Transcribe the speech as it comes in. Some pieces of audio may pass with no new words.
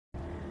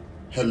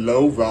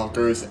Hello,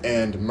 rockers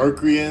and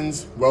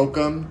Mercuryans.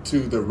 Welcome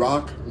to the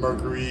Rock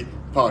Mercury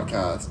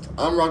podcast.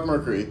 I'm Rock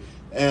Mercury,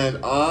 and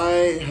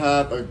I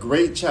have a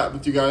great chat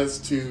with you guys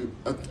to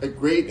a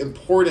great,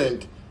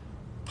 important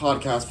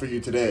podcast for you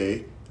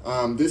today.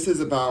 This is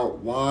about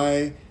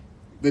why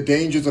the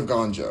dangers of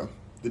ganja,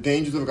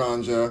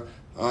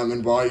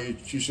 and why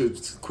you should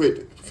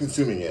quit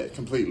consuming it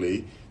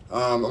completely.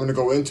 I'm going to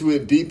go into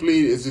it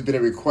deeply. This has been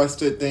a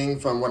requested thing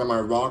from one of my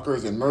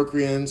rockers and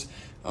Mercuryans.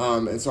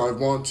 And so I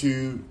want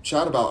to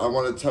I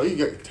want to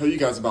tell you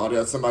guys about it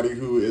as somebody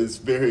who is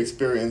very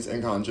experienced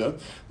in ganja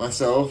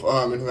myself,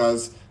 and who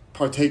has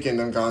partaken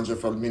in ganja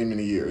for many,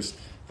 many years.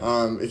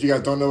 If you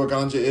guys don't know what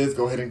ganja is,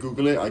 go ahead and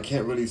Google it. I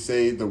can't really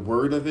say the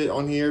word of it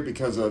on here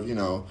because of,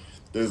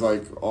 there's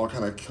like all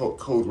kind of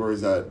code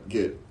words that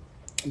get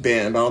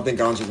banned. I don't think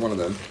ganja is one of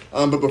them.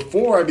 But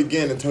before I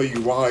begin and tell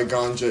you why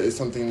ganja is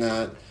something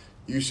that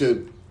you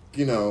should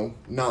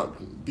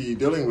not be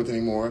dealing with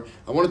anymore,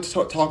 I wanted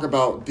to talk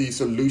about the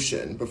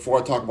solution before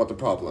I talk about the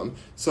problem.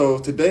 So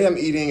today I'm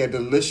eating a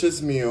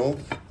delicious meal.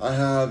 I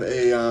have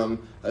a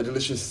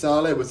delicious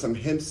salad with some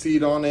hemp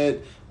seed on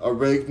it,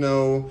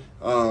 oregano,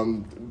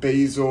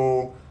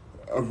 basil,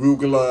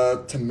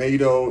 arugula,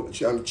 tomato,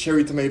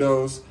 cherry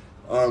tomatoes,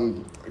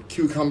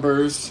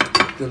 cucumbers,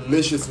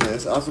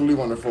 deliciousness, absolutely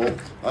wonderful.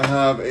 I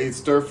have a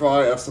stir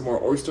fry of some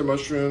more oyster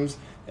mushrooms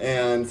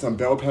and some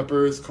bell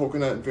peppers,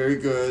 coconut, very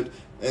good,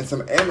 and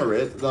some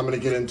amaret that I'm going to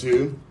get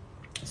into.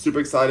 Super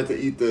excited to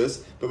eat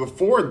this. But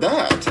before even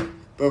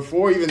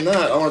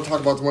that, I want to talk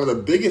about one of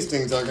the biggest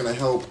things that are going to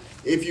help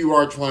if you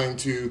are trying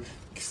to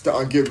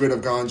get rid of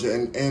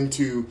ganja and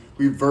to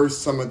reverse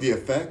some of the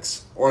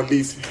effects, or at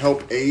least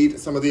help aid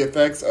some of the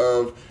effects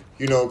of,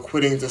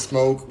 quitting to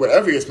smoke,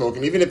 whatever you're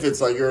smoking, even if it's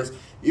like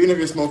even if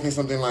you're smoking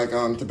something like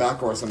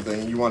tobacco or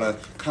something, you want to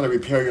kind of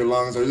repair your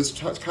lungs or just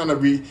kind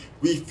of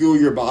refuel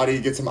your body,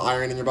 get some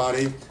iron in your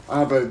body. I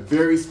have a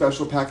very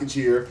special package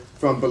here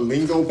from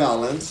Bilingo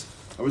Balance.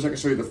 I wish I could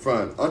show you the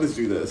front. I'll just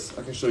do this.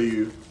 I can show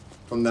you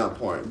from that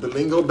point.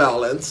 Bilingo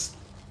Balance,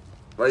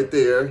 right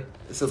there.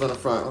 It says on the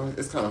front. Oh,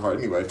 it's kind of hard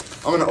anyway.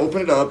 I'm going to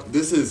open it up.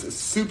 This is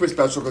super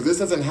special because this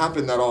doesn't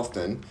happen that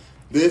often.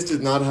 This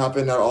did not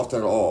happen that often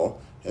at all.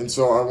 And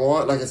so I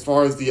want, as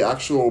far as the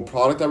actual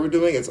product that we're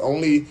doing, it's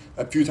only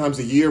a few times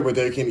a year where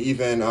they can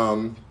even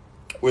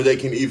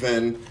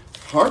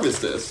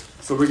harvest this.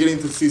 So we're getting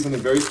to see something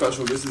very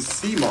special. This is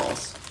sea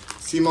moss.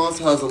 Sea moss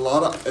has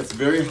it's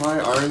very high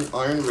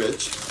iron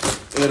rich.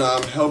 It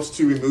helps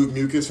to remove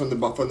mucus from the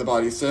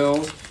body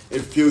cells.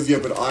 It fills you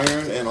up with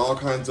iron and all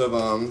kinds of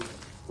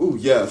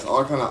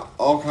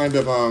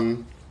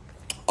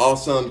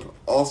awesome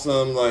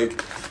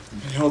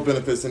health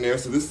benefits in there.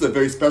 So this is a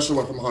very special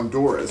one from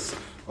Honduras.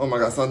 Oh my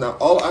gosh! So now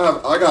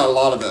I got a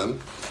lot of them.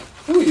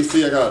 Ooh, you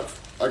see, I got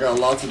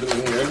lots of them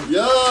in here.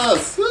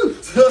 Yes,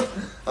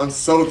 I'm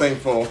so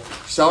thankful.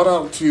 Shout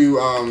out to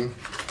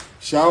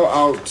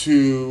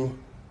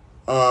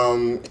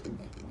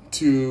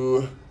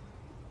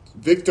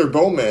Victor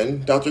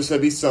Bowman, Dr.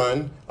 Sebi's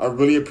son. I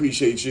really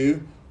appreciate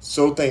you.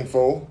 So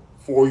thankful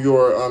for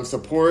your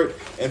support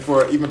and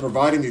for even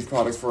providing these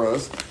products for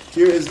us.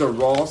 Here is the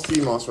raw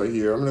sea moss right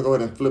here. I'm going to go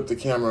ahead and flip the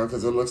camera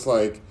because it looks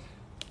like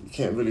you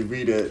can't really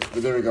read it.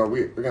 But there we go.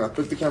 We're going to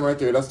flip the camera right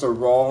there. That's the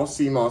raw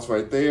sea moss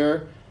right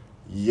there.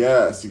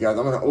 Yes, you guys.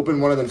 I'm going to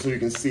open one of them so you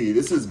can see.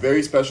 This is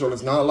very special.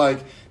 It's not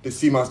like the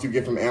sea moss you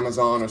get from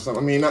Amazon or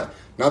something. I mean, not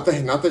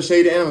the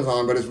shade of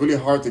Amazon, but it's really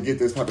hard to get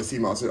this type of sea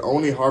moss. It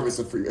only harvests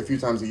a few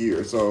times a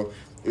year. So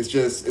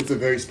it's a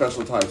very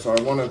special type. So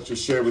I want to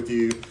just share with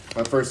you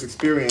my first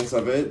experience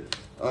of it.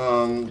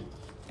 I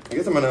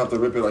guess I'm going to have to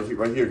rip it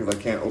right here because I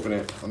can't open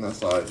it on that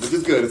side. Which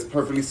is good. It's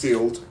perfectly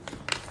sealed.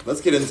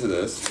 Let's get into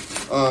this.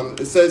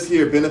 It says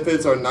here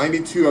benefits are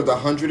 92 of the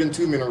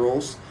 102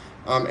 minerals,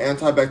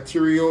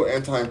 antibacterial,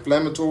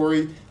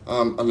 anti-inflammatory,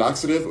 a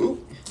laxative,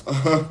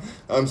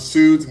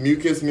 soothes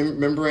mucous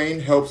membrane,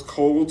 helps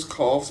colds,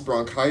 coughs,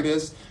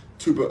 bronchitis,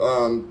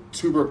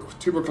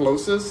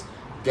 tuberculosis,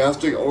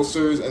 gastric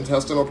ulcers,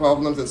 intestinal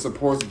problems, and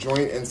supports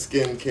joint and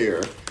skin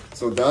care.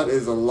 So that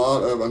is a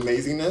lot of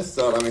amazingness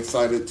that I'm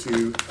excited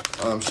to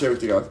share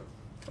with you guys.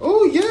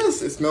 Oh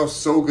yes, it smells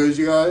so good,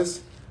 you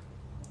guys.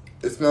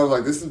 This smells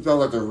like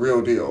the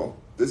real deal.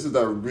 This is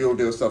the real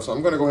deal stuff. So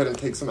I'm gonna go ahead and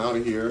take some out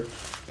of here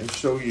and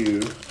show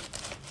you.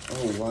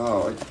 Oh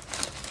wow.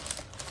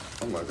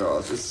 Oh my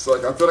gosh. It's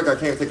I feel like I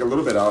can't take a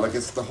little bit out.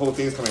 The whole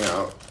thing's coming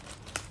out.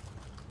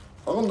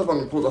 I don't know if I'm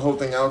gonna pull the whole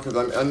thing out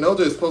because I know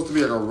there's supposed to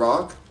be a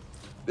rock.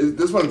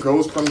 This one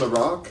goes from the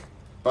rock.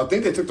 But I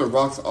think they took the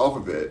rocks off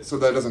of it so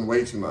that it doesn't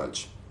weigh too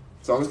much.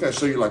 So I'm just going to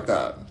show you like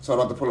that. So I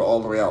don't have to pull it all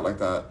the way out like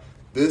that.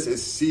 This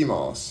is sea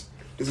moss.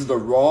 This is the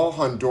raw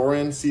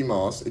Honduran sea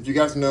moss. If you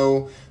guys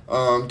know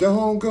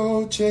Don't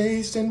Go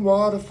Chasing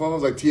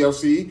Waterfalls, like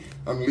TLC,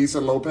 Lisa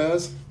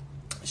Lopez,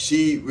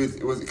 she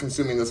was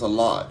consuming this a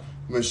lot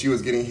when she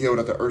was getting healed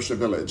at the Usha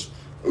Village.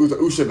 Through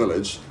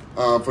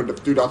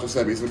Dr.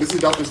 Sebi. So this is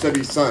Dr.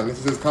 Sebi's son. This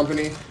is his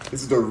company.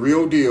 This is the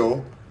real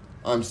deal.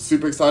 I'm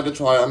super excited to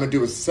try it. I'm going to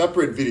do a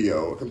separate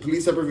video, a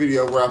completely separate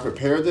video where I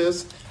prepare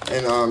this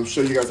and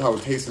show you guys how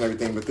it tastes and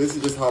everything. But this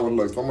is just how it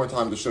looks. One more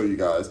time to show you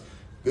guys.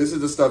 This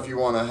is the stuff you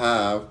want to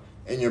have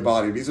in your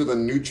body. These are the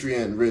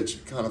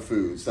nutrient-rich kind of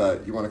foods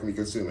that you want to be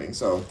consuming.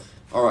 So,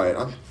 all right,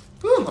 I'm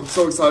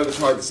so excited to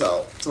try this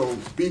out. So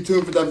be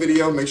tuned for that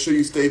video. Make sure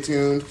you stay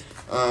tuned.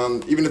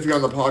 Even if you're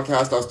on the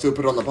podcast, I'll still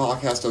put it on the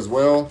podcast as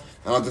well.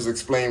 And I'll just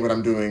explain what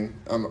I'm doing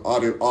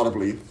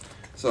audibly.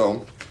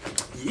 So,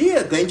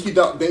 yeah, thank you,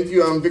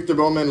 Victor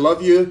Bowman.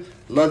 Love you,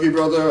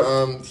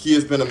 brother. He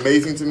has been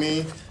amazing to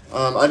me.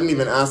 I didn't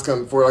even ask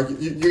him for, like,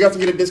 you got to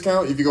get a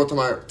discount if you go to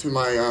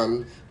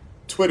my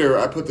Twitter.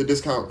 I put the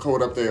discount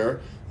code up there.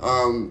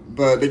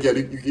 But yeah,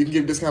 you can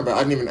get a discount, but I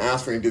didn't even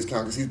ask for any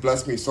discount because he's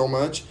blessed me so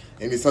much,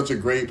 and he's such a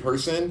great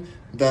person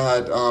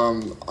that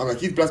I'm like,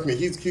 he's blessed me.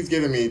 He's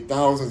given me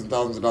thousands and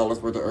thousands of dollars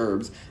worth of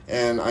herbs,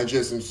 and I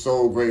just am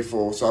so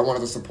grateful. So I wanted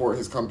to support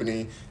his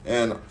company,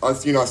 and I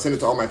send it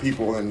to all my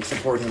people and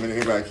support him in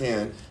any way I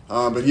can.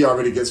 But he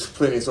already gets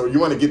plenty, so you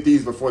want to get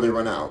these before they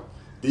run out.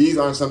 These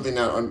aren't something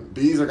that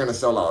these are going to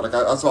sell out. Like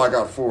that's why I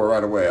got 4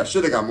 right away. I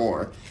should have got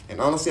more,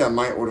 and honestly, I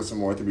might order some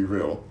more to be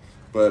real.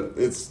 But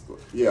this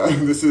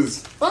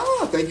is,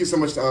 thank you so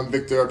much,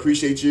 Victor. I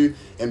appreciate you,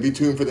 and be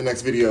tuned for the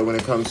next video when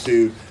it comes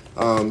to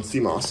sea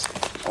moss.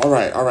 All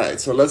right.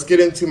 So let's get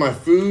into my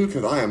food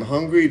because I am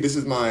hungry. This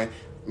is my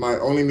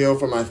only meal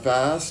for my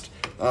fast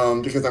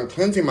because I'm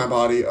cleansing my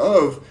body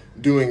of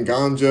doing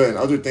ganja and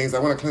other things. I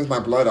want to cleanse my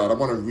blood out. I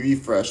want to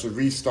refresh,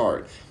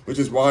 restart, which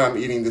is why I'm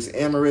eating this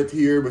amaranth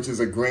here, which is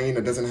a grain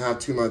that doesn't have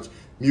too much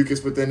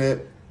mucus within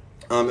it.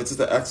 It's just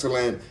an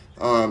excellent,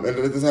 and it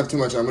doesn't have too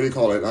much,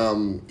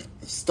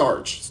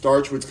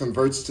 starch, which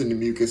converts to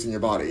mucus in your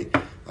body.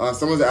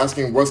 Someone's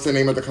asking, what's the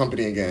name of the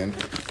company again?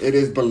 It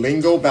is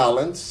Bilingo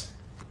Balance.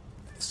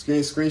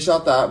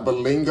 Screenshot that,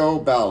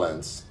 Bilingo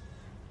Balance.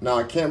 Now,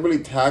 I can't really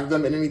tag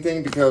them in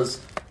anything because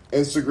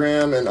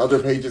Instagram and other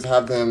pages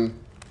have them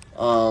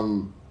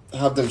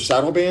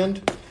shadow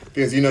banned.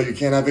 Because, you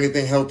can't have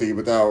anything healthy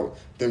without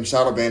them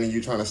shadow banning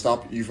you, trying to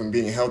stop you from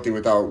being healthy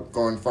without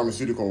going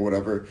pharmaceutical or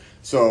whatever.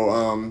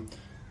 So,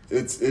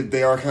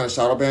 they are kind of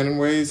shadow banned in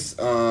ways.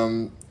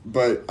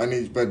 But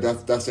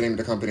that's the name of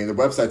the company. The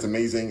website's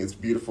amazing. It's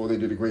beautiful. They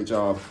did a great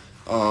job.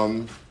 Let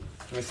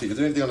me see. Is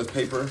there anything on this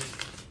paper?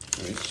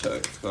 Let me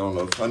check. I don't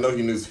know. I know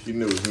he knew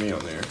it was me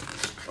on there.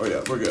 Oh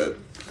yeah, we're good.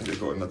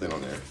 Nothing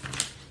on there.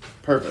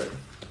 Perfect.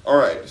 All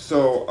right.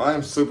 So I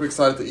am super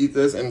excited to eat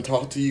this and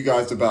talk to you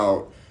guys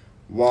about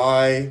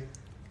why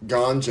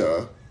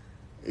ganja,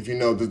 if you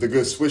know the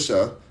good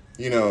swisha,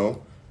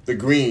 the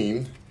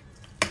green,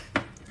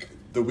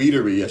 the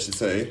weedery, I should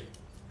say.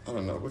 I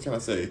don't know. What can I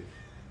say?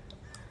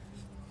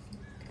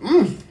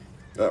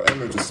 That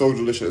amaranth is so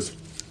delicious.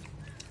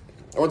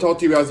 I want to talk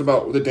to you guys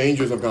about the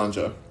dangers of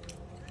ganja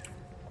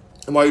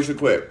and why you should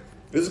quit.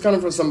 This is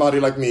coming from somebody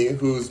like me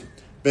who's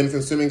been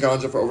consuming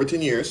ganja for over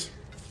 10 years.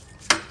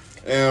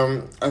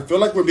 And I feel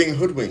like we're being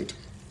hoodwinked.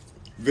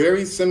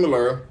 Very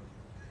similar,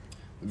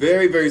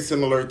 very, very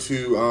similar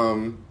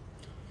to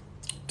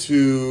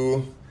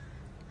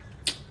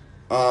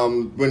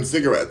when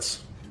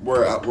cigarettes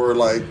were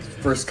like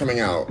first coming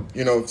out.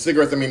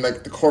 Cigarettes, I mean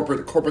like the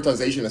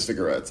corporatization of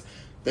cigarettes.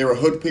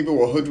 People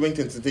were hoodwinked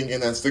into thinking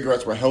that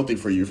cigarettes were healthy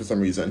for you for some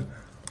reason.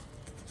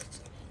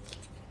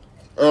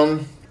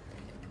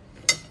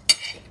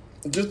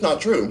 Just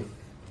not true.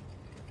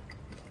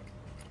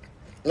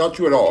 Not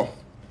true at all.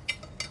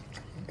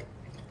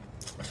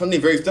 Something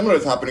very similar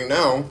is happening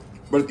now,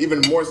 but it's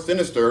even more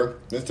sinister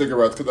than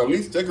cigarettes, because at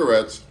least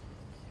cigarettes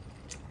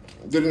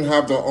didn't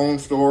have their own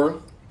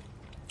store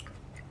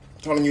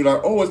telling you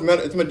that, oh,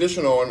 it's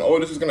medicinal, and oh,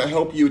 this is going to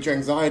help you with your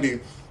anxiety.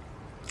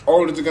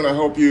 Oh, this is going to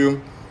help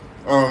you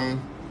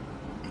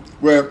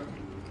with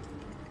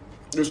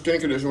your skin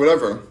condition,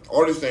 whatever.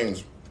 All these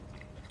things.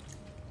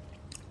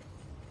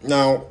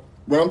 Now,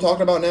 what I'm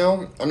talking about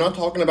now, I'm not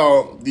talking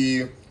about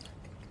the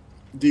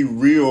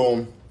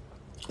real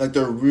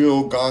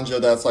ganja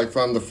that's like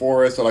from the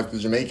forest, or like the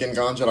Jamaican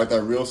ganja, like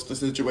that real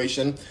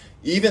situation.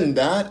 Even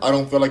that, I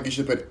don't feel like you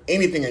should put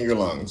anything in your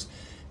lungs.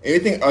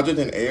 Anything other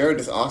than air,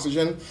 this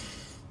oxygen,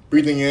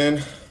 breathing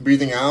in,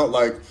 breathing out,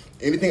 like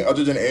anything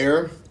other than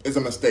air is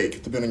a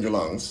mistake to put in your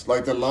lungs.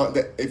 Like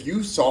if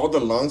you saw the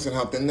lungs and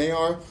how thin they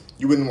are,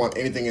 you wouldn't want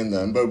anything in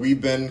them. But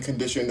we've been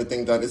conditioned to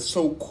think that it's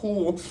so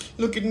cool.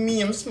 Look at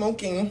me, I'm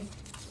smoking.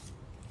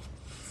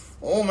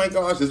 Oh my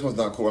gosh, this one's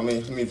not cool.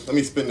 Let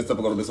me spin this up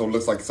a little bit so it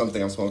looks like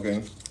something I'm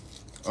smoking.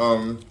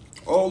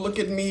 Oh, look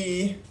at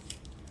me.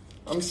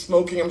 I'm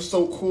smoking, I'm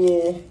so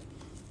cool.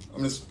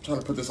 I'm just trying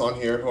to put this on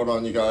here. Hold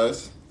on, you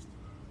guys.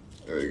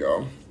 There you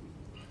go.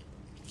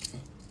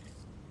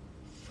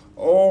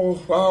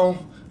 Oh, wow.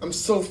 I'm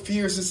so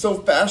fierce. It's so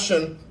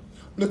fashion.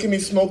 Look at me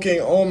smoking.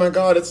 Oh my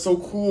God, it's so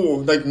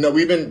cool. Like, no,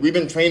 we've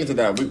been trained into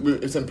that.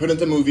 It's been put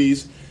into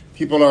movies.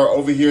 People are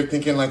over here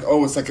thinking like,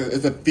 oh, it's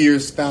a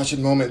fierce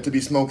fashion moment to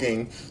be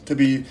smoking, to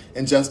be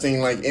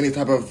ingesting like any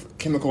type of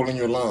chemical in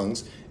your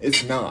lungs.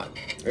 It's not.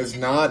 It's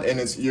not, and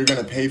you're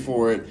gonna pay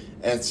for it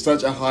at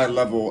such a high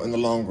level in the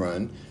long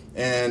run.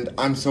 And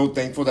I'm so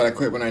thankful that I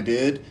quit when I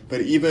did.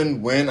 But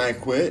even when I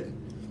quit,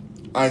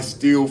 I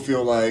still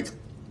feel like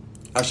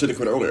I should have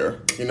quit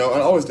earlier. You know,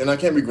 and I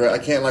can't regret. I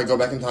can't like go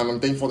back in time. I'm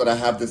thankful that I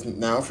have this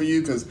now for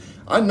you because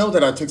I know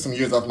that I took some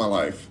years off my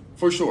life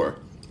for sure,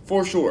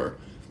 for sure.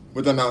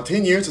 With about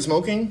 10 years of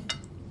smoking,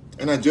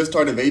 and I just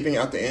started vaping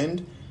at the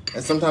end.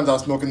 And sometimes I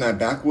was smoking that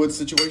backwoods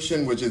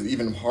situation, which is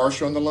even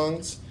harsher on the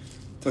lungs.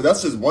 So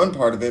that's just one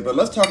part of it. But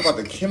let's talk about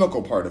the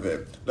chemical part of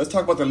it. Let's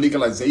talk about the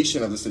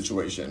legalization of the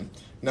situation.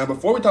 Now,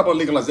 before we talk about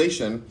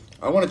legalization,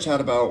 I want to chat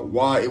about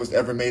why it was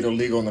ever made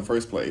illegal in the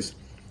first place.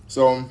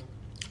 So,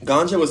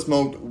 ganja was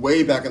smoked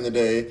way back in the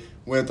day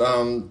with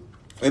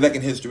way back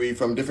in history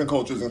from different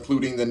cultures,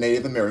 including the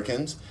Native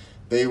Americans.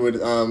 They would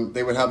have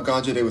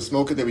ganja. They would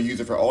smoke it. They would use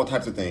it for all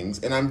types of things.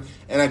 And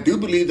I do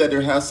believe that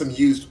there has some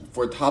use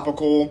for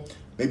topical,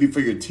 maybe for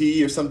your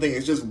tea or something.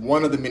 It's just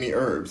one of the many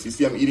herbs. You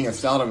see, I'm eating a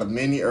salad of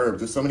many herbs.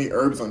 There's so many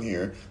herbs on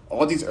here.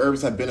 All these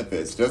herbs have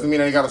benefits. Doesn't mean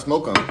I gotta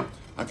smoke them.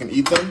 I can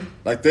eat them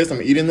like this.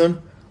 I'm eating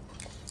them.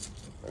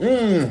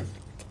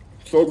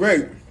 So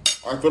great.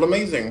 I feel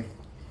amazing.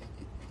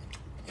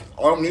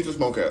 I don't need to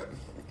smoke it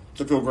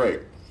to feel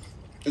great.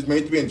 It's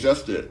made to be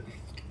ingested,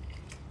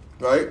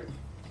 right?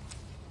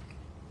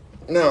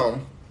 Now,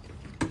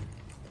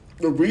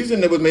 the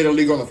reason it was made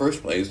illegal in the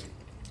first place,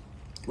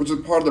 which is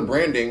part of the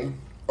branding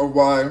of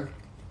why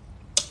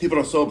people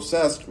are so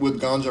obsessed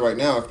with ganja right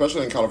now,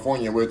 especially in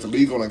California, where it's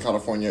illegal in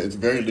California. It's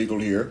very legal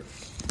here.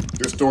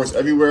 There's stores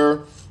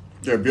everywhere.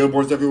 There are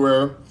billboards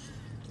everywhere.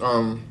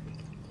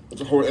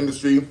 It's a whole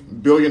industry,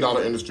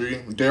 billion-dollar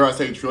industry. Dare I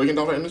say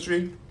trillion-dollar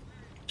industry?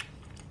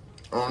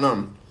 I don't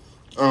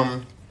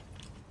know.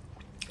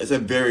 It's a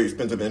very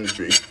expensive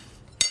industry.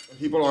 And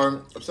people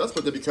are obsessed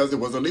with it because it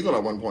was illegal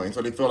at one point.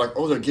 So they feel like,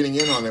 oh, they're getting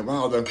in on it.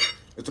 Wow,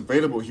 it's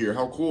available here.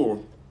 How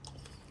cool.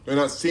 They're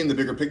not seeing the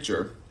bigger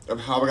picture of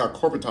how it got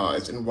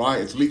corporatized and why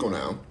it's legal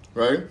now,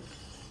 right?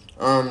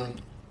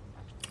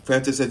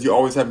 Francis says, you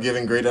always have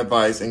given great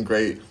advice and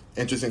great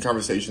interesting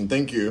conversation.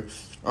 Thank you.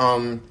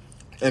 And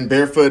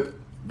Barefoot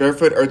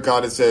Earth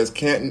Goddess says,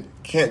 can't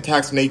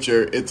tax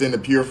nature. It's in the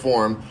pure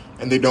form,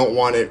 and they don't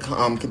want it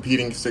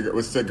competing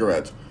with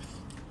cigarettes.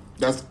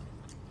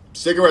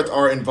 Cigarettes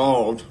are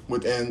involved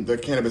within the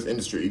cannabis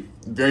industry,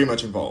 very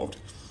much involved.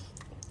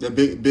 The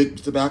big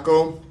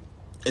tobacco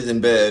is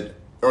in bed,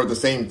 or the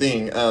same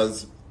thing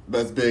as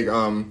big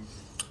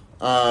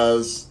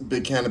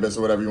cannabis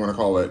or whatever you want to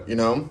call it, you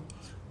know?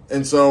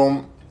 And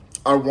so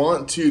I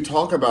want to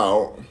talk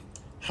about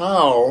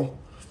how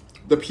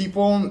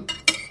people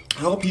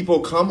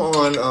come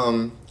on,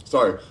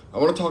 I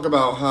want to talk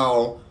about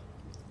how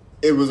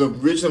it was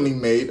originally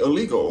made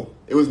illegal.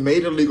 It was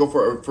made illegal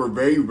for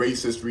very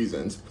racist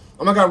reasons.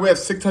 Oh my God, we have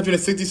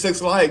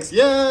 666 likes.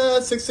 Yeah,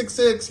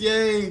 666,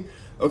 yay.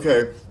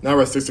 Okay, now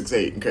we're at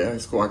 668. Okay,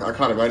 that's cool. I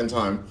caught it right in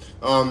time.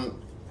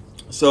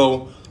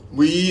 So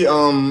it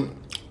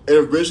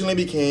originally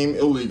became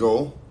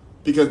illegal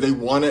because they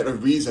wanted a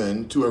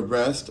reason to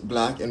arrest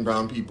black and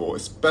brown people,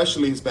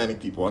 especially Hispanic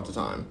people at the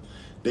time.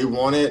 It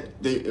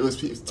was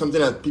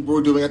something that people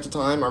were doing at the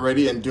time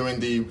already and during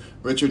the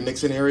Richard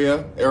Nixon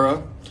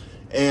era,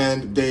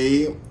 and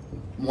they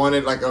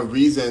wanted like a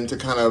reason to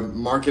kind of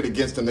market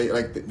against them.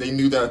 They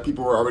knew that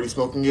people were already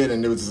smoking it,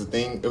 and it was a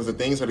thing.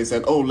 So they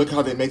said, "Oh, look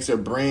how they mix their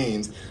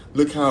brains.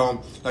 Look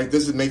how like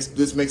this makes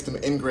them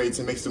ingrates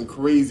and makes them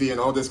crazy and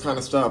all this kind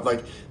of stuff."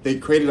 Like they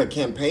created a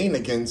campaign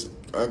against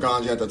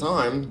ganja at the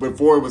time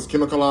before it was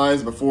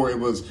chemicalized, before it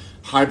was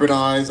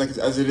hybridized like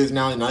as it is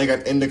now. And now you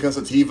got indica,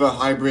 sativa,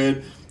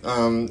 hybrid,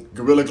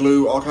 gorilla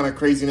glue, all kind of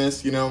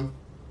craziness. You know,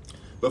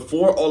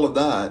 before all of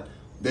that,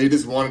 they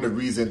just wanted a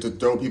reason to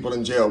throw people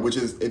in jail, which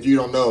is, if you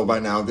don't know by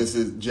now,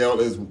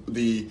 jail is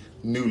the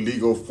new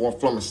legal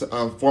form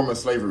of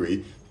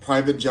slavery.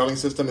 Private jailing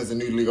system is a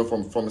new legal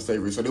form of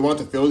slavery. So they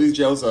wanted to fill these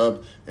jails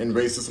up and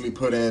racistly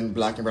put in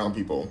black and brown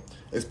people,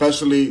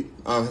 especially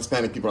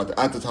Hispanic people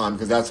at the time,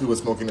 because that's who was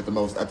smoking it the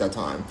most at that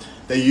time.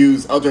 They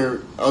use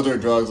other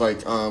drugs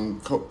like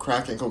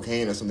crack and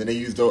cocaine or something. They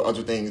use those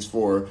other things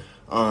for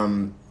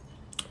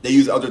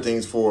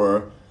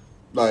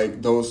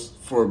like those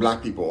for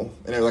black people,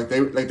 and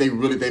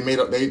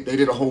they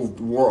did a whole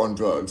war on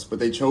drugs, but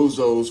they chose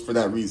those for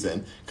that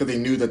reason because they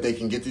knew that they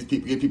can get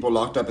people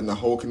locked up, and the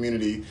whole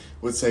community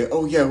would say,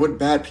 "Oh yeah, what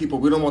bad people?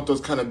 We don't want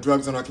those kind of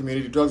drugs in our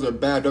community. Drugs are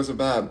bad. Drugs are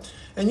bad."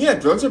 And yeah,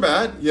 drugs are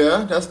bad.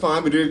 Yeah, that's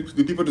fine. But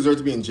do people deserve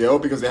to be in jail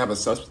because they have a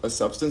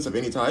substance of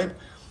any type?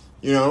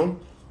 You know.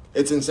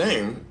 It's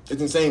insane.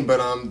 It's insane.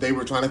 But they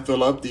were trying to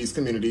fill up these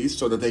communities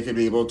so that they could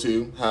be able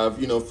to have,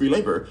 free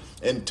labor.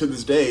 And to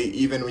this day,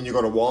 even when you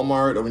go to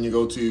Walmart or when you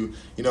go to,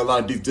 a lot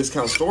of these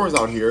discount stores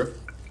out here,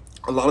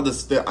 a lot of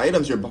the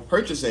items you're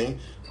purchasing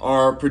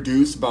are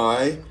produced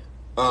by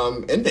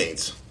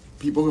inmates,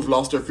 people who've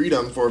lost their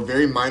freedom for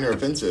very minor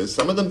offenses.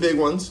 Some of them big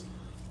ones,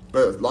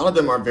 but a lot of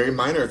them are very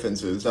minor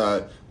offenses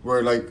that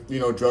were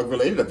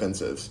drug-related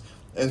offenses.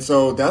 And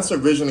so that's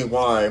originally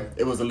why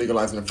it was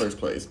illegalized in the first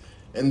place.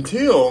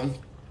 Until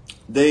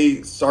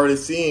they started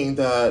seeing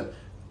that,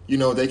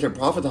 they could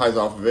profitize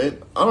off of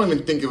it. I don't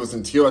even think it was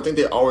until, I think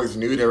they always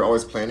knew, they were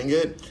always planning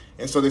it.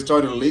 And so they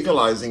started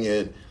legalizing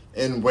it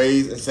in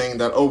ways and saying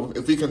that, oh,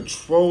 if we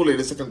control it,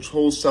 it's a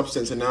controlled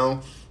substance, and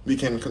now we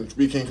can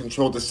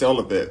control the sale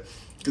of it.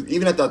 Because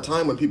even at that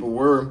time when people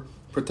were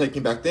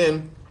partaking back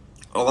then,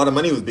 a lot of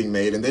money was being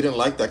made, and they didn't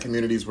like that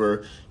communities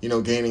were,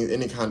 gaining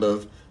any kind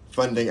of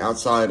funding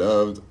outside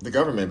of the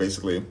government,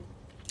 basically.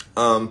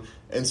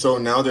 And so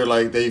now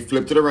they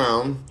flipped it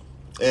around,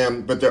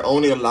 but they're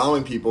only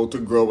allowing people to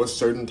grow a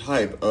certain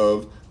type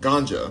of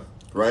ganja,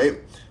 right?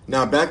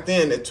 Now, back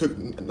then, it took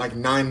like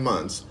 9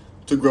 months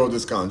to grow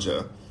this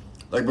ganja.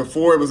 Like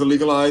before it was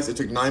legalized, it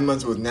took 9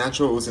 months. It was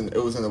natural. It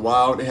was in the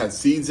wild. It had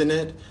seeds in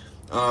it.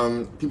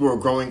 People were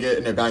growing it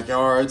in their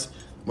backyards.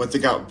 Once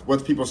it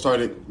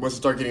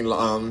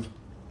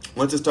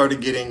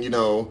started getting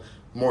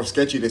more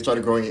sketchy, they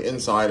started growing it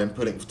inside and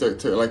putting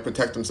to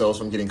protect themselves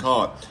from getting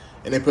caught.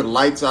 And they put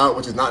lights out,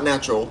 which is not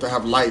natural to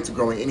have lights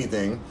growing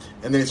anything.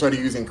 And then they started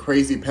using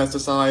crazy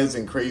pesticides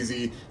and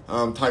crazy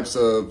types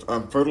of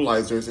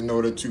fertilizers in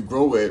order to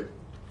grow it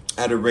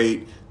at a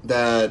rate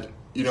that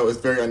is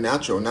very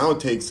unnatural. Now it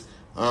takes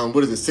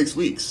 6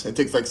 weeks? It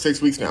takes like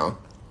 6 weeks now.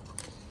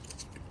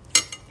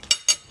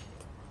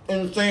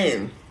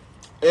 Insane.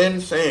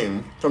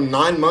 From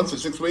 9 months to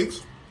 6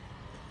 weeks.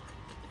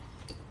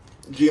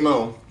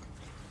 GMO.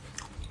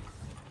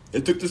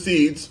 It took the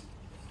seeds,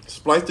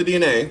 spliced the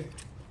DNA,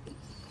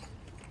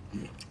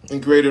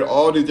 and created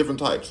all these different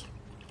types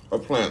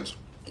of plants,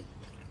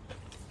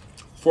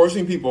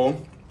 forcing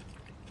people,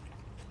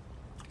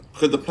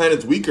 because the plant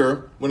is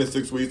weaker when it's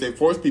 6 weeks, they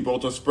force people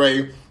to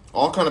spray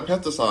all kind of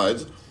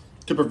pesticides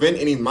to prevent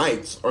any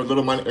mites or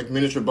little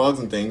miniature bugs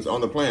and things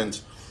on the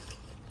plants,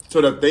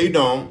 so that they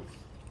don't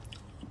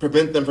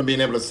prevent them from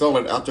being able to sell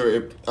it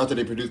after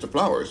they produce the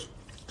flowers.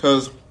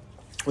 Because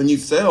when you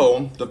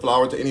sell the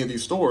flower to any of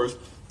these stores,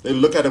 they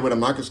look at it with a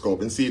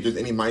microscope and see if there's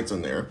any mites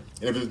on there.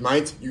 And if there's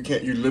mites, you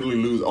literally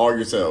lose all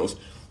your sales.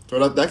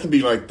 So that can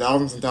be like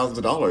thousands and thousands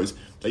of dollars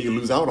that you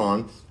lose out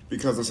on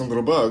because of some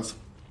little bugs.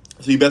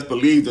 So you best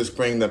believe they're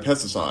spraying that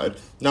pesticide.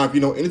 Now, if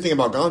you know anything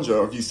about ganja,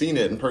 or if you've seen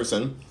it in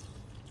person,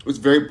 it's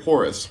very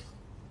porous.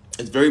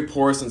 It's very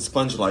porous and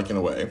sponge-like in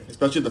a way,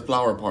 especially the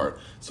flower part.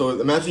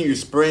 So imagine you're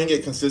spraying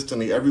it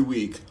consistently every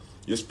week.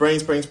 You're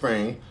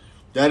spraying.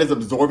 That is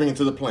absorbing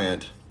into the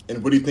plant.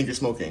 And what do you think you're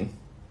smoking?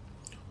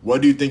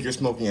 What do you think you're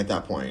smoking at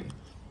that point?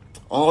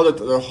 All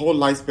the whole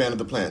lifespan of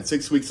the plant,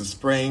 6 weeks of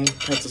spraying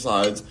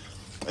pesticides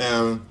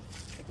and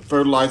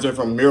fertilizer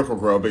from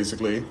Miracle-Gro,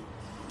 basically.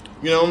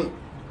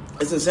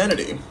 It's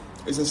insanity.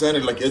 It's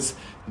insanity.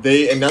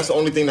 And that's the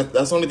only thing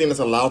that's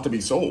allowed to be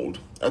sold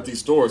at these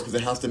stores, because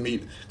it has to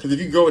meet. Because if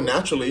you grow it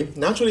naturally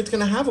it's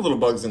gonna have a little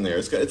bugs in there.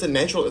 It's a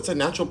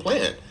natural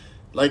plant.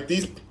 I don't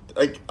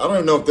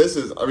even know if this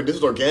is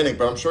organic,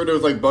 but I'm sure there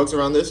was bugs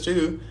around this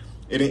too.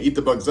 It didn't eat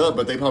the bugs up,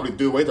 but they probably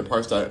threw away the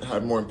parts that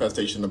had more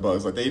infestation of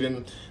bugs.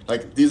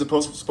 These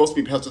are supposed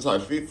to be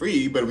pesticide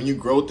free, but when you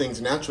grow things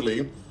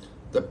naturally,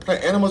 the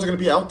animals are going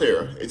to be out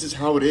there. It's just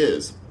how it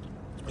is.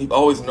 We've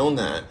always known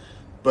that.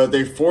 But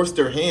they forced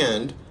their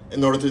hand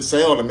in order to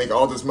sell and make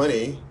all this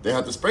money. They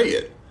have to spray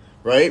it,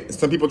 right?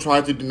 Some people try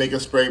to make a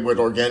spray with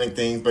organic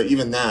things, but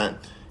even that,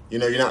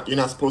 you're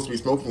not supposed to be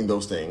smoking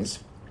those things,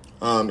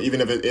 even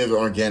if it is an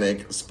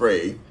organic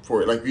spray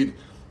for it.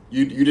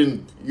 You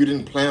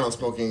didn't plan on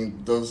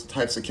smoking those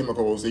types of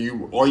chemicals.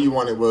 All you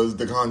wanted was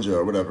the ganja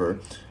or whatever.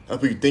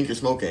 That's what you think you're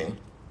smoking,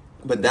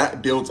 but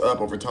that builds up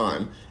over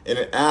time, and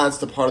it adds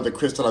to part of the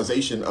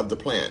crystallization of the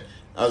plant,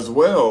 as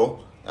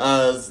well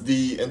as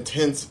the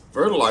intense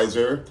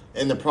fertilizer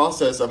in the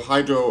process of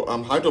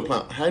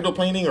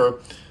hydroplaning or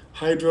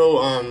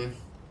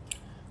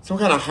some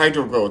kind of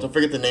hydro growth. I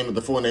forget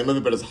the full name of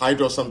it, but it's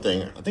hydro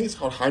something. I think it's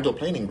called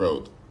hydroplaning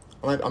growth.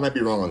 I might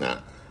be wrong on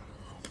that.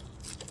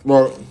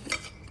 Well,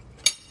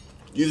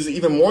 uses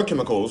even more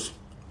chemicals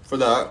for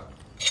that.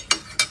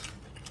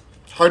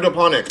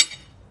 Hydroponic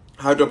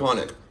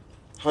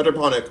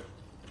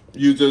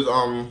uses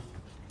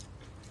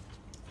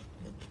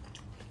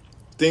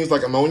things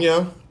like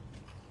ammonia,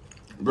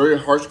 very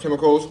harsh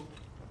chemicals,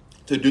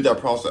 to do that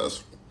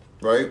process,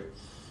 right?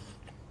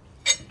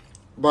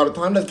 By the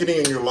time that's getting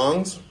in your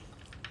lungs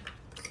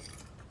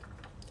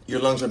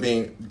are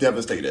being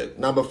devastated.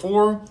 Now,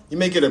 before, you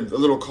may get a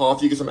little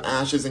cough, you get some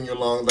ashes in your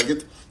lungs.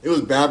 It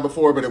was bad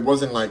before, but it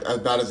wasn't as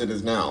bad as it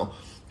is now.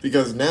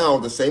 Because now,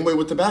 the same way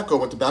with tobacco,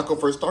 when tobacco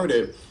first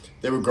started,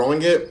 they were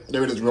growing it, they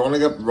were just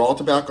rolling up raw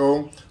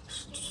tobacco,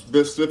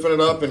 sniffing it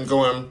up and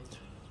going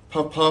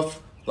puff,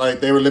 puff,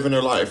 like they were living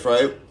their life,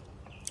 right?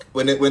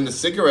 When the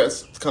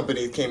cigarettes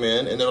company came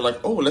in and they were like,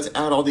 oh, let's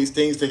add all these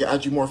things to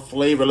add you more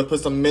flavor. Let's put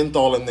some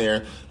menthol in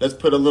there. Let's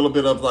put a little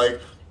bit of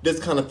this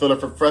kind of filler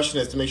for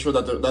freshness to make sure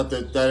that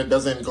it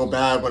doesn't go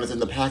bad when it's in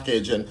the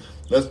package. And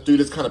let's do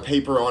this kind of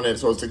paper on it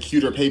so it's a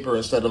cuter paper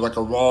instead of a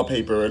raw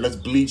paper. And let's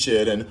bleach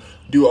it and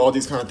do all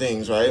these kind of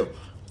things, right?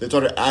 They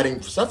started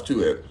adding stuff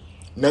to it.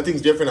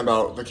 Nothing's different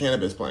about the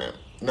cannabis plant.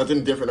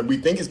 Nothing different. We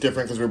think it's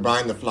different because we're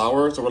buying the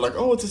flower. So we're like,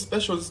 oh, it's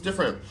special, it's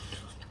different.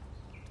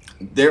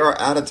 There are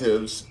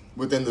additives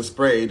within the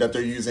spray that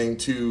they're using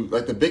to,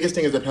 like, the biggest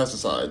thing is the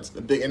pesticides.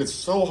 And it's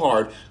so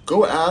hard.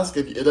 Go ask,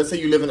 if let's say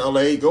you live in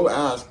LA, go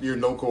ask your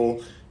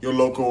local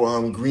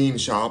green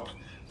shop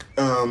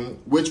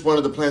which one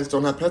of the plants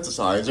don't have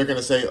pesticides. They're going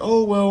to say,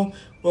 oh,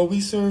 well, we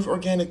serve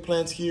organic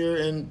plants here,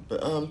 and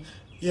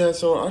yeah,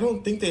 so I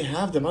don't think they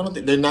have them. I don't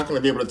think they're not going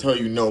to be able to tell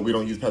you, no, we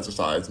don't use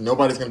pesticides.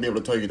 Nobody's going to be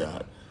able to tell you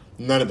that.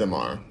 None of them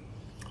are.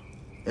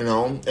 You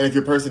know, and if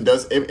your person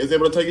is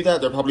able to tell you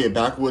that, they're probably a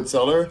backwoods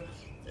seller,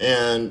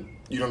 and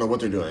you don't know what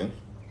they're doing.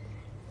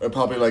 They're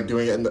probably like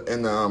doing it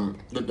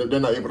they're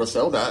not able to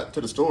sell that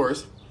to the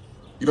stores.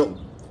 You don't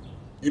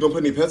put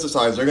any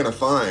pesticides, they're gonna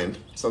find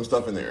some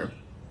stuff in there.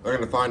 They're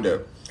gonna find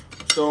it.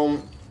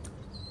 So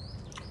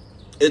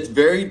it's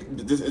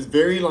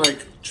very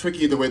like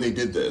tricky the way they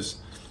did this.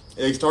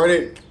 They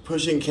started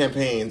pushing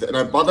campaigns,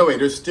 and by the way,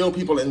 there's still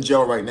people in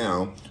jail right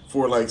now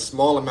for like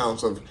small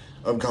amounts of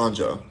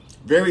ganja.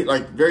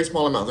 Very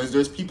small amounts.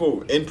 There's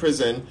people in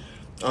prison,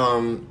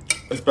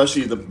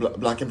 especially the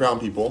black and brown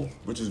people,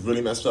 which is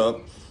really messed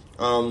up,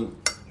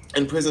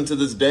 in prison to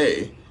this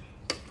day.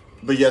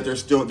 But yet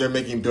they're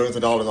making billions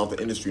of dollars off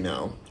the industry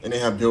now, and they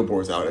have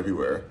billboards out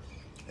everywhere.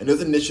 And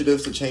there's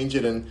initiatives to change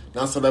it, and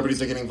now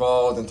celebrities are getting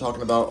involved and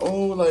talking about,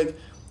 oh, like,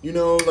 you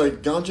know,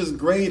 like, ganja's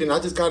great, and I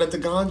just got into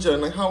ganja,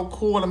 and like, how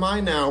cool am I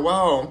now?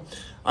 Wow,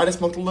 I just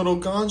smoked a little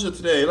ganja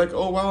today. Like,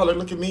 oh wow, like,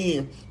 look at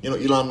me. You know,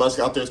 Elon Musk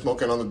out there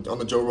smoking on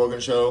the Joe Rogan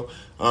show,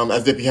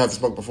 as if he hasn't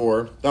smoked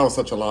before. That was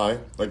such a lie.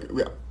 Like,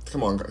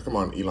 come on,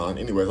 Elon.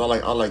 Anyways, I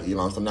like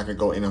Elon, so I'm not gonna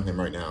go in on him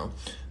right now.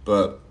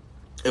 But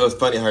it was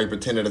funny how he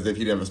pretended as if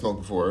he'd never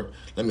smoked before.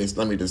 Let me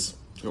just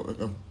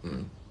go.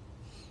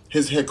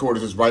 His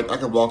headquarters is right. I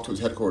can walk to his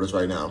headquarters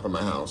right now from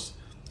my house.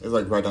 It's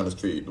like right down the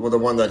street. Well, the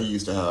one that he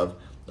used to have,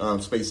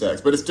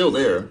 SpaceX, but it's still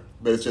there.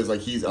 But it's just like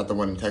he's at the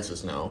one in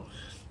Texas now.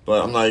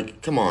 But I'm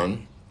like, come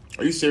on,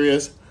 are you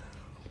serious?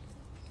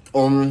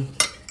 But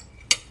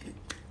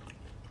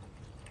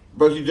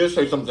he did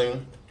say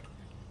something.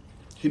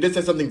 He did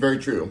say something very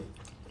true.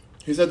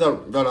 He said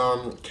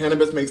that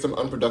cannabis makes them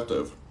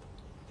unproductive.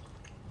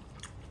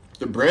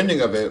 The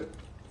branding of it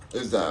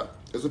is that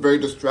it's a very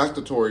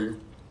distractory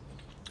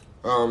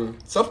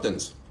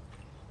substance,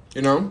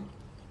 you know?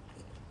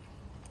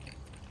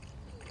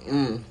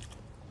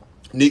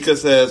 Nika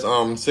says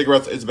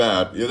cigarettes is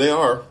bad. Yeah, they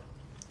are.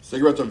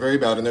 Cigarettes are very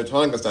bad, and they're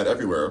telling us that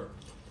everywhere.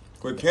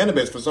 With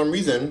cannabis, for some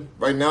reason,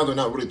 right now they're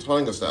not really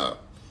telling us that.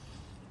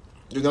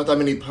 There's not that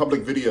many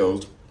public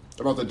videos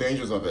about the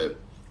dangers of it.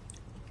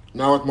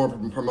 Now it's more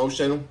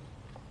promotion,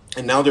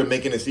 and now they're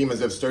making it seem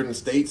as if certain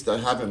states that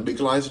haven't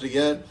legalized it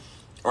yet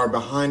are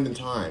behind in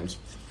times.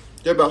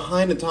 They're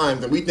behind in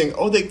times, and we think,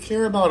 oh, they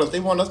care about us. They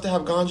want us to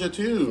have ganja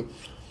too.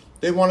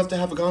 They want us to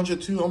have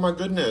ganja too. Oh my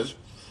goodness.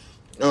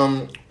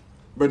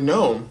 But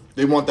no,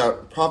 they want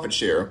that profit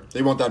share.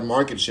 They want that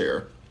market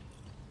share.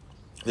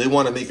 They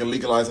want to make it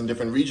legalized in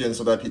different regions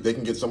so that they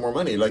can get some more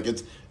money. Like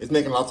it's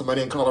making lots of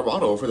money in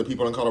Colorado for the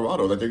people in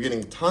Colorado. Like they're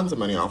getting tons of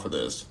money off of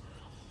this.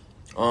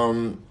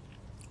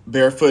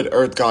 Barefoot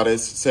Earth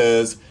Goddess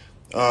says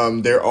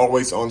they're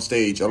always on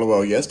stage.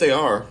 LOL. Yes, they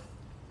are.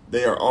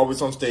 They are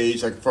always on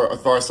stage. Like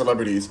as far as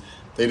celebrities,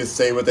 they just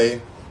say what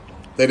they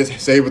got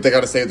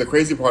to say. The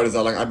crazy part is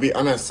that like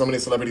I'm at so many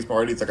celebrities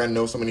parties. Like I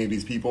know so many of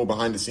these people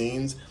behind the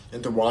scenes,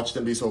 and to watch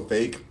them be so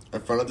fake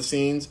in front of the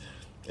scenes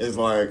is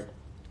like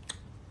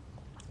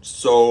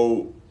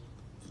so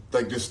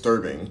like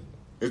disturbing.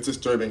 It's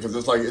disturbing because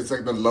it's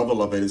like the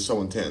level of it is so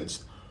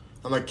intense.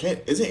 I'm like,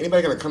 isn't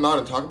anybody gonna come out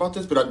and talk about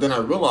this? But then I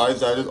realized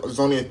that there's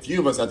only a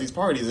few of us at these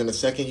parties, and the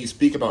second you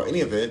speak about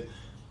any of it,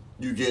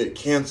 you get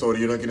canceled or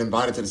you don't get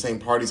invited to the same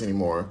parties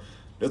anymore.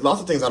 There's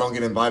lots of things I don't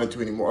get invited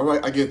to anymore.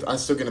 I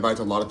still get invited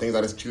to a lot of things. I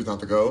just choose not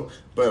to go.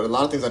 But a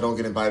lot of things I don't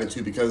get invited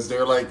to because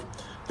they're like,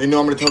 they know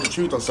I'm going to tell the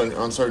truth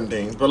on certain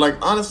things. But like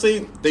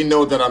honestly, they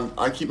know that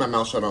I keep my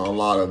mouth shut on a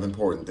lot of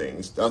important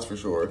things. That's for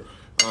sure.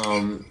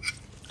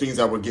 Things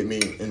that would get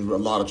me in a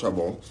lot of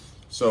trouble.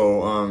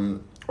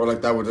 So or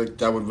like that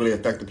would really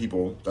affect the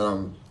people that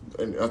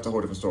and that's a whole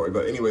different story.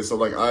 But anyway, so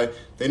like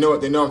they know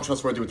I'm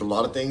trustworthy with a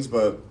lot of things,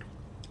 but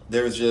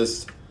there's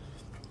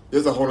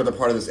a whole other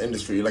part of this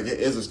industry. Like it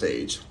is a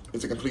stage.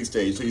 It's a complete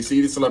stage. So you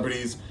see these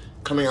celebrities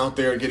coming out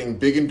there getting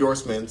big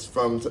endorsements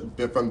from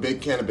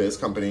big cannabis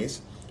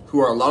companies, a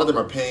lot of them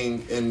are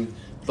paying in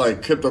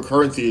like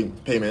cryptocurrency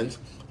payments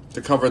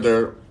to cover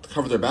their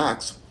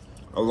backs.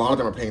 A lot of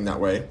them are paying that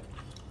way.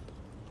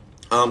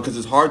 Because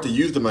it's hard to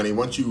use the money.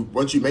 Once you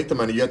make the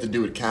money, you have to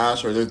do it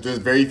cash, or there's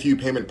very few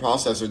payment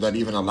processors that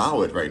even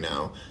allow it right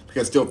now.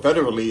 Because still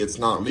federally, it's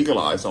not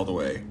legalized all the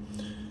way.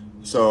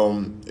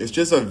 So it's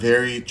just a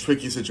very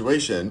tricky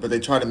situation, but they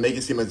try to make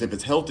it seem as if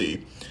it's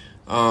healthy.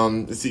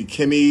 Let's see,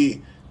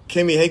 Kimmy,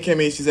 hey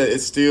Kimmy, she said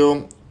it's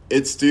still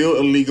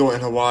illegal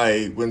in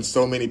Hawaii when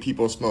so many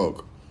people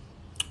smoke,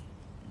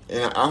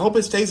 and I hope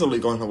it stays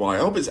illegal in Hawaii.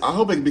 I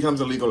hope it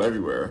becomes illegal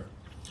everywhere,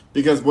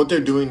 because what they're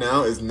doing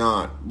now is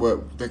not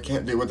what the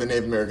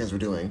Native Americans were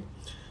doing.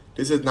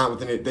 This is not what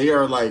they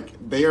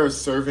are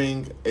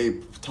serving a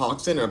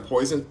toxin, a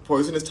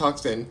poisonous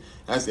toxin,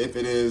 as if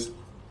it is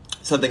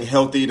something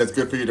healthy that's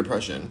good for your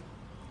depression.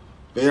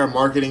 They are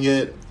marketing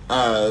it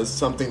as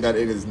something that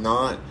it is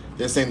not.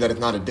 They're saying that it's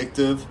not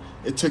addictive.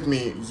 It took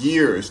me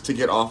years to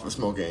get off of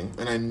smoking,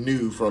 and I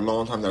knew for a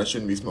long time that I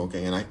shouldn't be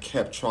smoking, and I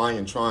kept trying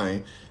and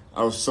trying.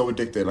 I was so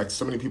addicted, like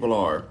so many people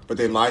are, but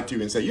they lied to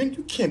you and say,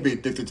 you can't be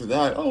addicted to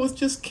that. Oh, it's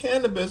just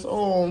cannabis.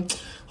 Oh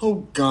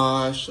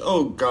gosh,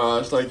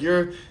 like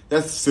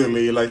that's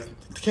silly. Like,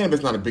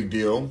 cannabis is not a big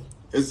deal.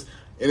 It's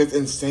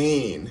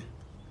insane.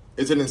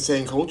 It's an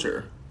insane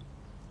culture.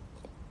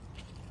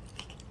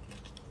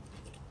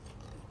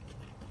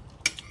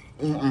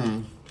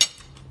 Mm-mm.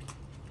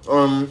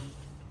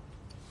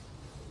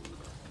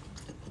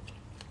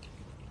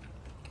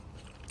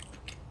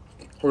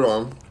 Hold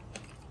on.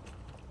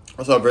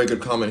 I saw a very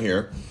good comment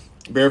here.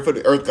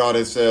 Barefoot Earth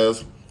Goddess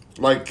says,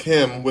 like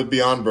Kim with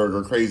Beyond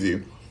Burger,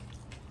 crazy.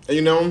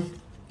 And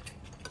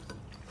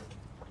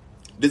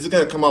this is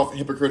going to come off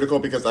hypocritical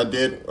because I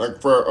did,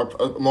 like, for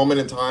a moment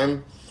in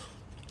time,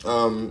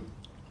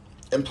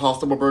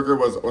 Impossible Burger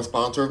was a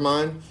sponsor of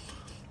mine.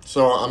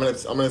 So I'm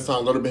gonna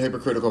sound a little bit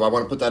hypocritical, but I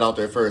want to put that out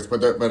there first.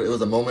 But it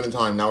was a moment in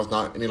time. Now it's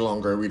not any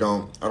longer. I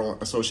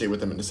don't associate with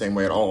them in the same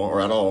way at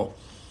all.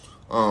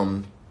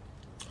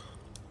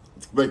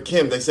 But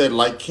Kim, they said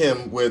like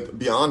Kim with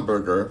Beyond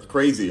Burger,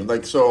 crazy.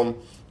 Like, so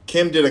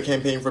Kim did a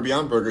campaign for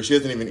Beyond Burger. She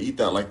doesn't even eat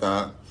that like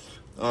that.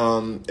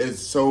 It's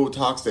so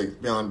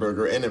toxic, Beyond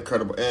Burger and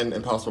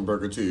Impossible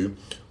Burger too.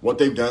 What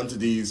they've done to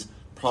these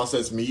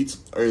processed meats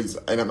is,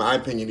 and in my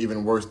opinion,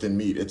 even worse than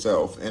meat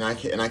itself. And I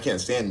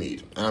can't stand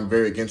meat, and I'm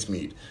very against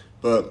meat.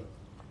 But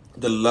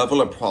the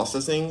level of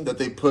processing that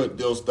they put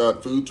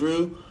that food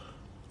through,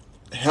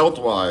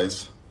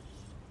 health-wise,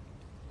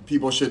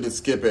 people should just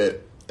skip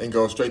it and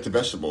go straight to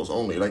vegetables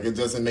only. Like, it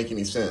doesn't make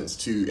any sense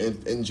to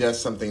ingest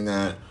something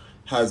that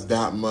has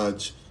that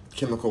much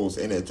chemicals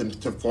in it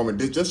to form it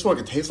just so it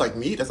can taste like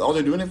meat. That's all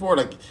they're doing it for.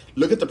 Like,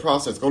 look at the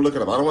process. Go look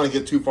it up. I don't want to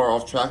get too far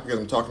off track because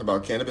I'm talking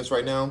about cannabis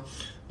right now,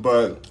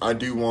 but I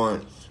do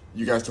want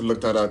you guys to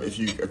look that up if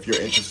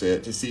you're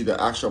interested, to see the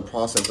actual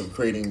process of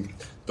creating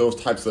those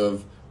types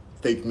of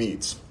fake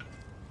meats.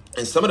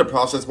 And some of the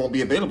process won't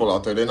be available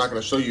out there. They're not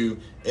going to show you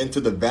into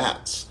the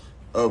vats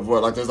of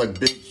what, like, there's like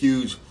big,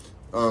 huge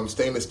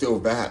stainless steel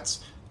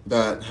vats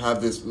that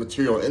have this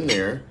material in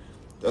there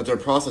that they're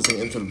processing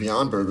into the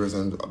Beyond Burgers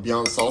and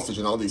Beyond Sausage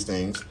and all these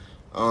things.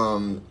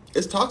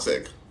 It's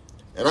toxic,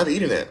 and I've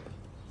eaten it,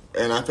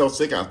 and I felt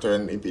sick after,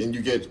 and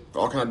you get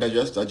all kind of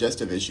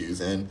digestive issues,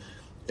 and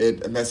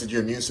it messes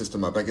your immune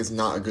system up. Like, it's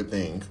not a good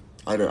thing.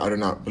 I do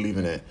not believe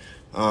in it.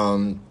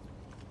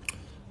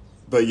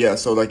 But yeah,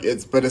 so like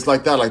it's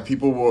like that. Like,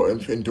 people will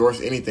endorse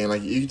anything.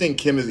 Like, you think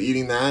Kim is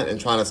eating that and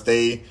trying to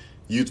stay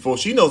youthful?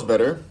 She knows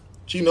better.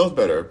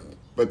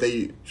 But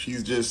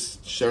she's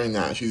just sharing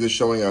that. She's just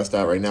showing us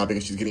that right now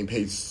because she's getting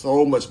paid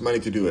so much money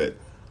to do it.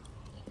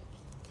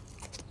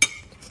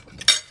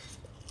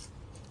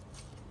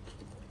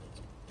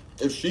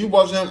 If she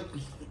wasn't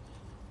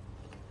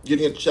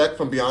getting a check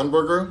from Beyond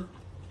Burger,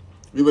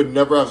 we would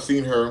never have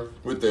seen her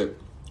with it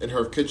in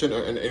her kitchen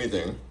or in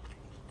anything.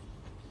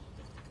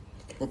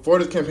 Before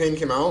this campaign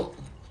came out,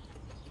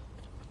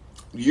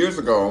 years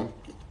ago,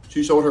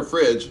 she showed her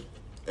fridge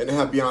and it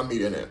had Beyond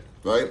Meat in it,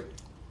 right?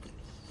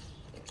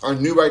 I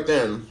knew right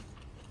then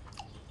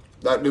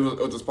that it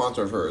was a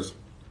sponsor of hers.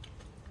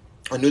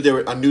 I knew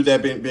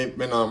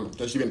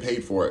that she'd been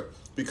paid for it,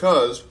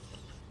 because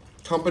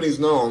companies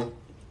know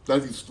that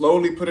if you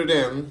slowly put it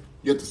in,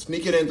 you have to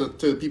sneak it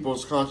into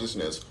people's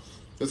consciousness.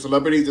 The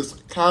celebrities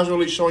just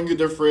casually showing you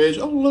their fridge.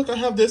 Oh, look, I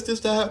have this,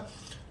 that.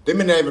 They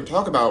may not even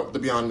talk about the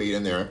Beyond Meat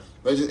in there,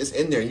 but it's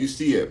in there and you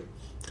see it,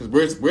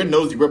 because we're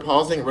nosy, we're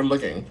pausing, we're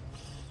looking,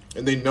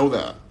 and they know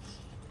that.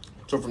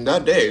 So from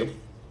that day,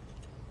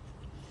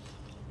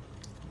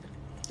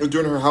 it was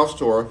during her house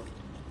tour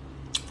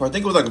for, I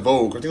think it was like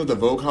Vogue. I think it was the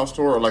Vogue house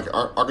tour, or like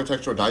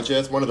Architectural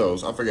Digest, one of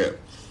those. I forget.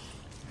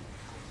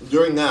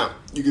 During that,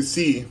 you could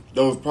see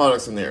those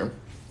products in there.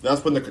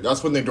 That's when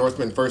the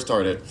endorsement first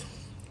started.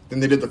 Then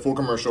they did the full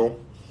commercial.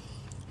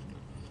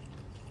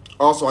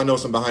 Also, I know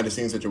some behind the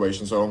scenes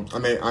situations, so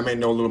I may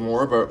know a little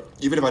more. But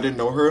even if I didn't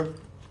know her,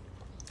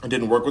 I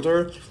didn't work with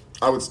her,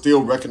 I would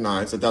still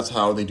recognize that that's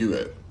how they do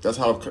it. That's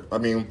how, I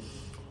mean,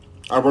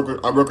 I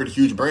work with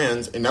huge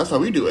brands, and that's how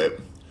we do it.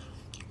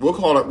 We'll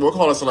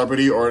call a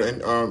celebrity or an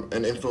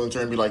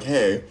influencer and be like,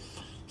 hey,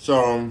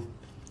 so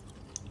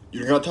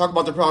you're gonna talk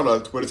about the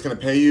product, but it's gonna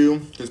pay you.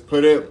 Just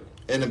put it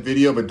in a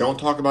video, but don't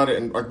talk about it.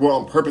 And like,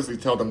 we'll purposely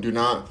tell them, do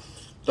not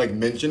like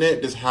mention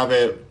it. Just have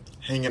it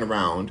hanging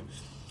around.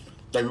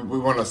 Like, we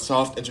want a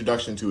soft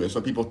introduction to it, so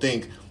people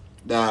think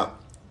that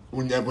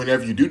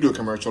whenever you do a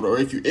commercial, or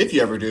if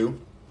you ever do,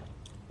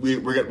 we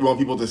want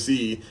people to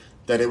see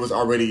that it was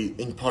already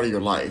in part of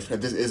your life.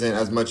 That this isn't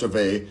as much of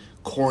a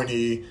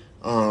corny,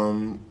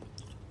 a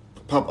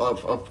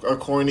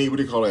corny, what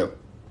do you call it,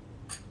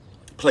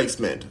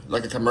 placement,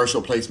 like a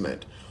commercial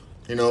placement.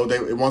 You know,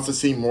 it wants to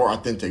seem more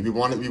authentic. We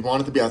want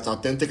it to be as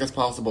authentic as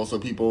possible, so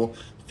people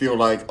feel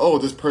like, oh,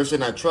 this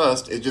person I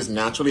trust is just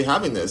naturally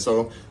having this,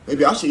 so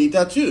maybe I should eat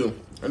that too.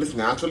 I'm just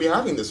naturally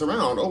having this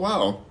around. Oh,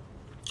 wow.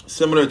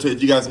 Similar to,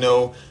 if you guys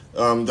know,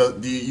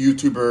 the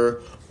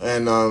YouTuber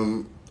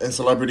and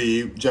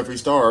celebrity Jeffree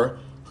Star,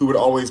 who would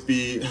always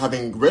be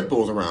having Red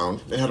Bulls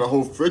around and had a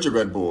whole fridge of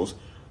Red Bulls.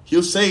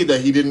 He'll say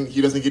that he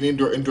doesn't get any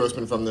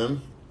endorsement from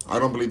them. I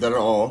don't believe that at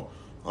all.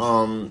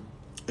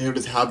 He'll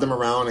just have them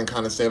around and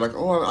kind of say like,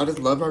 "Oh, I just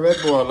love my Red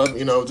Bull. I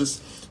love,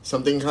 just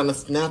something kind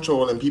of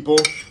natural." And people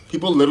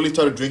literally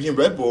started drinking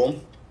Red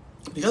Bull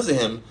because of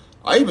him.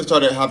 I even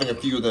started having a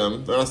few of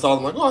them, and I saw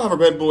them like, "Oh, I have a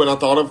Red Bull," and I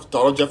thought of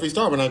Jeffree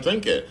Star when I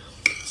drank it.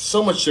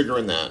 So much sugar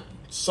in that,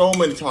 so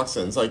many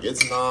toxins. Like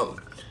it's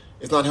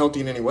not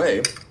healthy in any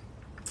way.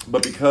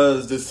 But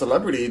because this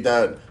celebrity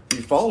that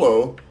we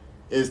follow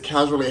is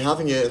casually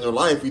having it in their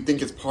life, we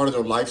think it's part of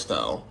their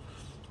lifestyle.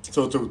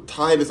 So to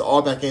tie this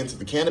all back into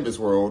the cannabis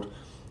world,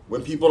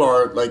 when people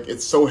are like,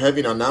 it's so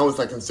heavy now. Now it's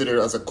like considered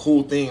as a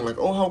cool thing. Like,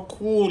 oh, how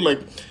cool!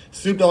 Like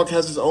Snoop Dogg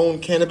has his own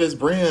cannabis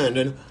brand,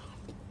 and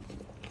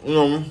you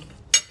know,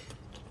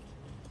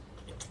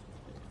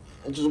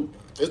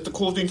 it's the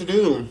cool thing to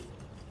do.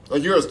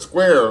 Like you're a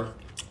square.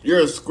 You're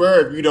a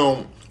square if you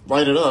don't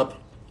write it up.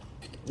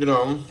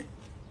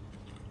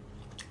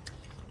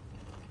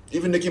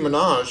 Even Nicki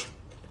Minaj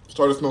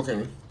started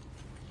smoking.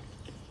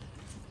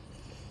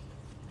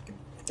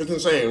 It's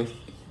insane.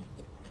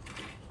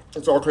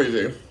 It's all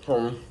crazy.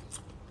 I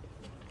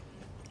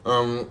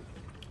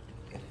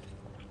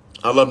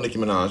love Nicki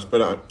Minaj,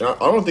 but I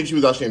don't think she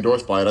was actually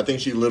endorsed by it. I think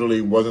she literally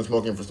wasn't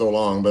smoking for so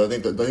long, but I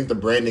think the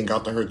branding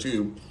got to her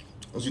too,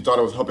 and she thought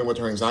it was helping with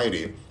her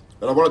anxiety.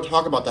 And I want to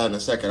talk about that in a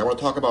second. I want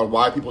to talk about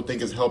why people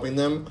think it's helping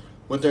them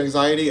with their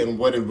anxiety and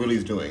what it really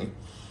is doing.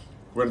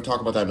 We're going to talk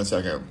about that in a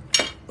second.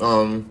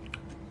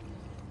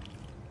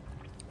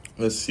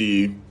 Let's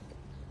see.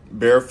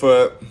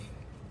 Barefoot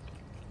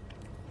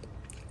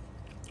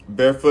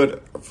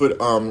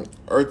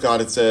Earth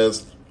God, it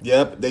says,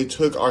 yep, they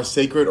took our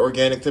sacred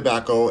organic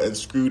tobacco and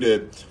screwed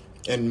it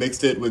and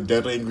mixed it with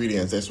deadly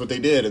ingredients. That's what they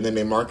did, and then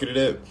they marketed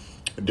it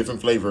with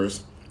different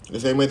flavors. The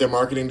same way they're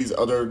marketing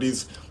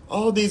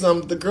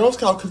the Girl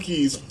Scout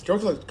cookies,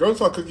 Girl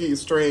Scout cookie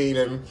strain,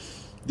 and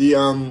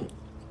the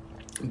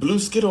blue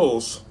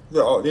Skittles.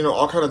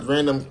 All kind of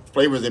random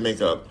flavors they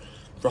make up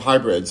for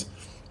hybrids.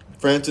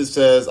 Francis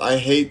says, I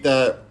hate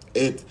that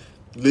it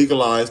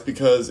legalized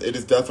because it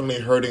is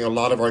definitely hurting a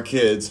lot of our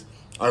kids.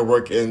 I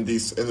work in the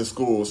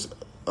schools.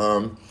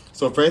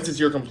 So Francis,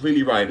 you're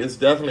completely right. It's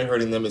definitely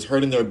hurting them. It's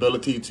hurting their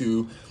ability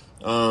to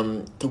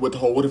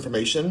withhold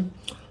information.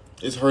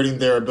 It's hurting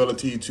their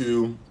ability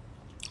to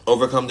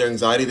overcome their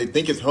anxiety. They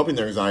think it's helping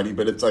their anxiety,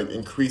 but it's like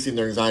increasing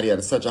their anxiety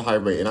at such a high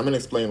rate. And I'm going to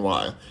explain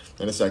why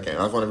in a second.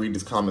 I just want to read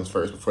these comments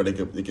first before they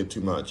get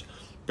too much.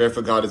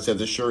 Barefoot God, it says,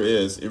 it sure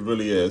is. It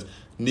really is.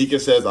 Nika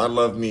says, I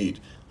love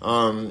meat.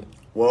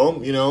 Well,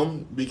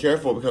 be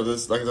careful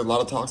because there's a lot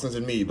of toxins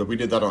in meat. But we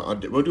did that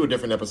we'll do a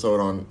different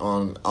episode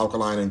on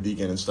alkaline and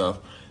vegan and stuff.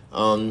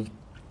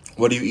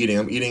 What are you eating?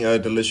 I'm eating a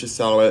delicious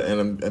salad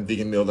and a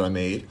vegan meal that I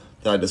made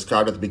that I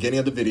described at the beginning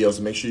of the video.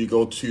 So make sure you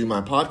go to my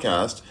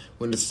podcast.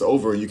 When this is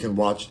over, you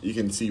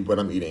can see what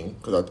I'm eating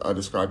because I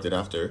described it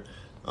after,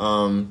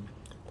 or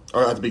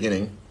at the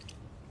beginning.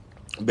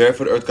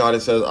 Barefoot Earth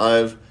Goddess says,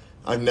 I've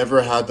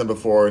never had them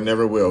before,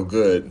 never will.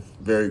 Good,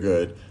 very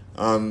good.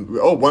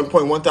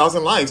 1.1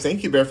 thousand likes.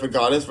 Thank you, Barefoot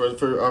Goddess,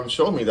 for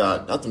showing me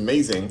that. That's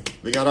amazing.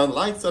 We got our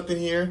likes up in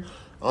here.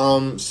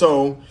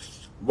 So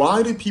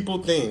why do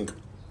people think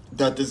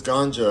that this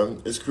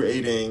ganja is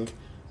creating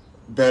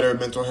better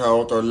mental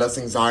health or less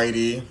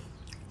anxiety?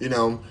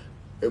 To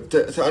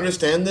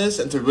understand this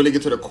and to really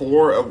get to the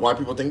core of why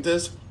people think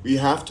this, we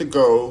have to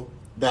go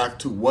back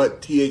to what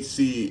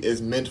THC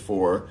is meant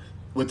for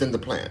within the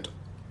plant.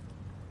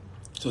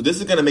 So this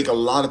is going to make a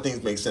lot of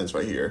things make sense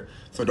right here.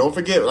 So don't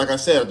forget, like I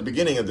said at the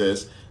beginning of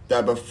this,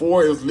 that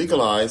before it was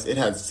legalized, it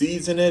had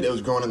seeds in it. It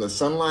was growing in the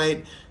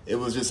sunlight. It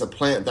was just a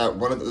plant that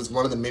was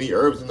one of the many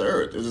herbs in the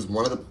earth. It was just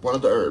one of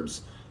the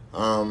herbs.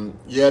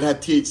 It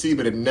had THC,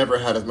 but it never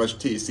had as much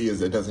THC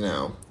as it does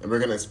now. And we're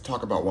going to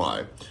talk about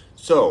why.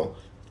 So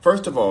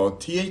first of all,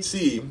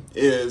 THC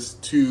is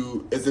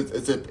the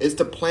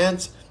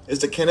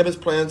cannabis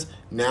plant's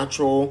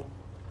natural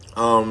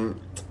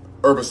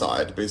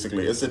herbicide,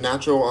 basically. It's a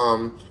natural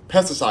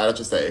pesticide, I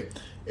should say.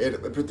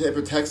 It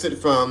protects it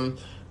from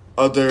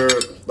other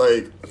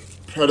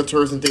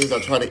predators and things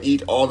that try to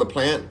eat all the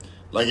plant.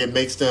 Like it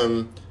makes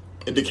them,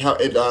 it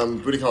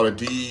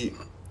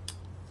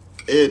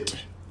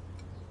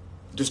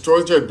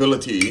destroys their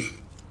ability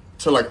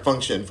to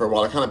function for a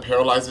while. It kind of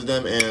paralyzes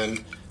them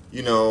and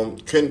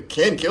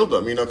can kill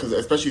them. Because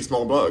especially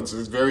small bugs.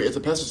 It's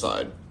a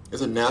pesticide.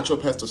 It's a natural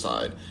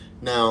pesticide.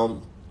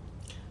 Now,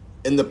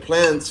 in the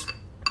plants.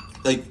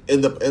 In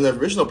the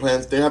original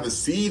plants, they have the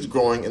seeds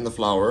growing in the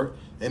flower,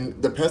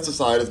 and the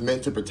pesticide is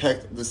meant to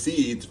protect the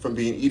seeds from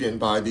being eaten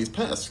by these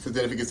pests. Because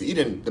then if it gets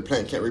eaten, the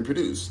plant can't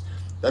reproduce.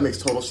 That makes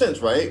total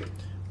sense, right?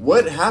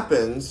 What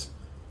happens?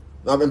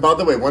 And by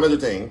the way, one other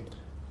thing: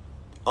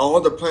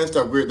 all the plants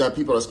that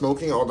people are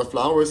smoking, all the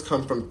flowers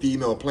come from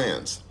female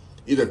plants,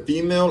 either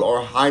female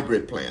or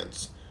hybrid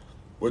plants,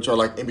 which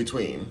are in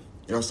between.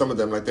 Some of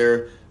them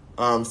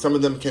some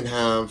of them can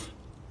have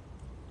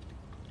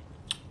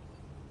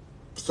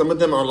some of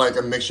them are like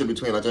a mixture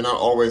between, like they're not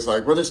always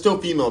like, well, they're still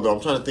female though.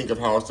 I'm trying to think of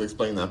how else to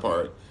explain that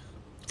part.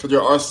 Because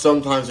there are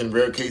sometimes in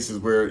rare cases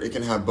where it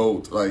can have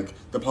both, like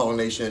the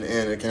pollination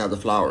and it can have the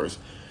flowers.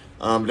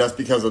 That's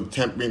because of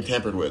being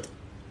tampered with.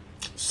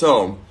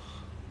 So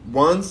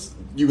once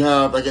you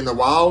have, like in the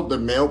wild, the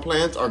male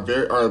plants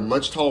are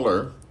much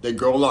taller. They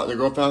grow a lot. They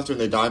grow faster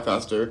and they die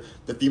faster.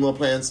 The female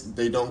plants,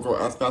 they don't grow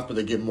as fast, but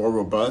they get more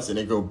robust and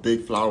they grow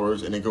big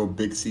flowers and they grow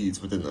big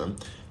seeds within them.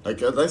 Like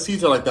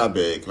seeds are like that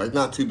big, like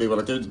not too big,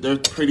 but like they're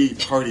pretty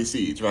hardy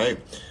seeds, right?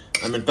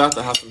 In fact,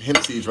 I have some hemp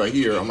seeds right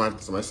here on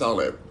my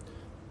salad,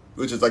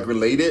 which is like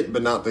related,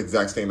 but not the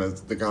exact same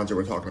as the ganja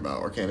we're talking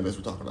about or cannabis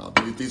we're talking about.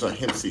 These are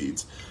hemp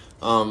seeds,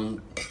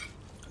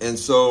 and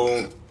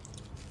so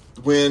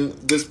when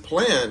this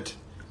plant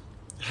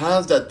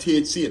has that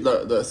THC,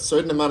 the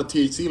certain amount of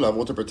THC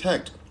level to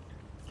protect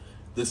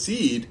the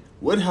seed,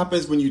 what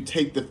happens when you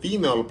take the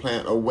female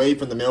plant away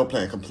from the male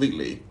plant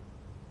completely?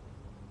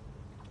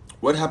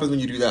 What happens when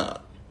you do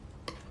that?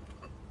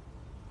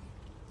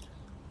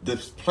 The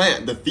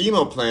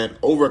female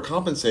plant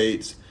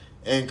overcompensates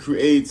and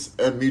creates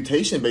a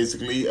mutation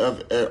basically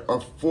of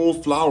a full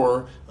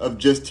flower of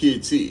just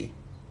THC.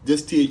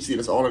 Just THC,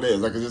 that's all it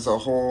is. Like it's just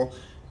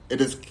it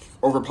just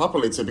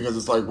overpopulates it because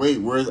it's like, wait,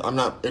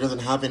 it doesn't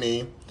have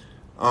any,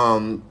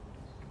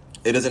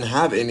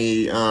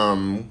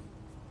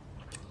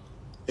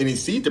 any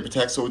seed to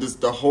protect. So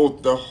just the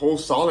whole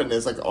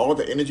solidness, like all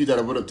the energy that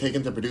it would have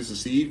taken to produce a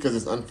seed because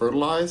it's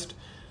unfertilized,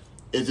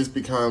 it just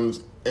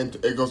becomes, and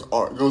it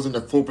goes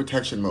into full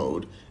protection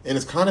mode, and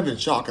it's kind of in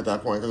shock at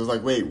that point because it's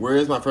like, wait, where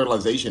is my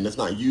fertilization? It's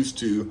not used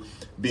to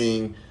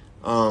being,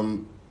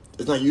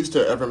 it's not used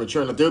to ever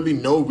maturing. Like, there would be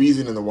no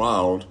reason in the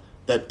wild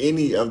that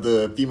any of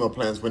the female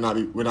plants would not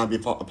be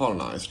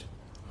pollinized.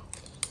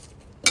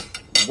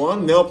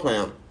 One male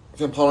plant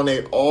can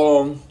pollinate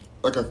all,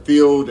 like a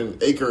field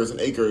and acres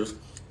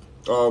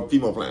of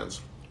female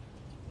plants.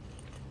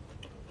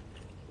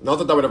 Not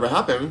that would ever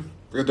happen,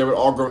 because they would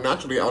all grow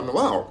naturally out in the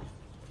wild.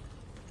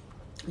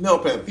 Male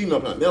plant, female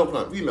plant, male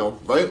plant, female,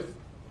 right?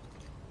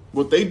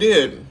 What they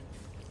did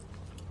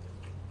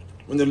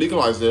when they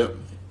legalized it,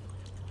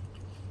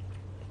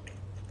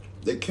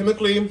 they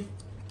chemically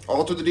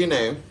altered the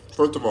DNA,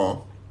 first of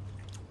all,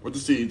 with the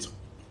seeds.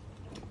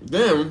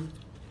 Then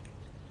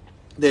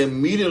they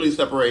immediately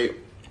separate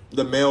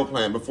the male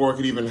plant before it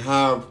could even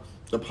have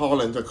the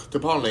pollen to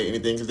pollinate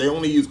anything, because they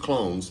only use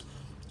clones.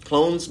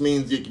 Clones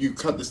means you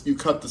cut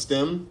the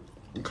stem,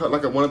 you cut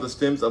like one of the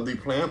stems of the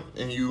plant,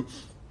 and you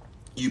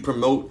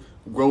promote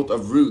growth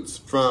of roots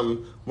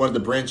from one of the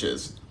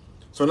branches.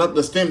 So not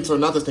the stem.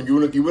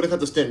 You wouldn't cut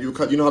the stem. You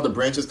cut. You know how the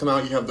branches come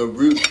out. You have the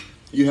root.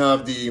 You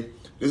have this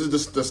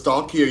is the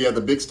stalk here. You have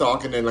the big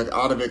stalk, and then like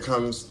out of it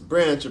comes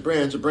branch, and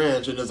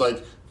there's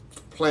like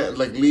plant,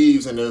 like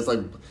leaves, and there's like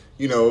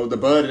the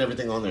bud and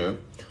everything on there.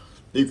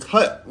 You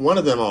cut one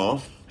of them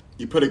off.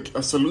 You put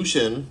a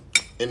solution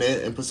in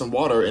it and put some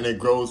water, and it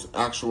grows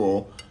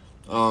actual.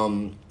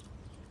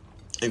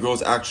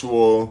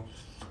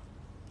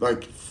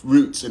 Like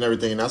roots and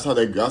everything, and that's how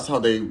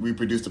they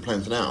reproduce the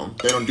plants now.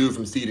 They don't do it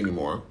from seed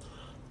anymore,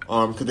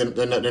 because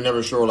they're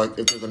never sure like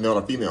if there's a male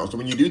or female. So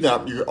when you do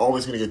that, you're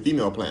always going to get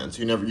female plants.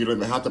 You don't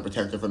even have to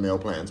protect it from male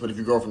plants. But if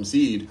you grow from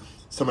seed,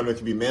 some of it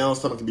can be male,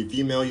 some of it can be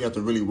female. You have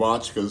to really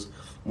watch, because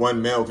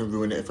one male can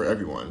ruin it for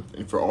everyone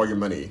and for all your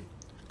money,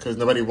 because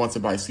nobody wants to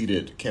buy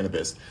seeded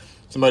cannabis.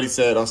 Somebody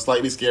said, "I'm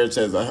slightly scared."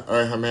 Says a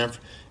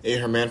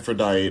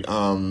hermaphrodite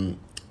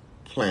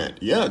plant.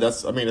 Yeah, I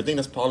think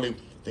that's what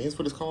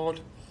it's called.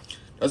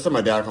 That's what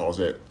my dad calls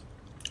it.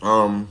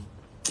 When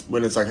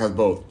it's like has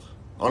both.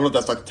 I don't know if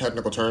that's like a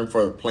technical term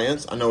for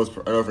plants. I know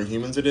for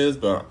humans it is,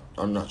 but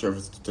I'm not sure if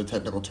it's the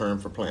technical term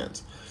for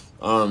plants.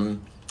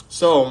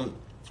 So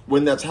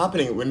when that's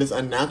happening, when this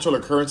unnatural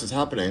occurrence is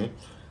happening,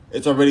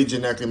 it's already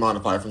genetically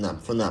modified from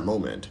that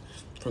moment.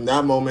 From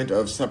that moment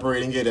of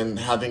separating it and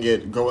having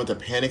it go into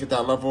panic at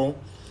that level,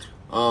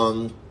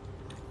 to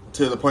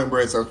the point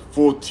where it's a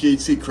full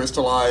THC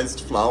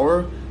crystallized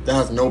flower that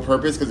has no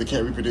purpose because it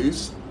can't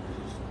reproduce.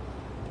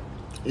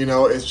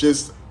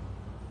 It's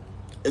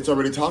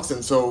already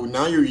toxin. So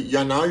now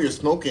you're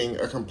smoking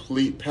a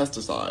complete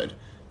pesticide.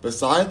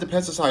 Besides the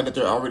pesticide that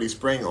they're already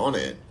spraying on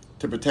it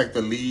to protect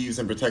the leaves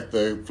and protect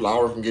the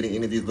flower from getting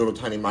any of these little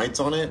tiny mites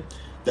on it,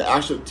 the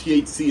actual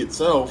THC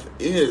itself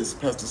is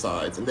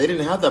pesticides. And they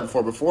didn't have that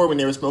before. Before, when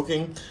they were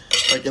smoking,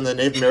 like in the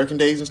Native American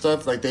days and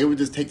stuff, like they would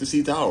just take the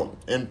seeds out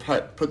and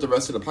put the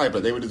rest of the pipe.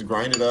 Like they would just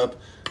grind it up,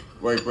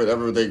 like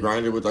whatever they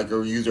grind it with, like,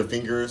 or use their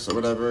fingers or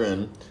whatever,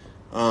 and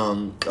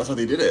that's how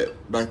they did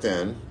it back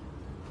then.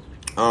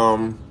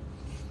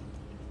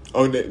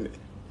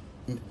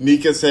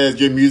 Nika says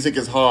your music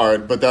is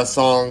hard, but that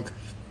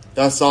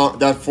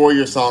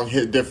 4-year song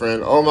hit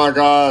different. Oh my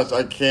gosh,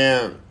 I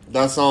can't.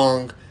 That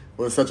song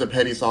was such a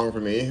petty song for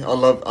me. I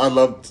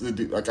love to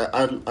do, like,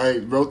 I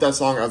wrote that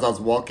song as I was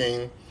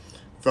walking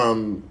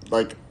from,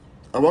 like,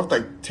 I walked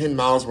like 10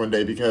 miles one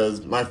day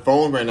because my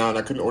phone ran out and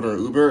I couldn't order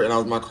an Uber,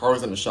 and my car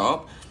was in the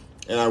shop,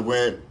 and I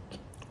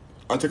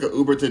took an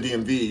Uber to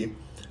DMV,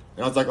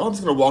 And I was like, oh, I'm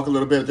just gonna walk a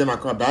little bit. Then my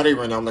battery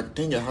ran out. I'm like,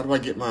 dang it, how do I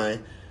get my?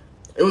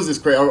 It was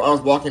just crazy. I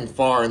was walking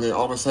far, and then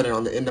all of a sudden,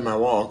 on the end of my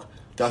walk,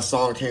 that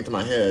song came to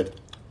my head,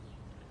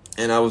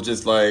 and I was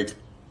just like,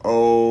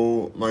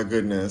 oh my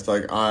goodness,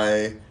 like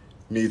I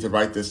need to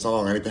write this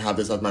song. I need to have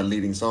this as my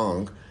leading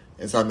song.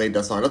 And so I made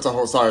that song. That's a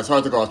whole, sorry, it's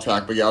hard to go off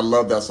track, but yeah, I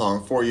love that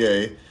song.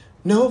 Foyer.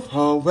 No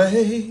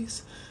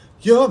hallways,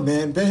 your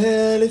man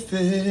barely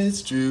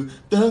fits through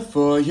the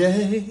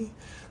foyer.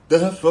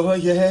 The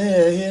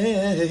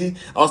foyer.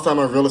 I was I'm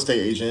a real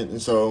estate agent,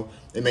 and so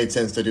it made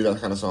sense to do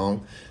that kind of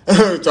song.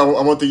 So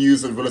I want to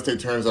use the real estate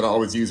terms that I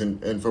always use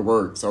in for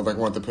work. So I was like, I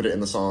want to put it in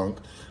the song.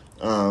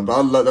 But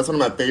I love, that's one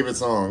of my favorite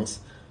songs.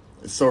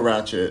 It's so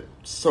ratchet,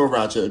 so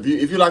ratchet.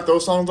 If you like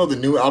those songs though, the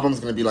new album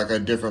is gonna be like a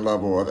different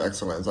level of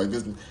excellence. Like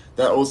this,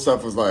 that old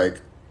stuff was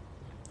like,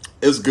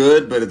 it's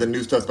good, but the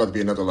new stuff's about to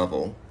be another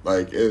level.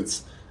 Like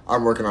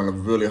I'm working on a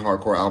really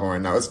hardcore album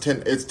right now. It's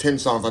 10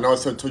 songs. I know I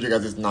told you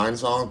guys it's 9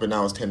 songs, but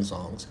now it's 10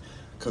 songs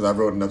because I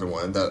wrote another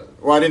one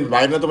I didn't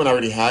write another one. I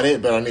already had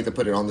it, but I need to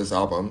put it on this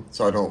album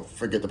so I don't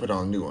forget to put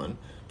on a new one.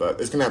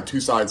 But it's gonna have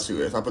 2 sides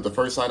to it. So I put the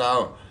first side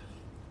out,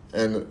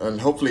 and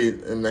hopefully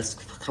in the next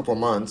couple of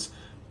months,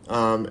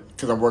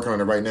 because I'm working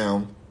on it right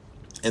now,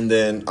 and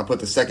then I'll put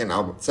the second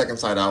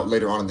side out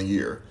later on in the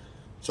year.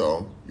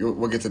 So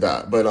we'll get to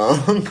that. But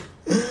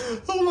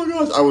oh my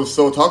gosh, I was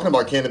so talking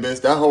about cannabis.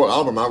 That whole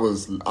album, I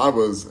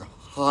was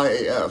high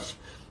AF,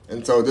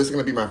 and so this is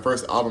gonna be my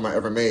first album I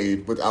ever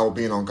made without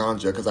being on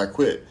ganja because I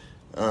quit.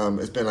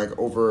 It's been like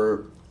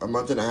over a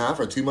month and a half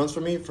or 2 months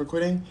for me for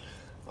quitting.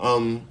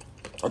 I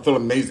feel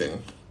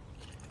amazing.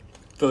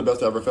 I feel the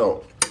best I ever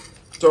felt.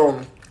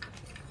 So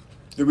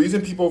the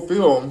reason people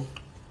feel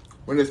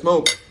when they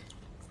smoke,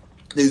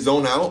 they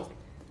zone out.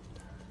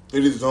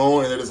 They just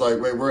zone and they're just like,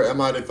 wait, where am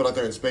I? They feel like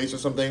they're in space or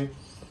something.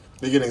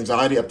 They get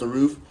anxiety up the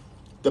roof.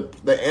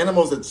 The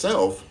animals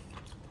itself,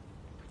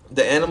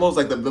 the animals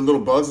like the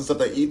little bugs and stuff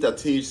that eat that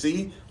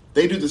THC,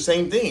 they do the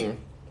same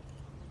thing.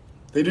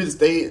 They do this.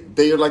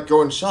 They are like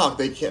go in shock.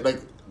 They can't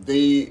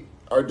they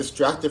are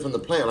distracted from the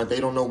plant. Like they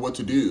don't know what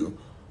to do,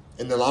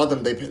 and a lot of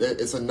them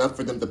it's enough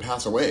for them to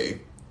pass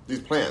away. These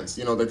plants,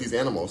 like these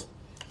animals.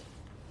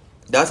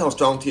 That's how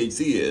strong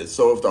THC is.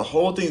 So if the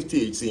whole thing's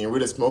THC and we're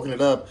just smoking it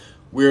up,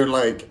 we're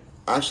like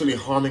actually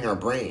harming our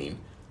brain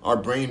our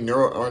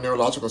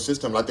neurological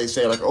system. Like they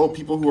say, like, oh,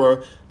 people who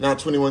are not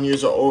 21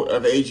 years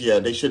of age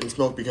yet, they shouldn't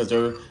smoke because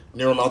their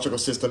neurological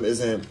system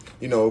isn't,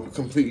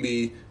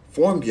 completely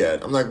formed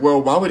yet. I'm like,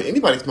 well, why would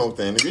anybody smoke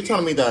then? If you're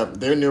telling me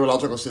that their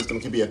neurological system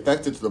can be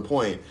affected to the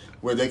point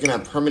where they can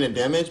have permanent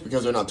damage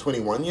because they're not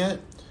 21 yet,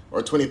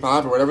 or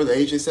 25, or whatever the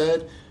age they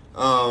said,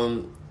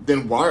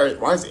 then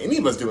why is any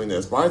of us doing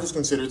this? Why is this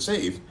considered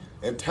safe?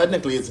 And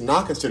technically, it's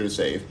not considered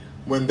safe.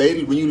 When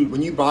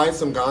you buy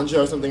some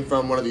ganja or something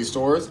from one of these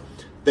stores,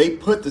 they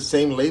put the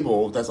same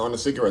label that's on the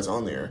cigarettes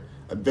on there,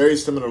 a very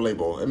similar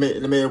label.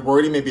 The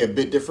wording may be a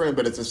bit different,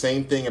 but it's the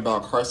same thing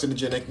about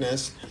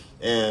carcinogenicness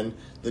and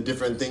the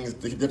different things,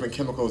 the different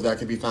chemicals that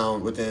can be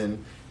found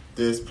within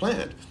this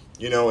plant.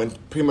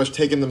 And pretty much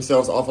taking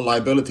themselves off of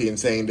liability and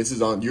saying this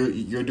is on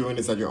you're doing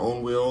this at your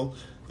own will.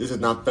 This is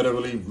not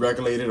federally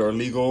regulated or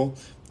legal.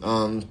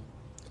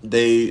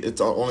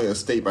 It's only a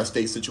state by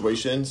state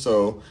situation.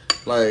 So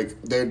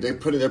like they're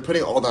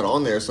putting all that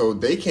on there, so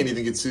they can't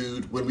even get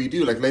sued when we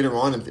do. Like later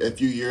on in a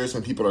few years,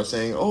 when people are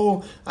saying,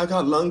 "Oh, I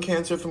got lung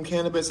cancer from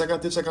cannabis. I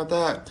got this. I got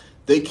that,"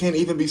 they can't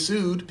even be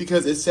sued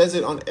because it says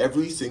it on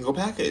every single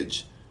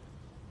package.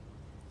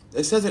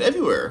 It says it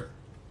everywhere.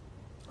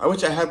 I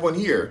wish I had one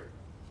here.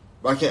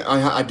 I can't.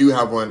 I do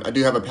have one. I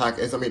do have a pack.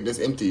 It's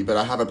empty, but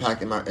I have a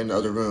pack in the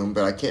other room.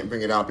 But I can't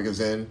bring it out because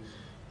then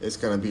it's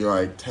gonna be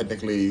like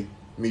technically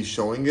me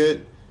showing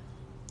it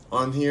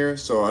on here.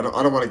 So I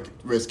don't want to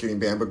risk getting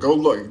banned. But go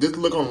look. Just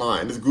look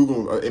online. Just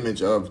Google an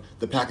image of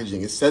the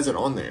packaging. It says it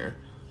on there.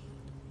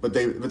 But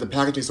the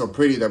packaging is so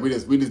pretty that we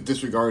just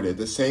disregard it.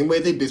 The same way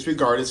they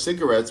disregarded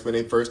cigarettes when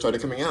they first started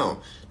coming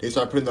out. They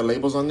started putting the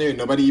labels on there, and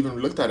nobody even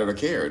looked at it or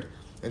cared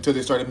until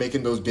they started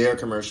making those Dare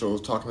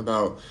commercials talking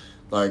about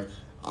like,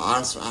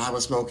 I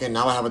was smoking,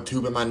 now I have a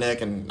tube in my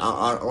neck, and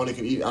I only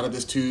can eat out of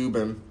this tube,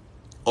 and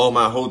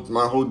my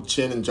whole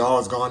chin and jaw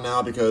is gone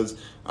now because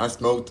I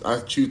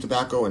chewed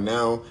tobacco, and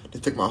now they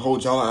took my whole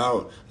jaw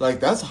out. Like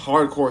that's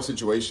hardcore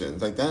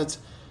situations. Like that's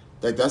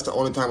the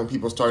only time when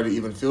people started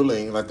even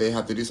feeling like they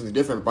have to do something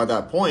different. By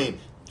that point,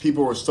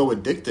 people were so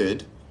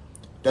addicted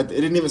that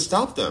it didn't even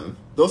stop them.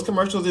 Those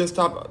commercials didn't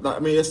stop. I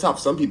mean, it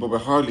stopped some people,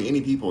 but hardly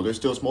any people. They're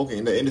still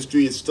smoking. The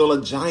industry is still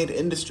a giant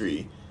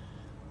industry.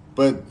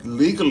 But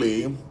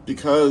legally,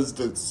 because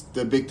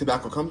the big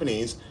tobacco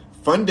companies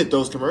funded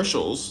those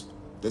commercials,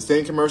 the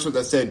same commercials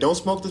that said, don't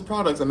smoke this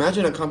product.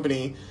 Imagine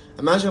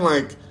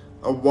like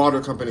a water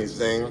company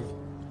saying,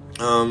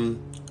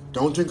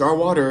 don't drink our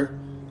water.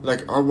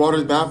 Like, our water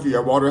is bad for you.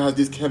 Our water has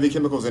these heavy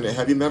chemicals in it,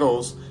 heavy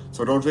metals,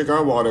 so don't drink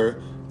our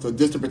water. So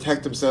just to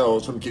protect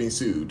themselves from getting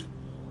sued.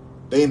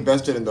 They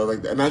invested in those.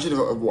 Like, imagine if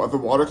a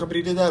water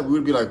company did that, we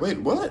would be like, wait,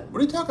 what? What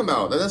are you talking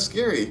about? That's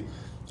scary.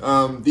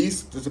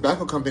 The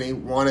tobacco company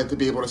wanted to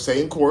be able to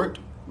say in court,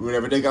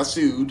 whenever they got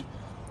sued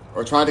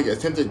or tried to get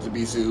attempted to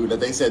be sued, that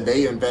they said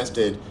they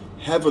invested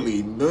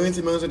heavily, millions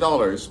and millions of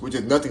dollars, which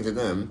is nothing to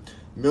them,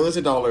 millions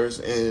of dollars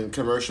in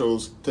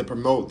commercials to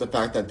promote the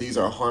fact that these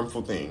are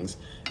harmful things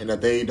and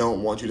that they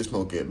don't want you to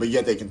smoke it, but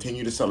yet they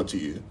continue to sell it to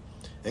you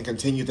and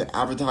continue to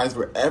advertise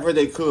wherever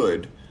they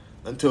could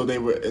until they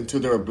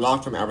were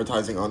blocked from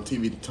advertising on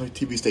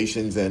TV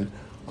stations and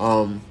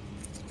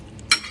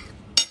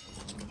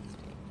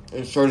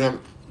certain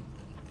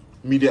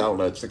media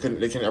outlets. They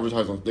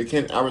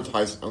can't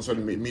advertise on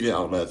certain media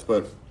outlets,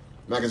 but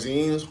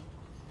magazines,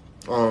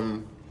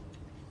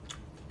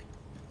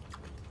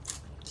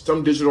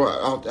 some digital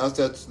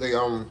assets, they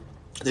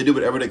do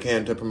whatever they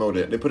can to promote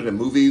it. They put it in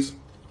movies.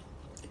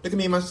 Look at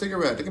me, my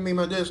cigarette. Look at me,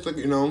 my this. Look,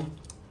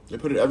 they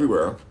put it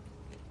everywhere.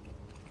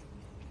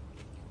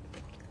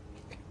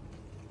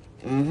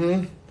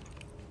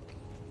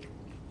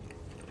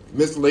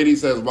 Miss Lady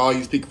says, "Wow,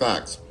 you speak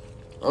facts."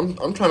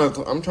 I'm trying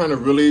to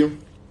really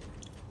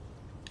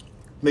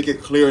make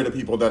it clear to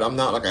people that I'm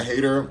not like a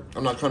hater.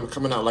 I'm not trying to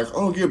coming out like,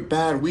 "Oh, you're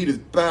bad. Weed is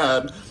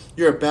bad.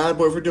 You're a bad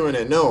boy for doing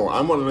it." No,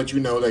 I want to let you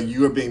know that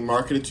you are being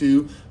marketed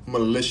to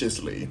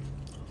maliciously.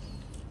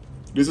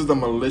 This is a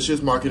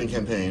malicious marketing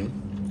campaign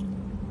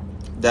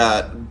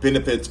that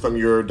benefits from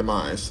your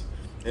demise,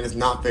 and it's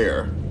not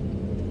fair.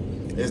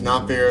 It's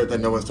not fair that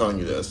no one's telling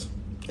you this,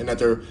 and that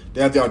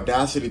they have the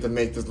audacity to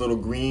make this little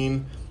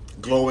green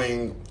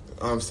glowing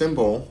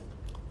symbol,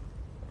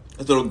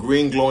 this little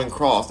green glowing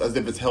cross, as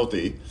if it's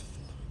healthy.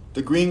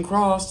 The green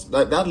cross,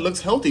 that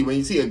looks healthy when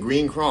you see a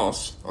green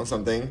cross on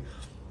something.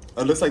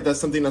 It looks like that's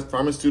something that's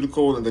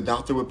pharmaceutical and the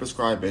doctor would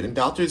prescribe it. And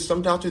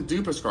some doctors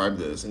do prescribe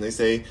this, and they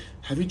say,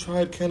 "Have you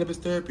tried cannabis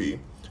therapy?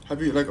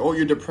 Have you, oh,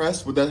 you're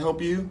depressed, would that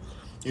help you?"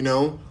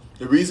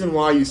 The reason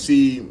why you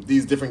see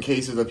these different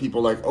cases of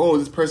people like, "Oh,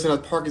 this person has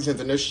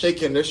Parkinson's and they're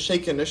shaking,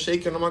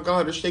 oh my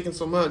God, they're shaking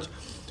so much."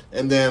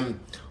 And then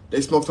they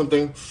smoke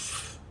something,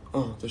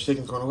 "Oh, the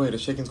shaking's going away,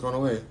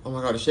 oh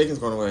my God, the shaking's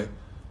going away."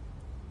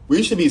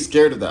 We should be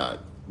scared of that.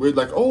 We're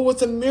like, "Oh,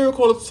 it's a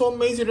miracle, it's so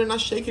amazing, they're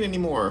not shaking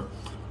anymore."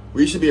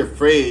 We should be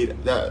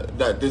afraid that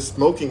this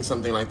smoking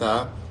something like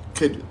that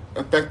could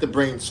affect the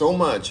brain so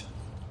much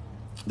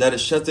that it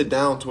shuts it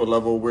down to a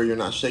level where you're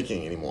not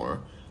shaking anymore.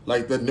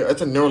 Like,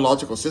 it's a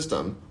neurological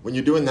system. When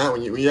you're doing that,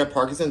 when you have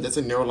Parkinson's, that's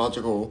a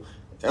neurological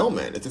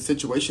ailment. It's a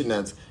situation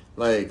that's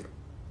like,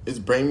 it's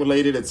brain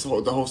related. It's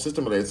the whole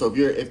system related. So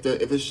if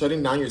it's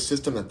shutting down your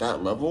system at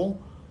that level,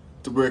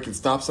 to where it can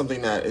stop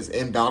something that is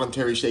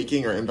involuntary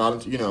shaking or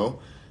involuntary,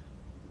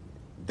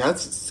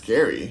 that's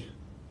scary.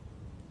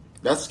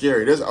 That's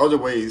scary. There's other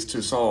ways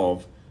to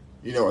solve,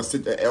 an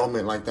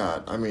ailment like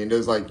that. I mean,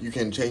 there's like you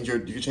can change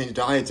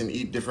diets and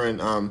eat different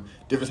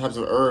types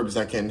of herbs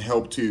that can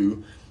help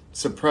to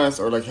suppress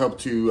or help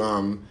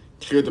to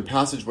clear the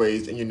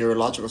passageways in your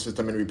neurological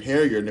system and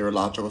repair your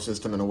neurological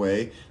system in a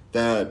way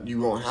that you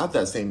won't have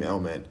that same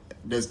ailment.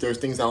 There's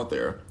things out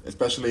there,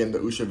 especially in the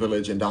Usha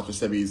Village and Dr.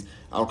 Sebi's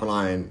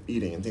alkaline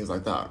eating and things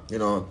like that.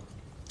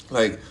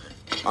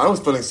 I was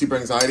feeling super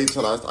anxiety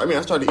until I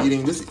started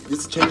eating.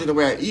 This changing the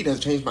way I eat has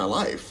changed my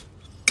life.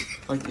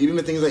 Like, eating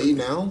the things I eat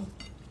now,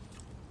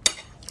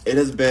 it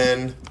has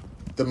been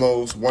the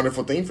most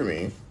wonderful thing for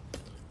me.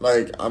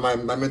 Like, my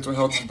mental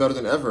health is better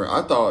than ever.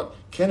 I thought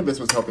cannabis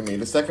was helping me.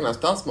 The second I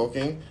stopped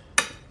smoking,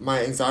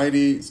 my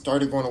anxiety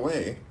started going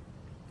away.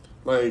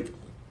 Like,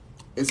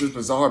 it's just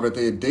bizarre, but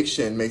the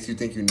addiction makes you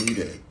think you need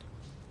it.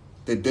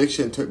 The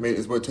addiction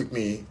is what took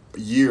me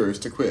years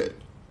to quit.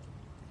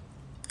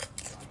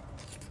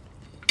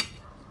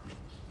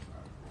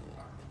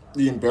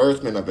 The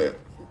embarrassment of it,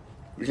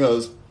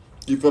 because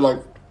you feel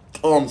like,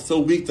 "Oh, I'm so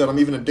weak that I'm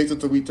even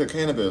addicted to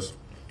cannabis."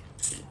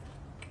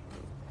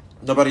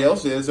 Nobody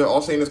else is. They're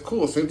all saying it's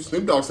cool.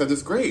 Snoop Dogg said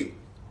it's great.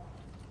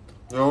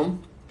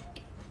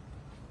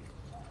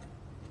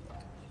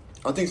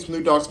 I think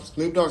Snoop Dogg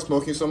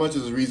smoking so much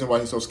is the reason why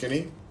he's so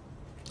skinny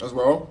as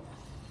well.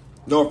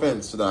 No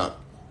offense to that,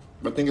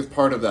 but I think it's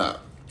part of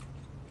that.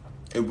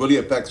 It really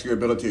affects your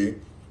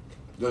ability.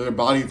 Your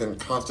body's in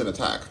constant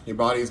attack. Your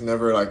body's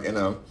never in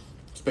a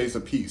space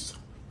of peace.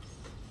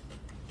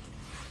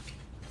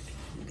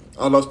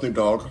 I love Snoop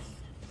Dogg.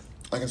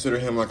 I consider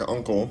him like an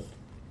uncle,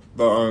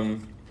 but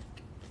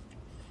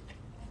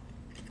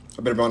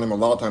I've been around him a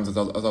lot of times as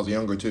I was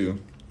younger too.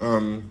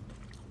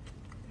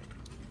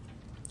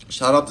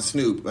 Shout out to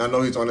Snoop. I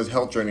know he's on his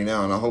health journey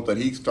now, and I hope that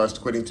he starts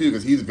quitting too,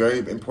 because he's very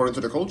important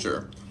to the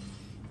culture.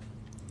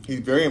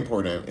 He's very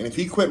important, and if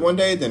he quit one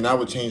day, then that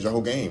would change the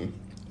whole game.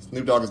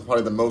 Snoop Dogg is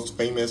probably the most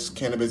famous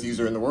cannabis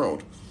user in the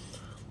world.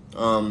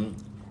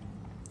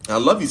 I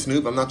love you,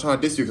 Snoop. I'm not trying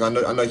to diss you,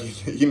 because I know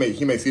he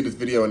may see this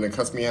video and then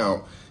cuss me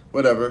out.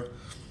 Whatever.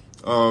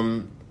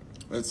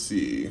 Let's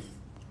see.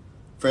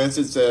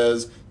 Francis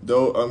says,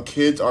 though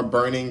kids are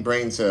burning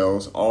brain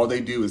cells, all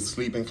they do is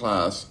sleep in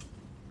class.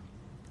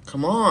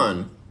 Come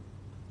on.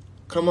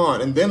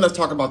 And then let's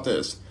talk about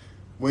this.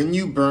 When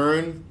you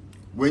burn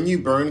when you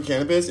burn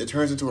cannabis, it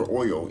turns into an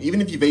oil.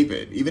 Even if you vape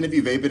it,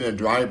 in a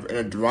dry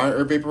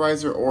herb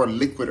vaporizer or a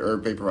liquid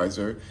herb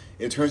vaporizer,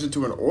 it turns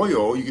into an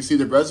oil. You can see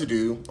the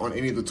residue on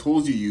any of the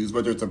tools you use,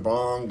 whether it's a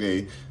bong,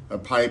 a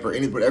pipe, or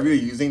whatever you're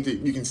using.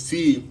 You can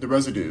see the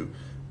residue.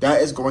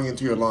 That is going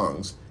into your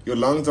lungs. Your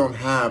lungs don't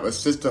have a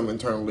system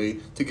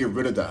internally to get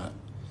rid of that.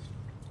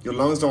 Your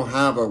lungs don't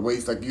have a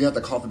waste, like you have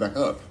to cough it back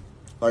up.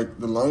 Like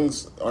the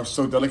lungs are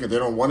so delicate, they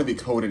don't want to be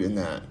coated in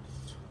that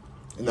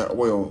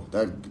oil,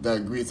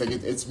 that grease. Like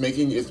it's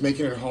making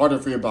it harder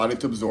for your body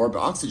to absorb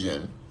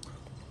oxygen.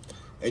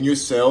 And your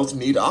cells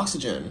need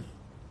oxygen.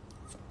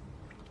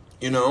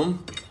 You know?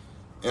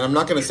 And I'm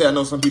not gonna say, I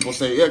know some people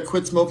say, yeah,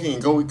 quit smoking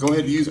and go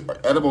ahead and use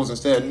edibles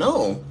instead.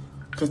 No.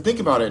 Because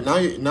think about it,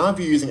 now if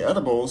you're using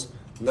edibles,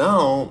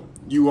 now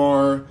you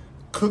are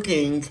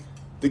cooking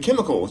the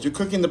chemicals. You're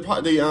cooking the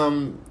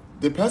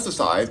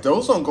pesticides.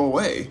 Those don't go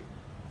away.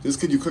 Just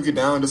because you cook it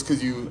down, just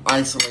because you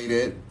isolate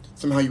it,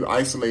 somehow you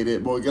isolate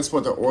it. Well, guess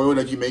what? The oil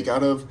that you make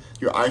out of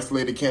your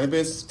isolated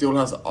cannabis still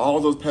has all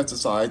those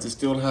pesticides. It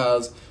still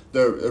has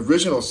the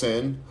original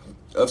sin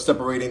of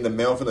separating the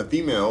male from the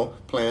female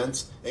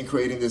plants and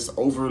creating this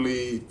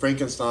overly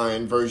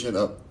Frankenstein version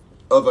of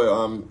a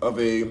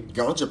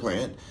ganja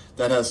plant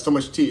that has so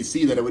much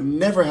THC that it would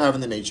never have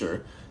in the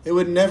nature. It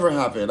would never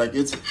happen. Like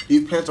these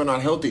plants are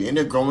not healthy, and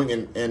they're growing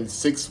in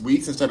 6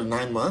 weeks instead of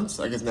 9 months,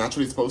 like it's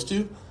naturally supposed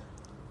to.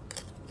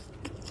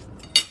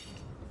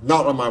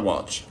 Not on my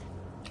watch.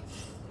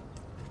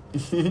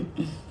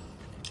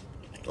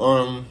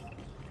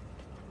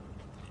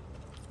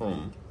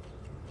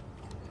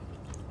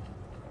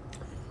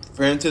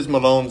 Francis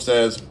Malone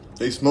says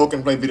they smoke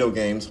and play video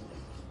games.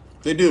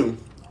 They do.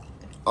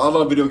 I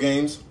love video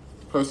games,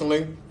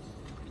 personally.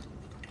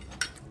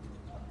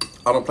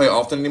 I don't play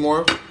often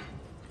anymore.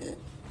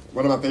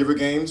 One of my favorite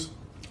games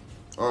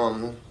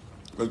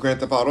was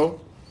Grand Theft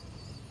Auto.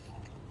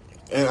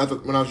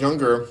 And when I was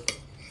younger,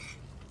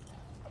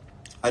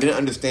 I didn't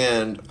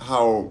understand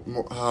how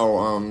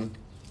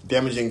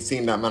damaging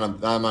seeing that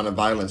amount of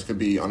violence could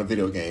be on a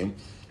video game.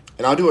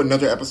 And I'll do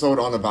another episode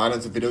on the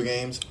violence of video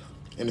games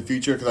in the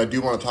future because I do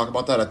want to talk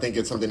about that. I think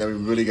it's something that we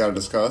really got to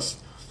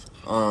discuss.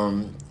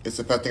 It's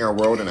affecting our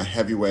world in a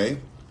heavy way.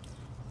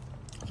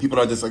 People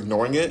are just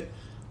ignoring it.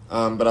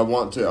 But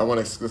I'll do a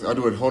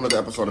whole other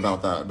episode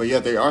about that. But yeah,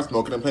 they are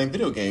smoking and playing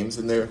video games,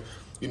 and they're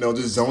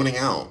just zoning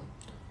out.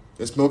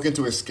 They're smoking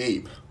to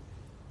escape.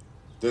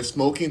 They're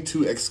smoking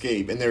to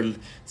escape, and they're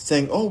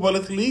saying, oh, well,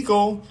 it's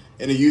legal,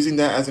 and they're using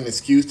that as an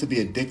excuse to be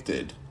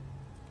addicted.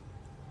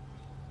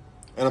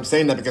 And I'm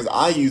saying that because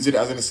I use it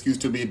as an excuse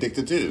to be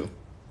addicted too.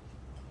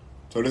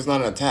 So this is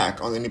not an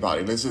attack on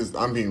anybody.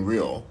 I'm being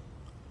real.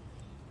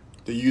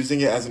 They're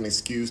using it as an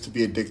excuse to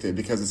be addicted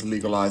because it's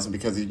legalized and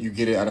because you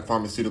get it at a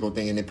pharmaceutical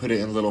thing and they put it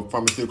in a little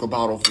pharmaceutical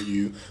bottle for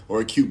you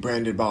or a cute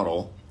branded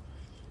bottle.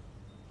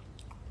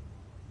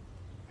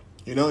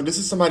 This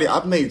is somebody,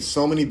 I've made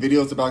so many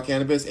videos about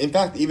cannabis. In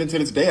fact, even to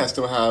this day, I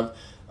still have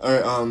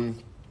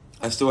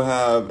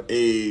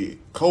a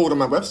code on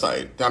my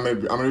website that I'm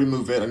gonna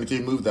remove it. I need to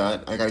remove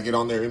that. I gotta get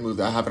on there and remove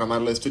that. I have it on my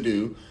list to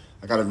do.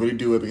 I gotta really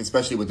do it,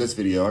 especially with this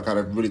video. I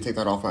gotta really take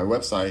that off my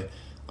website.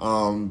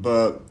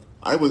 But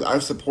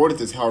I've supported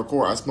this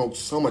hardcore. I smoked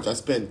so much. I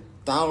spent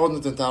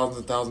thousands and thousands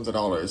and thousands of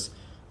dollars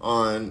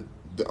on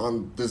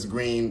this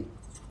green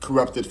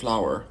corrupted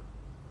flower.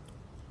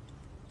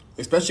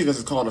 Especially because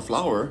it's called a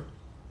flower.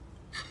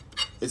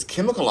 It's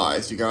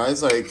chemicalized, you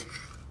guys. Like,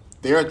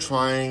 they are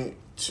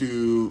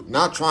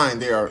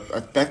they are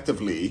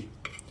effectively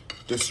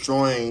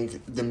destroying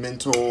the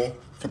mental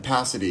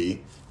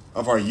capacity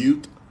of our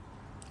youth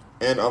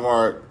and of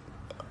our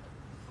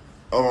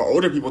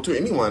older people too.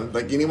 Anyone,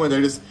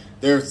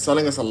 they're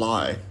selling us a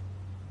lie.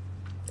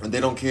 And they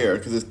don't care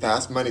because it's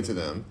fast money to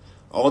them.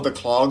 All the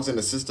cogs in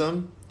the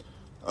system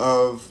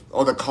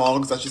the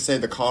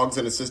cogs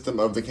in the system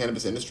of the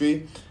cannabis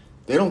industry,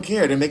 they don't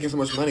care. They're making so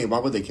much money. Why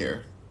would they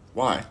care?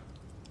 Why?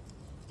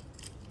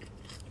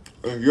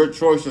 It's your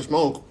choice to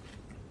smoke.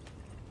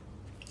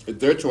 It's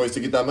their choice to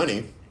get that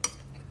money.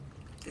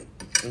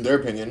 In their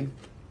opinion.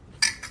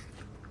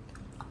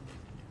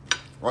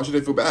 Why should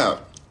they feel bad?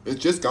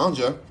 It's just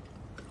ganja.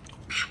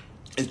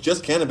 It's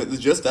just cannabis.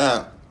 It's just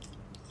that.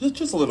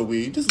 Just a little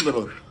weed. Just a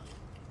little.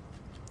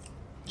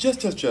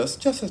 Just.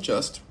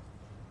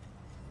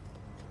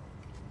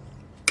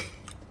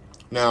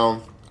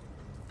 Now,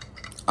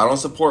 I don't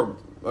support.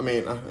 I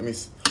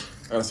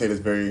gotta say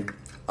this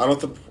I don't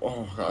support.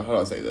 Oh God, how do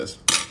I say this?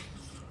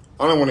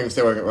 I don't want to even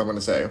say what I'm going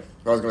to say.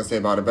 What I was going to say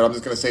about it, but I'm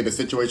just going to say the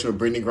situation with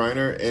Brittany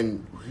Griner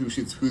and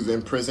who's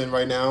in prison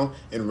right now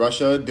in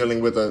Russia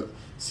dealing with a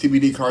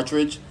CBD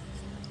cartridge.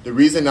 The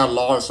reason that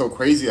law is so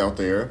crazy out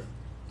there,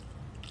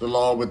 they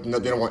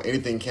don't want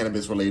anything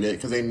cannabis related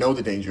because they know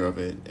the danger of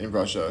it in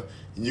Russia.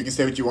 And you can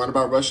say what you want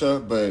about Russia,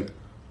 but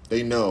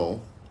they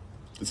know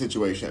the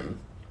situation.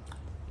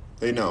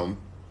 They know.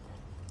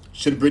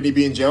 Should Brittany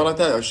be in jail like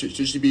that, or should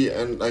she be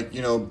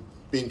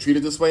being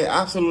treated this way?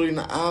 Absolutely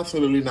not.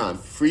 Absolutely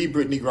not. Free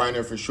Brittany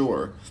Griner for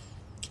sure.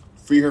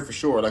 Free her for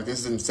sure. Like, this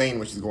is insane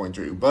what she's going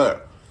through.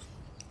 But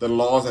the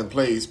laws in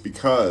place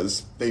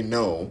because they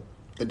know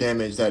the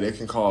damage that it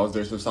can cause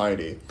their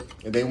society,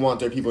 and they want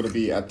their people to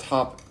be at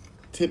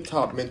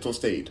tip-top mental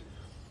state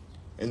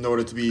in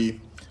order to be,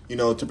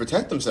 to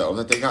protect themselves.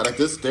 That they got like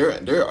this, they're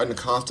in a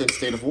constant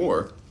state of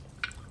war.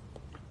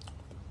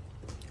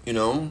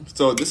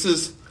 So this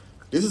is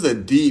a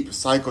deep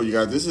cycle, you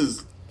guys. This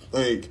is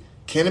like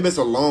cannabis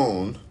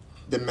alone,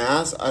 the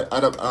mass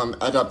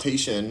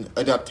adaptation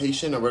or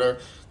whatever,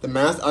 the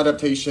mass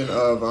adaptation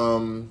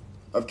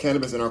of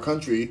cannabis in our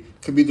country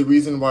could be the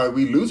reason why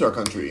we lose our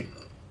country.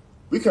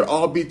 We could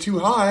all be too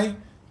high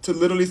to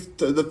literally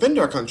to defend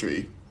our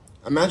country.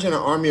 Imagine an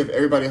army of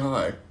everybody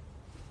high.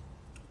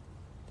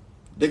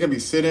 They could be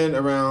sitting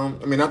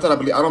around. I mean, not that I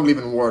don't believe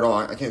in war at all.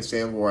 I can't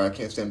stand war. I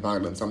can't stand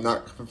violence. I'm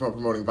not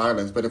promoting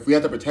violence. But if we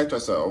have to protect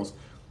ourselves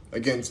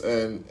against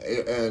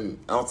an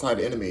outside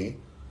enemy,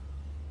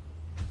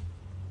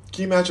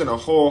 can you imagine a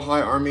whole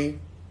high army?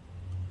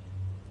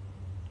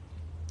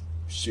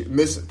 So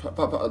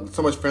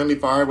much friendly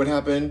fire would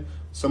happen.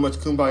 So much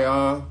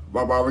kumbaya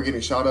while we're getting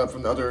shot up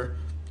from the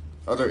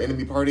other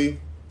enemy party.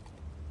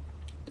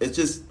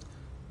 It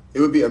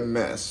would be a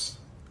mess.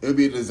 It would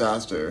be a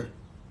disaster.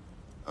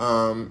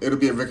 It'll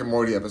be a Rick and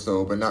Morty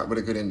episode, but not with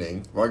a good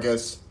ending. Well, I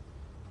guess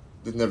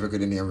there's never a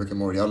good ending on Rick and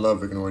Morty. I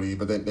love Rick and Morty,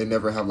 but they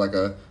never have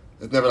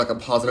it's never like a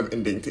positive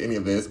ending to any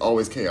of this.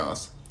 Always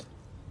chaos.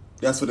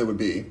 That's what it would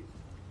be.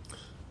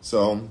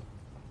 So,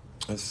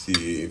 let's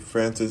see.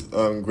 Francis,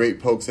 Great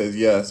Poke says,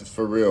 yes,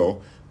 for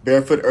real.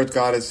 Barefoot Earth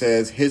Goddess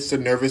says, hits the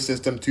nervous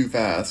system too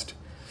fast.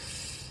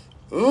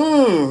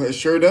 Ooh, it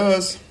sure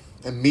does.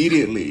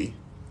 Immediately,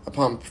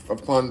 upon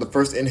the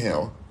first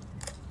inhale.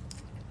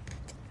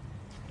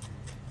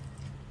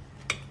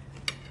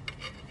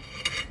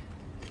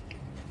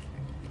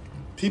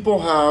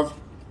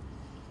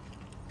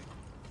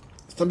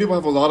 Some people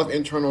have a lot of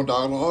internal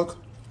dialogue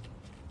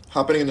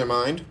happening in their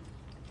mind.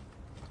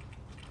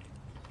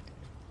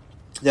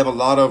 They have a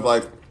lot of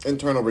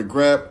internal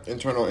regret,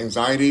 internal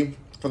anxiety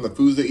from the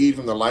foods they eat,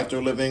 from the life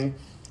they're living,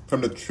 from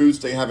the truths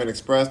they haven't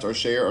expressed or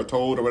shared or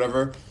told or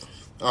whatever.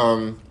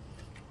 And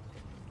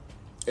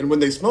when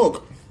they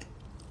smoke,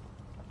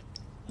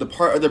 the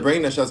part of the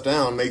brain that shuts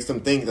down makes them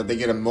think that they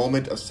get a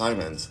moment of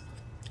silence,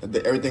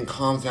 that everything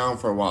calms down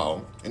for a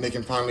while, and they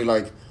can finally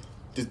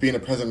just be in the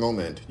present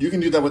moment. You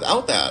can do that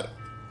without that,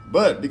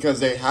 but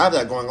because they have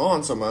that going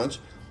on so much,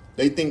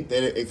 they think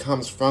that it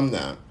comes from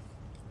that.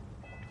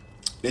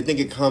 They think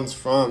it comes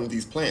from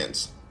these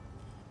plants,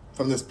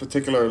 from this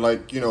particular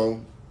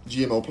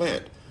GMO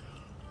plant.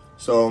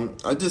 So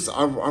I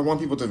want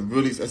people to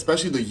really,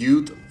 especially the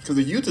youth, because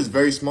the youth is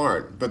very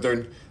smart, but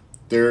they're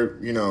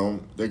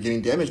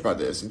getting damaged by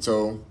this, and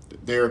so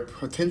their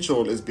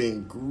potential is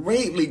being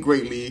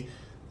greatly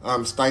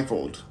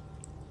stifled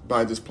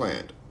by this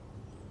plant.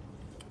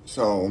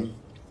 So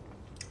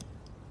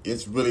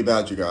it's really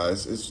bad, you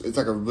guys. It's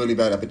like a really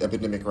bad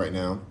epidemic right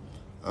now.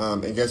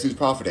 And guess who's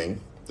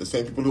profiting? The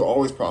same people who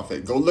always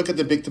profit. Go look at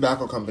the big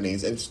tobacco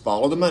companies and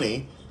follow the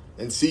money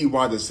and see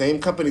why the same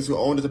companies who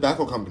own the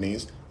tobacco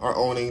companies are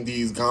owning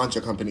these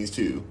ganja companies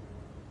too.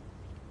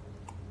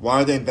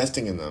 Why are they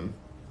investing in them?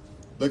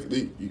 Look,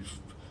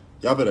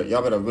 y'all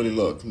better really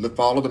look.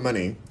 Follow the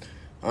money.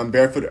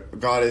 Barefoot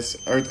Goddess,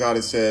 Earth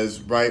Goddess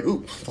says, right,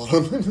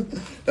 follow.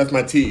 That's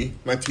my tea.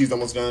 My tea's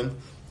almost done.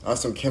 I have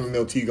some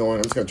chamomile tea going.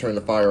 I'm just going to turn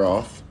the fire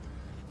off.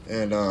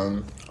 And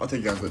I'll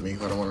take you guys with me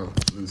because I don't want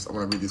to lose. I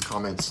want to read these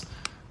comments.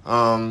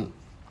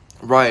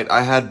 Right,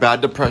 I had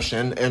bad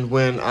depression, and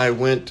when I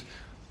went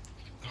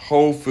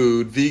whole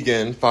food,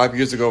 vegan, 5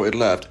 years ago, it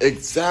left.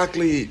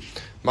 Exactly.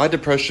 My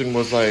depression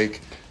was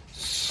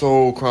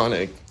so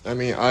chronic. I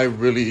mean, I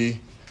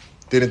really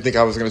didn't think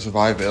I was going to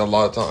survive it a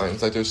lot of times.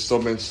 There's so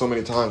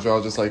many times where I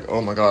was just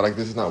oh my God,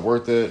 this is not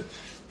worth it.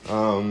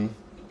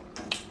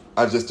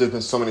 There's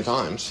been so many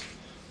times.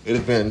 It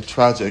has been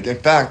tragic. In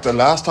fact, the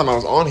last time I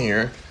was on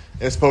here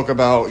and spoke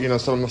about,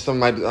 some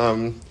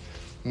of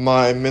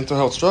my mental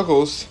health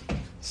struggles,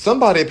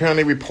 somebody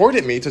apparently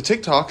reported me to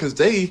TikTok because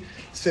they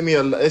sent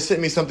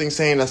me something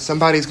saying that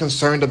somebody's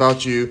concerned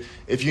about you.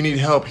 If you need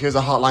help, here's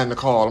a hotline to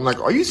call. I'm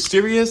like, are you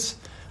serious?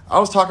 I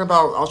was trying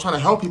to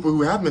help people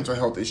who have mental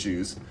health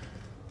issues.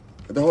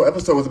 The whole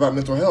episode was about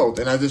mental health,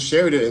 and I just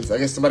shared it, and I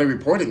guess somebody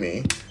reported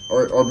me,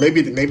 or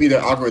maybe the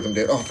algorithm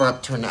did. Oh, I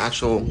forgot to turn the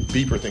actual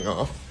beeper thing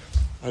off.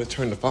 I had to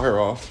turn the fire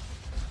off.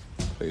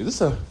 Wait, is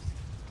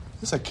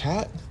this a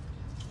cat?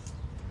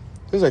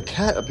 There's a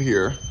cat up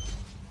here.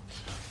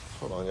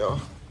 Hold on, y'all.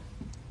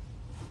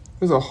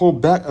 There's a whole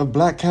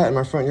black cat in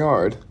my front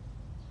yard.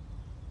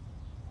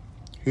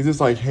 He's just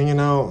hanging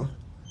out.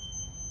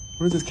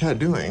 What is this cat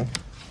doing?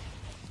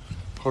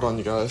 Hold on,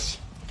 you guys.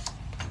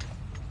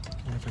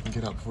 I wonder if I can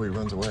get out before he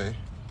runs away.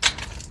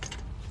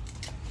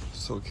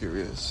 So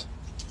curious.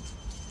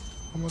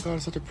 Oh my God,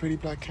 it's such a pretty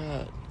black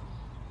cat.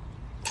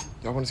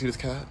 Y'all want to see this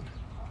cat?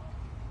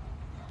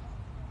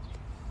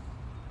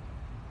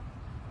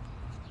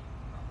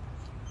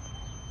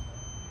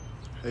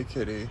 Hey,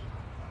 kitty.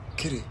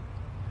 Kitty.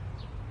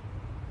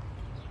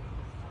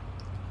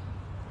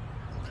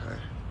 Okay.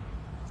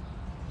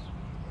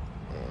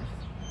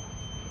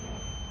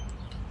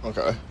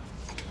 Okay.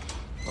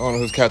 I don't know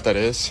whose cat that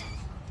is.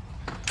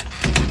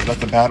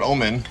 That's a bad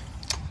omen.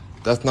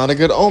 That's not a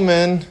good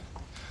omen.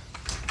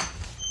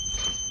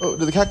 Oh,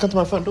 did the cat come to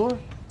my front door?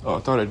 Oh, I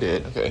thought it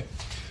did. Okay.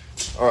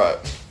 All right.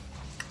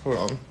 Hold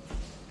on.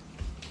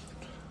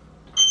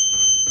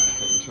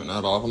 Okay, turn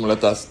that off. I'm gonna let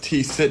that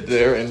tea sit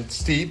there and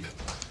steep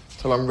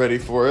till I'm ready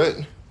for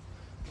it.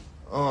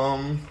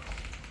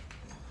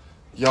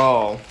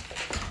 Y'all.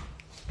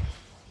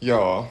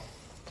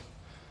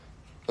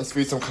 Let's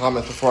read some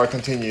comments before I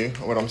continue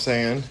what I'm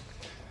saying.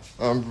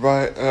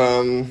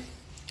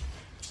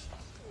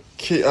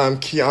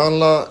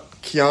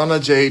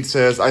 Kiana Jade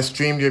says, I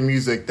streamed your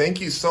music. Thank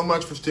you so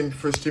much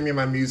for streaming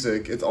my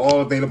music. It's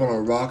all available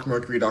on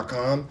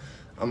rockmercury.com.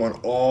 I'm on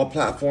all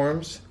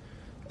platforms.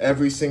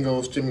 Every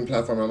single streaming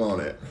platform, I'm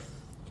on it.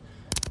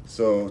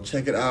 So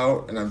check it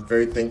out, and I'm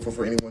very thankful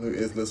for anyone who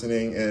is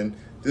listening. And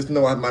just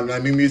know my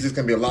new music's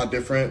gonna be a lot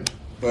different,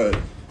 but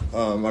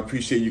I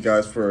appreciate you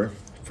guys for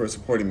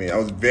supporting me. I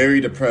was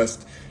very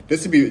depressed.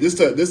 Just a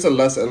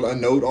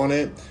note on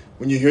it.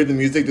 When you hear the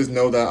music, just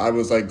know that I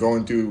was like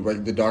going through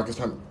like the darkest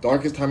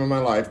time of my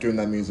life during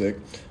that music.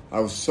 I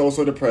was so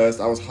depressed.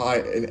 I was high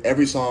in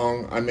every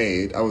song I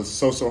made. I was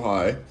so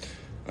high.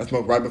 I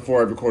smoked right before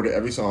I recorded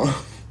every song.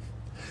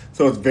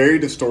 So it's very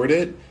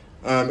distorted.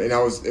 And it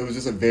was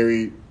just a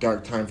very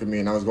dark time for me,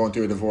 and I was going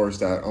through a divorce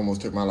that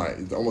almost took my life.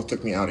 It almost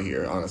took me out of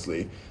here,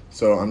 honestly.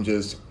 So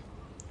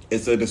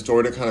it's a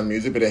distorted kind of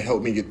music, but it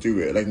helped me get through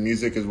it. Like,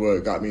 music is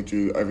what got me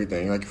through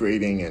everything, like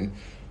creating.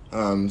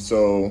 And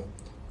so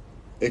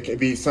it can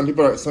be, some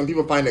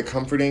people find it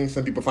comforting,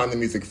 some people find the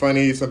music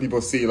funny, some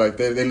people see, like,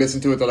 they listen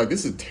to it, they're like,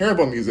 this is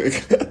terrible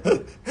music.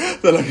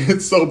 They're like,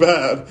 it's so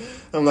bad.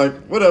 I'm like,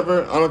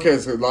 whatever, I don't care.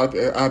 It's I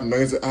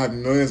have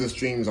millions of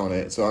streams on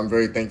it, so I'm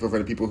very thankful for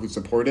the people who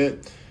support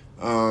it.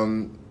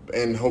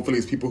 And hopefully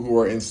it's people who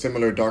are in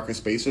similar darker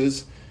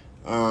spaces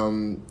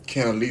can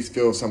at least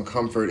feel some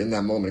comfort in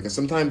that moment. Because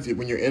sometimes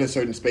when you're in a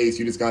certain space,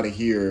 you just got to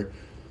hear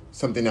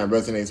something that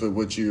resonates with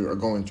what you are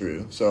going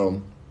through.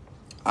 So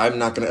I'm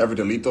not going to ever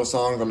delete those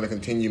songs. I'm going to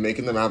continue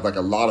making them. I have like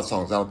a lot of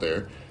songs out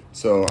there.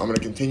 So I'm going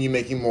to continue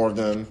making more of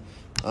them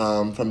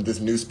from this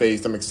new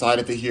space. I'm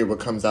excited to hear what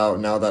comes out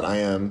now that I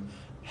am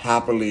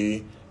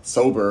happily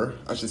sober,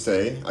 I should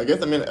say. I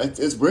guess, I mean,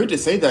 it's weird to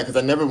say that because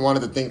I never wanted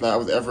to think that I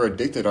was ever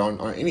addicted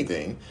on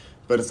anything.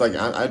 But it's like,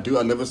 I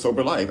live a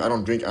sober life. I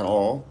don't drink at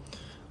all.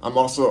 I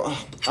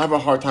have a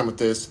hard time with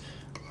this.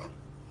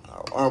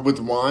 With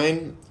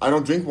wine, I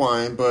don't drink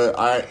wine, but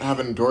I have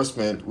an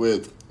endorsement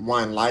with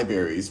Wine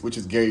Libraries, which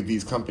is Gary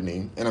Vee's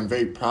company, and I'm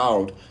very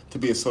proud to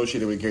be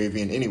associated with Gary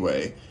Vee in any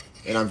way,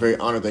 and I'm very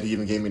honored that he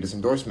even gave me this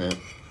endorsement,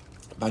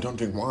 but I don't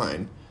drink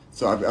wine,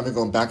 so I've been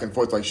going back and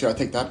forth, like, should I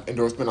take that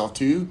endorsement off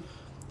too?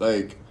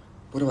 Like,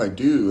 what do I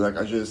do? Like,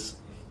 I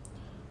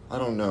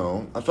don't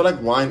know. I feel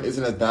like wine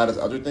isn't as bad as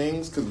other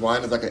things, because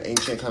wine is like an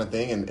ancient kind of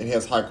thing, and he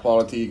has high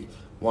quality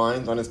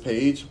wines on his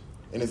page,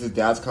 and it's his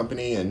dad's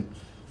company, and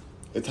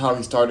it's how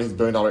he started his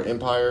billion-dollar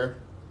empire.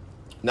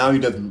 Now he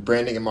does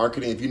branding and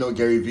marketing. If you know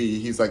Gary Vee,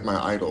 he's like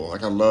my idol.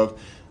 Like,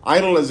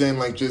 idol as in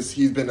like just,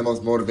 he's been the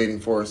most motivating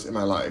force in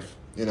my life,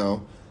 you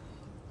know.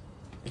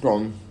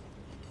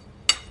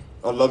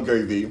 I love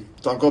Gary Vee.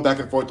 So I'll go back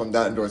and forth on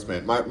that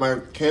endorsement. My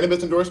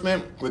cannabis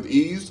endorsement with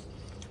Ease,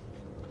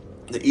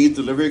 the Ease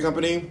delivery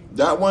company,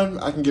 that one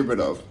I can get rid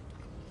of.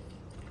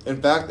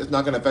 In fact, it's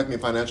not going to affect me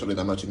financially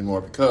that much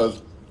anymore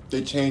because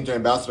they changed their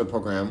ambassador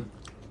program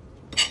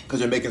because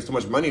they're making so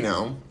much money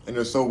now and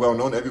they're so well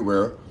known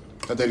everywhere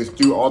that they just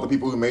threw all the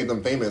people who made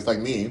them famous, like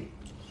me.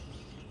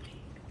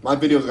 My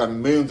videos got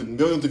millions and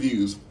millions of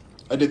views.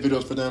 I did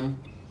videos for them.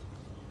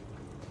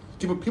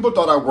 People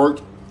thought I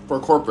worked for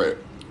corporate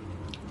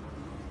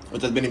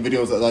with as many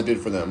videos as I did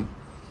for them.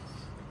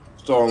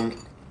 So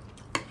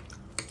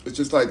it's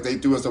just like they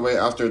threw us away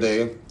after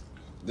they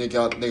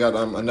got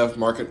enough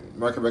market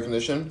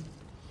recognition,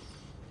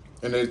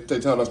 and they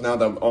tell us now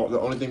that the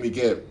only thing we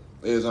get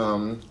is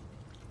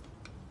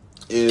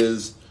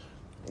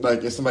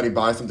like if somebody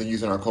buys something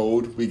using our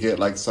code, we get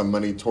like some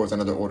money towards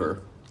another order,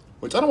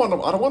 which I don't want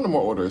no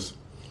more orders.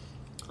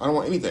 I don't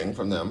want anything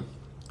from them.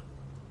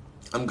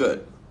 I'm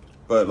good,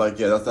 but like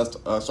yeah, that's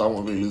so I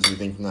won't really lose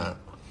anything from that.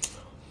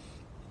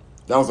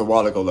 That was a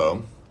while ago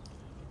though.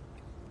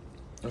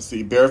 Let's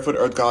see. Barefoot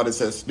Earth Goddess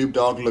says Snoop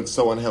Dogg looks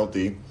so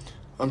unhealthy.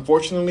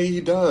 Unfortunately,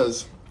 he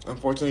does.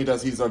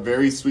 He's a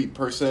very sweet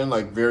person,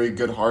 like very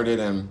good-hearted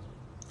and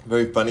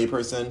very funny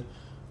person.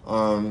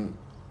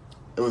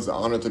 It was an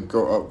honor to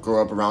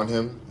grow up around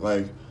him,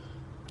 like,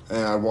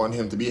 and I want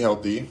him to be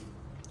healthy.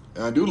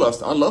 And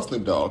I love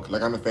Snoop Dogg.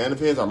 Like, I'm a fan of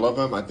his. I love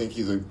him. I think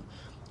he's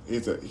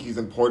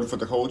important for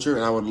the culture,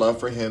 and I would love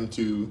for him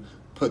to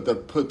put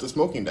the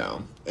smoking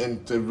down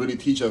and to really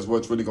teach us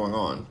what's really going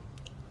on,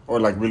 or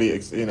like really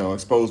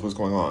expose what's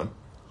going on.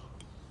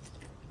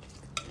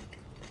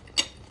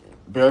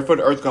 Barefoot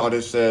Earth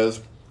Goddess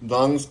says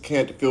lungs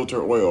can't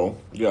filter oil.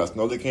 Yes,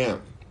 no, they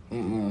can't.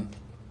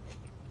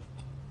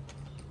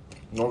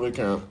 No, they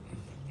can't.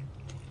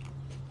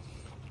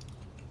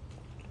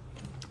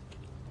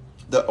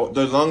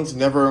 The lungs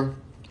never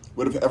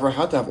would have ever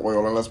had to have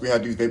oil unless we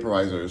had these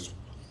vaporizers.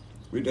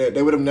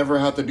 They would have never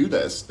had to do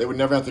this. They would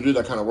never have to do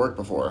that kind of work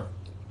before.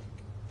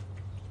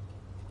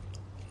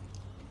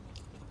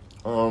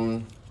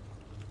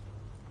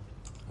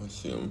 Let's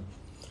see.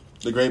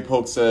 The Great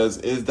Poke says,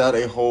 "Is that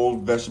a whole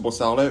vegetable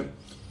salad?"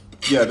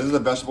 Yeah, this is a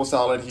vegetable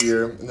salad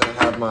here, and then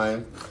I have my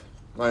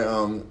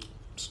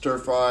stir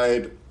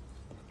fried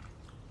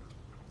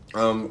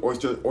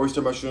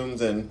oyster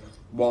mushrooms and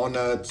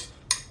walnuts.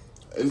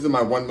 This is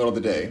my one meal of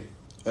the day,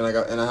 and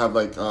I have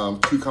like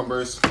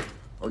cucumbers,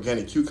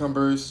 organic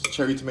cucumbers,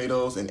 cherry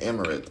tomatoes, and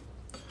amaranth.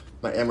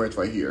 My amaranth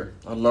right here.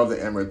 I love the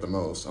amaranth the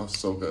most. Oh,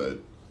 so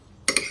good,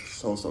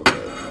 so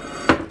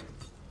good.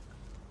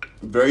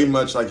 Very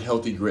much like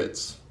healthy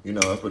grits. You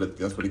know, that's what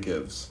it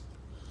gives.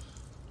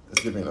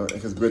 It's giving,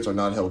 because grits are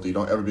not healthy.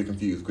 Don't ever be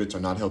confused. Grits are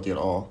not healthy at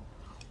all.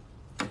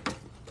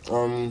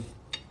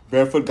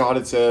 Barefoot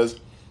Goddess says,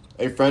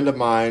 a friend of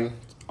mine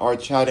are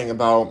chatting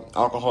about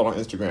alcohol on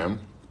Instagram.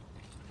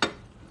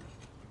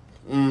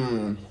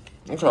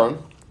 Okay.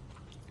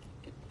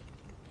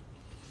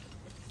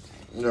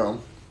 Yeah.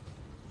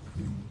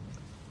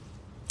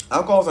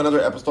 Alcohol is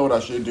another episode I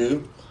should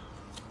do.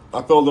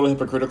 I feel a little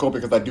hypocritical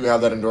because I do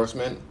have that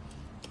endorsement.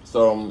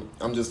 So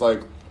I'm just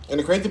like, and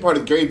the crazy part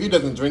is Gary Vee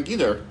doesn't drink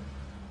either.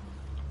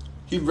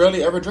 He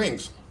rarely ever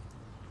drinks.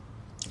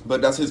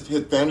 But that's his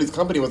family's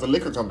company was a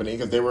liquor company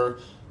because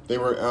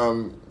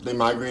they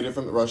migrated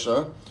from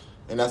Russia,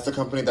 and that's the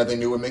company that they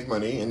knew would make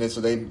money, and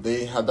so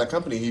they had that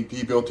company. He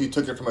took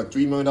it from a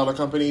 $3 million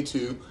company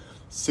to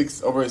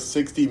over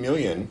 $60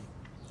 million.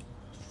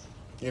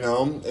 You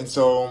know, and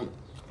so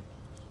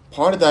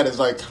part of that is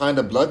like kind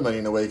of blood money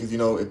in a way because, you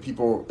know, when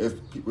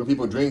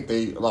people drink,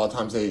 a lot of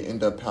times they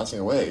end up passing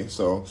away.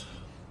 So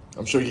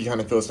I'm sure he kind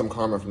of feels some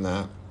karma from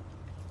that.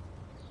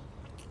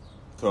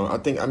 So I'll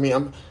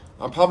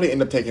probably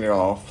end up taking it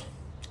off.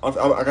 I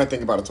gotta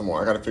think about it some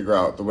more. I gotta figure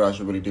out what I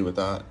should really do with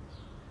that,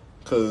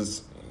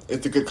 because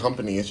it's a good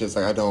company. It's just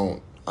like I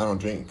don't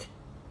drink.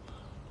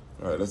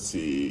 All right, let's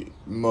see.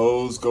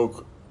 Mo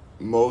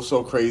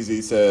So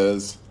Crazy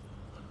says,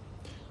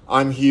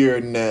 "I'm here,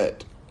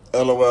 net.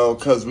 LOL,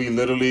 because we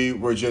literally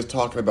were just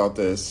talking about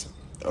this.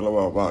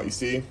 LOL, wow, you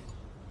see?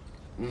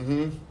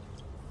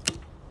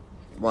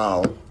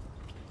 Wow.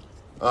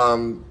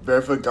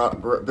 Barefoot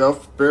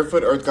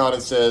Earth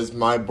Goddess says,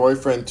 my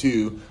boyfriend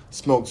too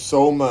smokes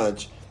so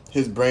much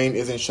his brain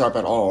isn't sharp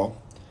at all.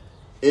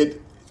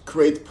 It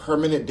creates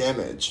permanent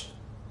damage.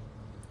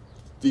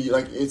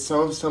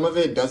 Some of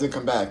it doesn't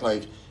come back.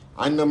 Like,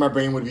 I know my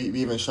brain would be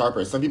even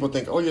sharper. Some people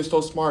think, oh, you're so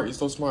smart.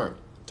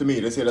 To me,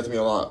 they say that to me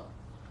a lot.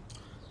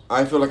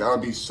 I feel like I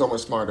would be so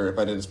much smarter if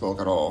I didn't smoke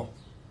at all.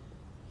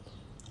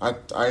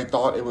 I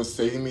thought it was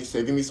saving me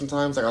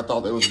sometimes. Like, I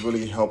thought it was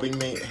really helping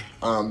me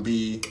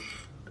be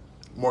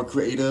more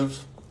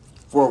creative.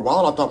 For a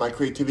while, I thought my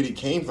creativity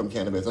came from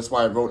cannabis. That's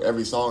why I wrote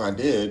every song I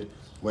did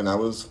when I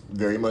was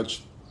very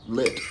much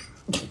lit.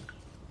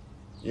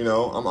 You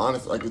know, I'm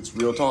honest, like, it's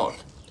real talk.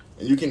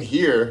 And you can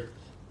hear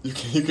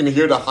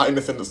the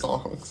highness in the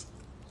songs.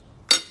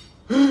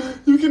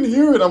 You can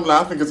hear it. I'm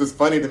laughing because it's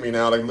funny to me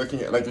now, like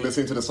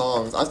listening to the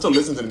songs. I still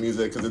listen to the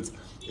music because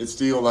it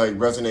still like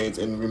resonates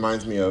and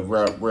reminds me of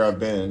where I've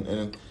been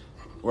and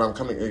where I'm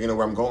coming, you know,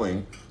 where I'm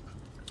going.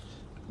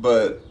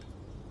 But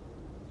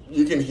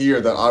you can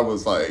hear that I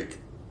was like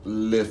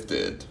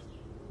lifted.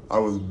 I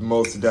was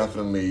most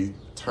definitely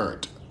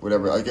turned.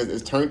 Whatever, I guess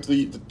is turned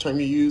the term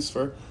you use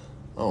for.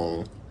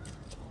 Oh.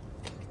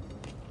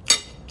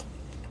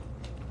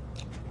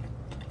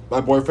 My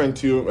boyfriend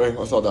too.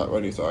 I saw that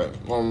already. Sorry.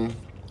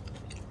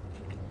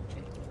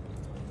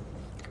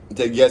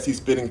 Yes, he's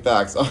spitting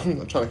facts.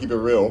 I'm trying to keep it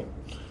real.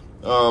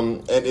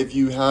 And if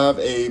you have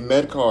a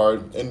med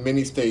card in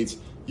many states,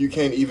 you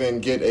can't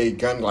even get a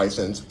gun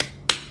license.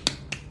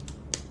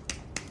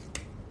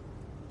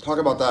 Talk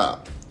about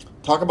that.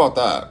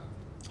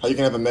 How you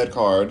can have a med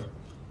card.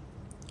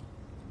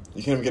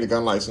 You can't even get a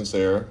gun license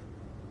there.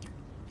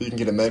 You can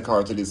get a med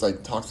card to this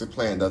like toxic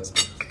plant.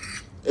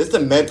 It's the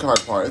med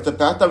card part. It's the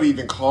fact that we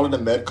even call it a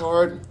med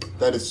card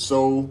that is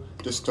so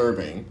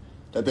disturbing.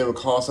 That they would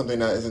call something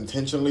that is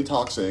intentionally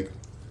toxic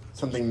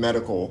something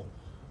medical.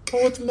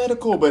 Oh, it's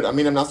medical, but I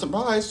mean, I'm not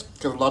surprised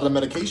because a lot of the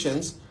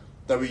medications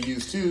that we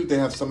use too, they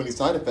have so many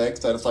side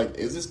effects that it's like,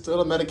 is this still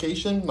a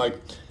medication? Like,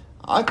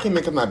 I came in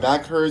because my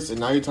back hurts,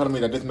 and now you're telling me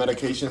that this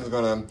medication is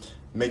gonna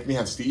make me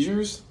have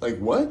seizures? Like,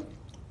 what?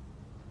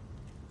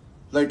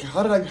 Like,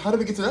 how did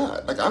we get to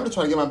that? Like, I'm just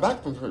trying to get my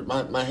back from hurt.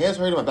 My head's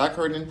hurting, my back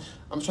hurting.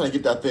 I'm trying to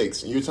get that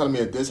fixed. And you're telling me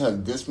that this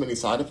has this many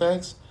side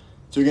effects?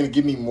 So you're going to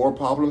give me more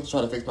problems to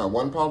try to fix my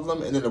one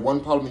problem? And then the one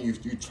problem you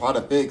try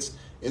to fix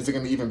isn't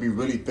going to even be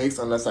really fixed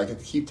unless I can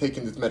keep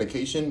taking this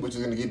medication, which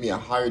is going to give me a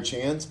higher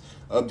chance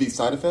of these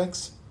side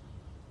effects?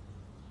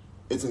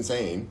 It's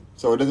insane.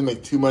 So it doesn't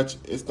make too much.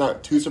 It's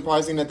not too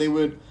surprising that they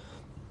would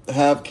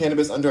have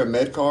cannabis under a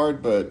med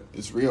card, but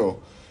it's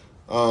real.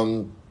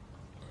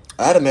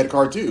 I had a med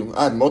card too.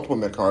 I had multiple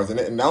med cards, and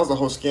that was a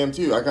whole scam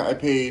too. I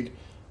paid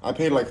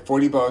like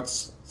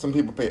 $40. Some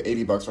people pay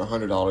 $80 or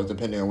 $100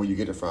 depending on where you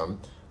get it from.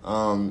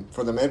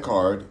 for the med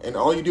card, and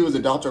all you do is the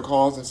doctor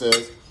calls and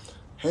says,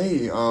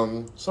 "Hey,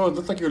 so it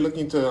looks like you're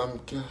looking to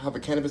have a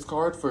cannabis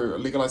card for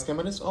legalized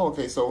cannabis. Oh,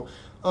 okay. So,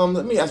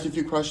 let me ask you a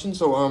few questions.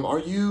 So, are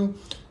you?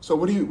 So,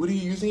 what are you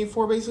using it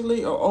for,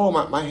 basically? Oh,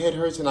 my head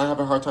hurts and I have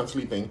a hard time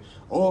sleeping.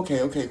 Oh,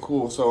 okay,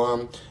 cool.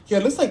 So, yeah,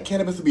 it looks like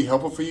cannabis would be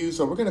helpful for you.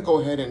 So, we're gonna go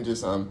ahead and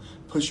just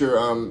push your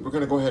we're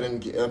gonna go ahead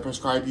and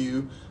prescribe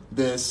you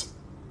this,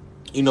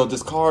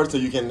 this card so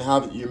you can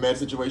have your med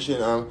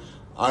situation.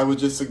 I would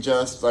just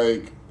suggest,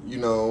 like,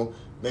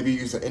 maybe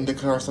use an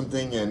indica or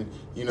something, and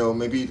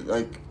maybe,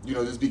 like,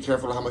 just be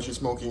careful how much you're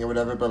smoking or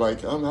whatever, but,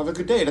 like, have a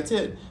good day. That's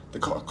it. The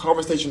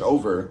conversation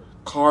over.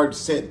 Card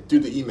sent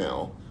through the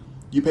email.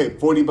 You pay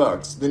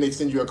 $40. Then they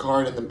send you a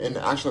card in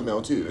the actual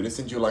mail too. They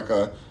send you like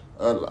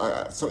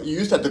so you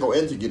used to have to go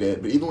in to get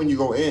it, but even when you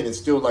go in, it's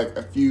still like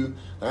a few.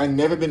 Like, I've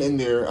never been in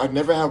there. I've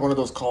never had one of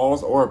those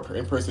calls or an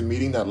in-person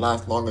meeting that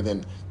lasts longer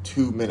than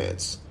 2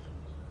 minutes.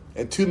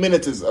 And 2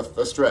 minutes is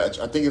a stretch.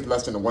 I think it's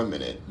less than 1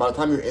 minute. By the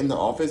time you're in the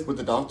office with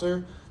the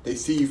doctor, they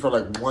see you for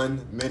like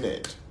 1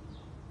 minute,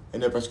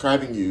 and they're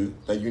prescribing you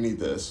that you need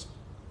this.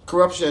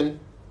 Corruption,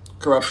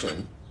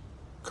 corruption,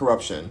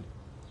 corruption.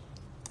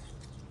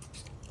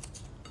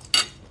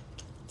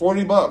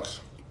 $40,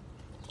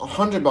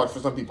 $100 for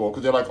some people,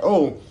 because they're like,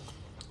 oh,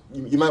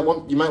 you might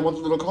want the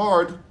little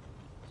card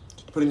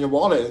to put in your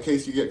wallet in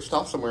case you get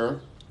stopped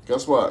somewhere.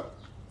 Guess what?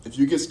 If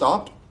you get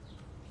stopped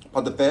by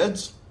the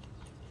feds,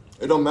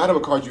 it don't matter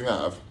what card you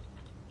have.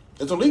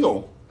 It's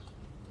illegal.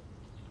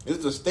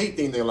 It's a state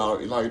thing they allow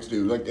you to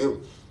do. Like,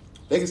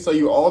 they can sell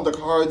you all the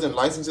cards and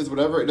licenses,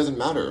 whatever. It doesn't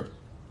matter.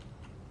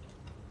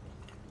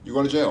 You're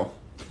going to jail.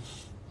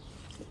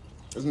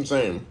 It's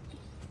insane.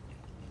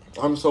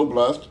 I'm so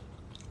blessed.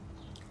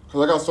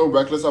 Because I got so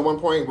reckless at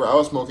one point where I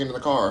was smoking in the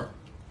car.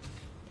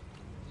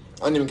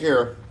 I didn't even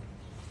care.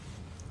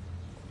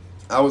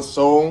 I was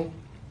so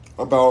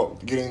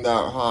about getting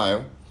that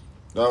high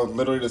that I was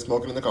literally just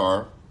smoking in the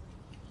car,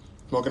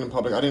 smoking in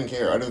public. I didn't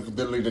care. I just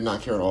literally did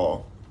not care at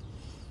all.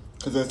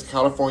 Because it's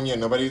California,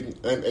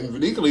 and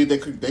legally they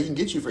can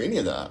get you for any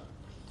of that.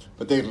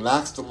 But they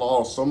laxed the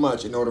law so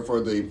much in order for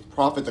the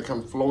profit to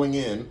come flowing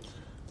in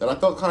that I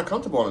felt kind of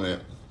comfortable in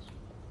it.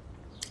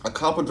 A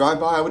cop would drive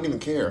by, I wouldn't even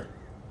care.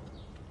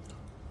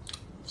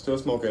 Still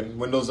smoking,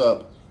 windows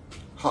up,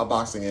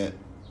 hotboxing it.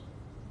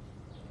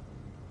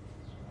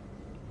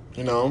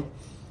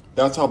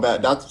 That's how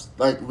bad. That's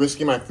like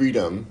risking my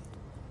freedom.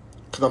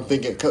 Because I'm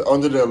thinking,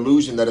 under the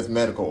illusion that it's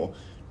medical.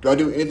 Do I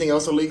do anything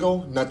else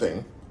illegal?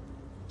 Nothing.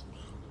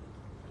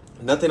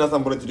 Nothing else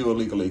I'm willing to do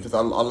illegally, because I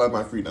love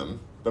my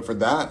freedom. But for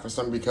that,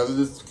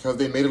 because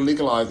they made it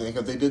legalized, and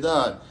because they did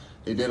that,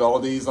 they did all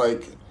these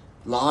like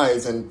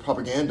lies and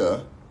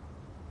propaganda.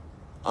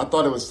 I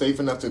thought it was safe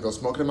enough to go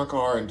smoke it in my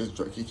car and just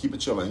keep it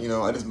chilling.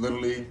 I just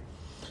literally,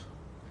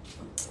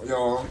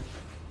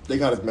 they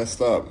got us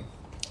messed up.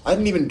 I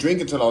didn't even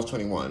drink until I was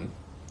 21.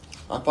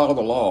 I followed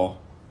the law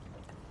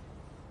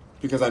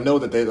because I know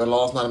that the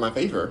law's not in my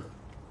favor.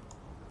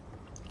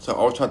 So I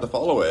always tried to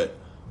follow it.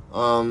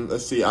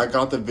 Let's see. I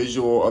got the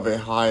visual of a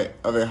high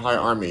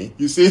army.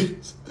 You see,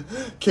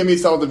 Kimmy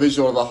saw the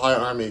visual of a high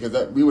army,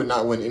 because we would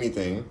not win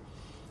anything.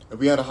 If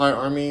we had a high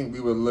army, we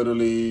would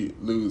literally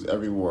lose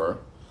every war.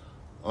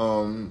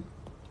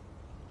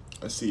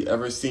 Let's see.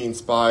 Ever seen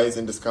Spies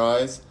in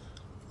Disguise?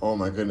 Oh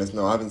my goodness,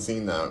 no, I haven't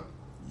seen that.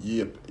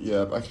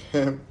 Yep. I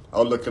can't.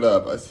 I'll look it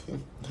up. I see.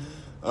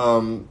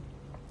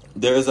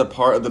 There is a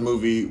part of the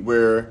movie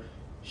where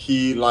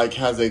he like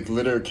has a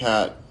glitter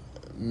cat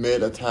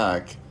mid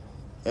attack,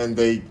 and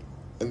they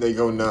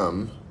go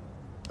numb.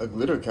 A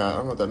glitter cat. I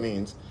don't know what that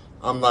means.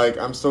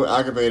 I'm so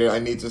aggravated. I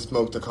need to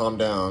smoke to calm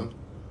down.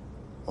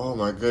 Oh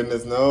my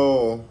goodness,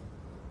 no.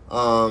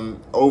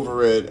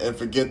 Over it and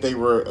forget they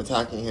were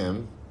attacking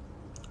him.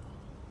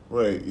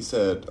 Wait, you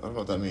said, I don't know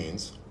what that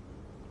means.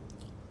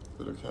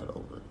 Glitter cat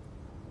over it.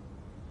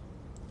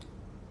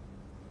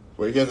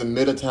 Where he has a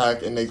mid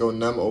attack and they go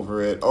numb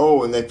over it.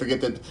 Oh, and they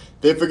forget that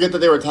they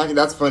were attacking.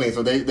 That's funny.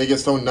 So they get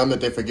so numb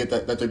that they forget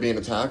that they're being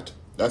attacked.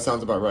 That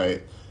sounds about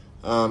right.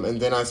 And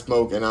then I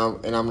smoke and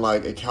I'm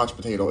like a couch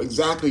potato.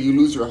 Exactly. You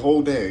lose your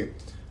whole day.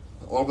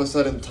 All of a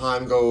sudden,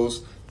 time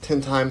goes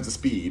 10 times the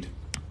speed.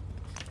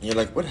 And you're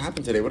like, what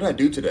happened today? What did I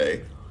do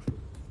today?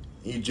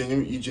 You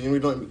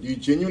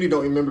genuinely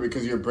don't remember,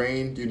 because your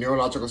brain, your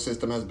neurological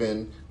system has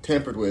been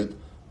tampered with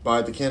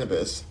by the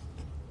cannabis,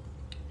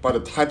 by the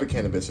type of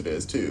cannabis it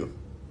is too.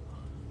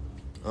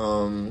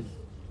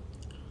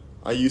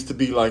 I used to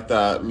be like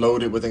that,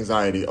 loaded with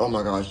anxiety. Oh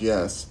my gosh,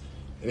 yes.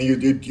 And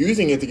you're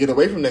using it to get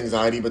away from the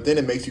anxiety, but then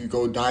it makes you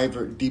go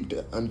deep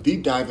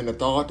dive into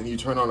thought, and you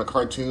turn on a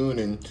cartoon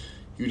and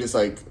you just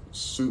like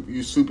soup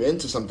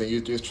into something.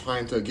 You're just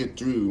trying to get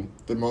through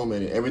the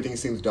moment, and everything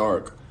seems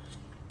dark.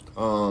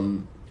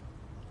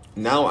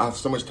 Now I have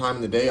so much time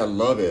in the day. I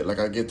love it. Like,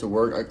 I get to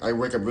work. I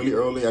wake up really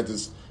early. I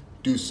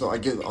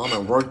get all my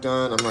work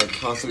done. I'm like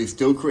constantly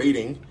still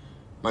creating.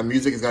 My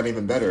music has gotten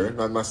even better.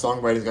 My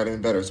songwriting's gotten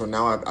even better. So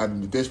now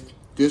I've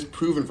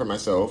disproven for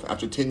myself,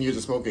 after 10 years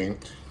of smoking,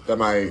 that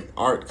my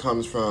art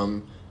comes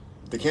from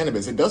the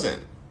cannabis. It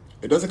doesn't.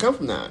 It doesn't come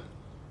from that.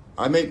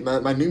 I make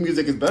my new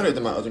music is better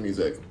than my other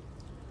music.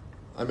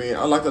 I mean,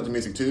 I like other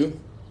music too,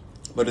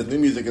 but his new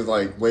music is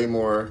like way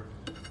more.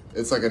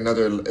 It's like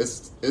another.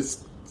 It's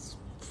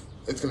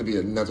gonna be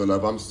another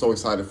level. I'm so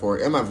excited for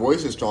it, and my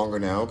voice is stronger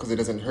now because it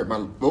doesn't hurt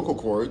my vocal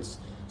cords.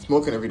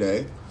 Smoking every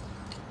day,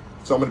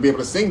 so I'm gonna be able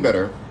to sing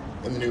better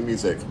in the new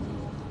music.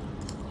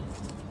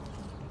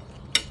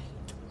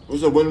 It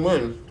was a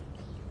win-win.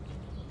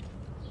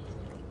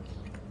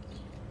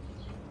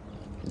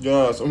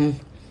 Yes.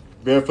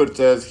 Barefoot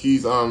says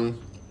he's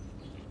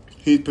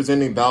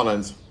presenting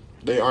balance.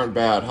 They aren't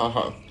bad.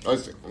 Haha.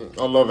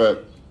 I love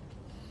it.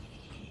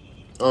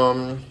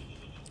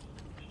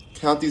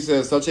 Kathy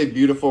says such a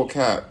beautiful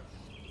cat.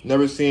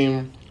 Never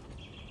seen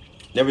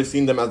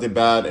them as a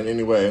bad in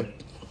any way.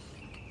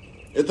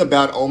 It's a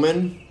bad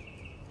omen,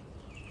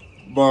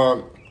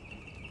 but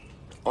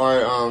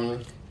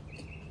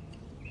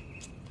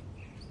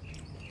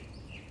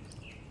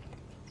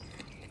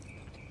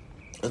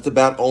it's a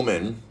bad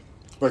omen.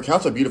 But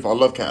cats are beautiful. I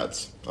love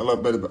cats. I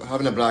love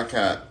having a black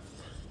cat,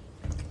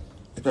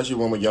 especially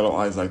one with yellow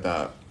eyes like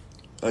that.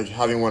 Like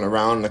having one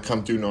around that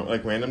come through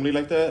like randomly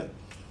like that.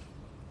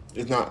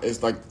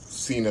 It's like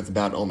seen as a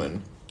bad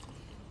omen.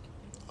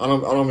 I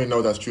don't even know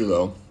if that's true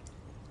though.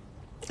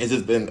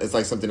 It's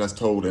like something that's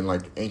told in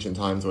like ancient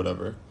times or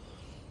whatever.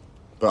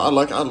 But I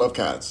love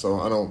cats, so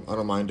I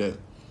don't mind it.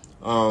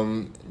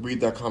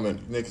 Read that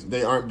comment. Nick,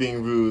 they aren't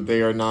being rude.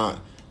 They are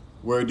not.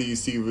 Where do you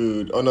see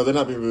rude? Oh no, they're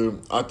not being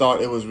rude. I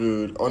thought it was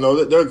rude. Oh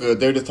no, they're good.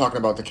 They're just talking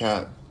about the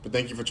cat. But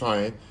thank you for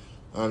trying.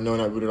 No,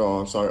 not rude at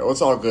all. I'm sorry. Oh,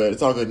 it's all good.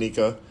 It's all good,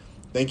 Nika.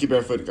 Thank you,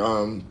 Barefoot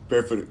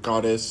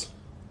Goddess.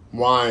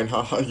 Wine.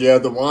 Yeah,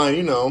 the wine,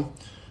 you know.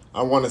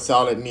 I want a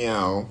salad,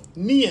 meow.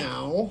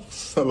 Meow.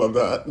 I love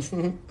that.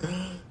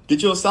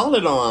 Get you a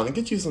salad on.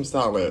 Get you some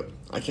salad.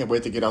 I can't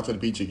wait to get out to the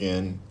beach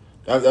again.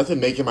 That's been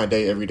making my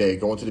day every day.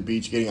 Going to the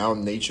beach, getting out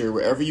in nature.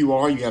 Wherever you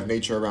are, you have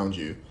nature around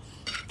you.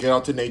 Get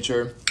out to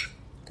nature.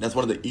 That's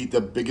one of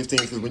the biggest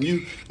things.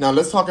 Because now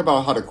let's talk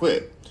about how to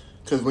quit.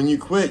 Because when you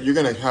quit, you're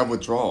going to have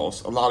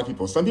withdrawals. A lot of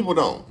people. Some people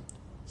don't.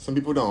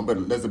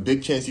 But there's a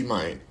big chance you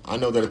might. I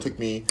know that it took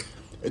me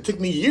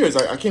years.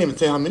 I can't even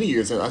say how many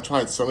years. I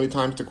tried so many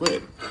times to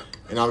quit.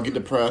 And I would get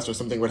depressed or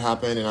something would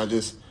happen. And I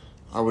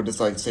would just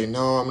like say,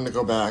 no, I'm going to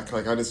go back.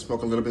 Like I just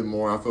smoke a little bit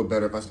more. I feel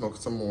better if I smoke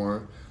some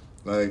more.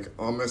 Like,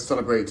 oh, I'm going to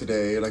celebrate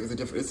today. Like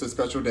it's a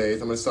special day.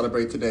 So I'm going to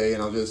celebrate today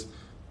and I'll just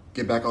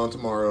get back on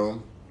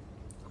tomorrow.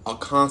 I'll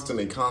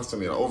constantly,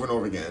 over and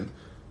over again.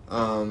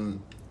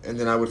 And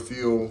then I would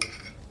feel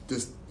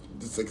this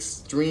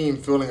extreme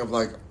feeling of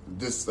like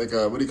this, like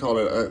what do you call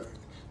it?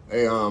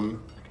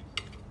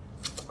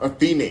 A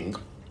fiending.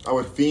 I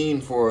would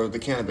fiend for the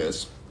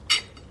cannabis,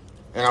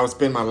 and I would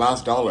spend my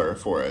last dollar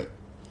for it.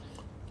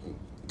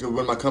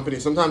 When my company,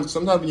 sometimes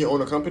when you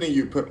own a company,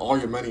 you put all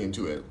your money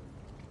into it.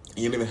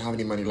 You don't even have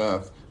any money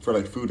left for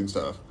like food and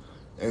stuff,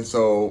 and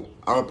so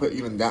I would put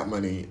even that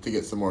money to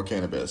get some more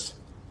cannabis.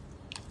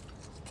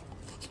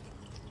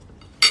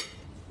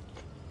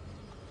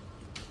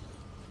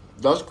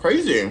 That's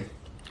crazy.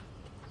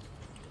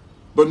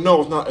 But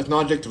no, it's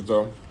not addictive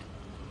though.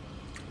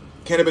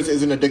 Cannabis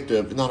isn't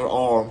addictive, not at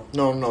all.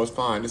 No, it's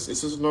fine. It's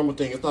just a normal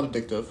thing. It's not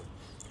addictive.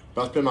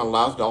 But I spent my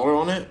last dollar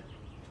on it,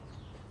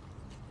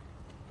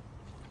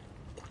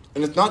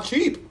 and it's not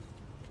cheap.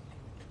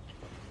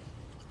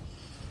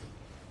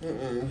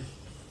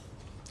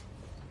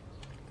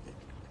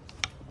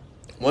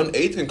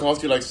 1/8 can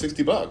cost you like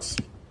 $60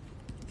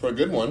 for a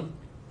good one.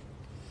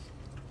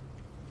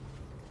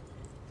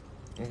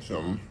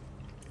 Awesome.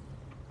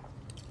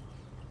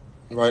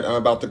 Right, I'm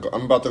about to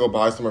go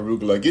buy some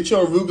arugula. Get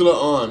your arugula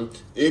on.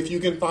 If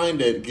you can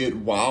find it, get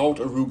wild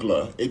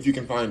arugula. If you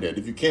can find it.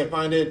 If you can't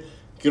find it,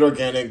 get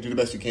organic. Do the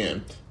best you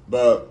can.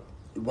 But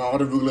wild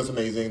arugula is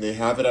amazing. They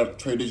have it at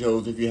Trader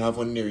Joe's if you have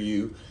one near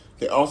you.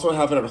 They also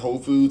have it at Whole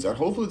Foods. At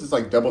Whole Foods, it's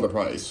like double the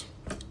price.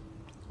 I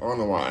don't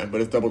know why, but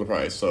it's double the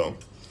price. So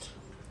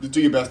just do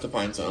your best to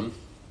find some.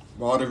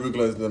 Wild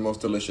arugula is the most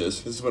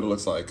delicious. This is what it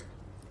looks like.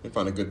 You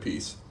find a good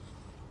piece.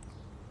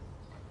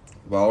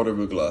 Wild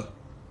arugula.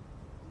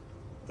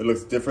 It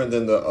looks different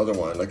than the other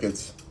one. Like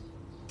it's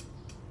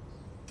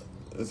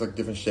like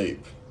different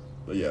shape.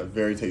 But yeah,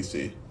 very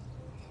tasty.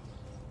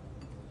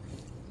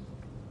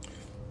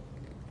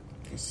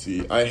 Let's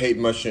see. I hate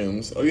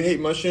mushrooms. Oh, you hate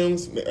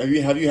mushrooms?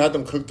 Have you had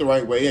them cooked the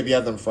right way? Have you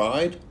had them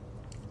fried?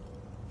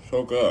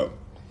 So good.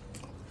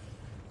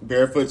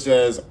 Barefoot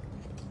says,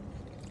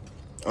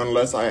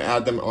 unless I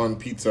add them on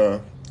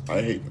pizza,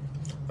 I hate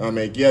them.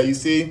 Yeah, you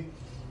see?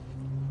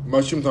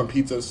 Mushrooms on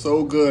pizza is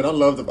so good. I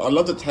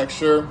love the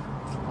texture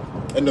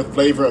and the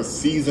flavor of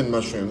seasoned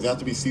mushrooms. They have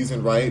to be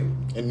seasoned right.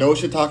 And no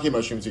shiitake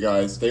mushrooms, you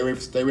guys. Stay away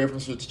from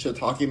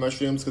shiitake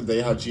mushrooms because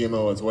they have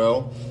GMO as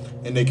well.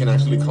 And they can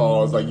actually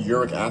cause like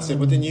uric acid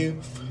within you.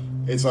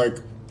 It's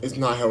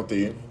not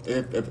healthy.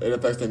 It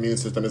affects the immune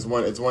system. It's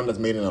one that's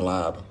made in a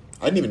lab.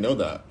 I didn't even know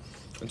that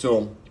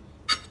until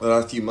the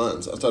last few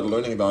months. I started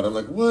learning about it. I'm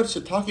like, what?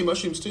 Shiitake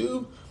mushrooms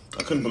too?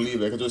 I couldn't believe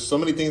it because there's so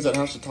many things that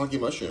have shiitake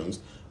mushrooms.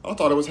 I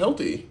thought it was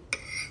healthy.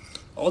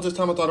 All this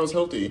time I thought it was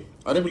healthy.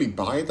 I didn't really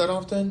buy it that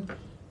often,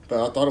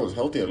 but I thought it was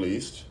healthy at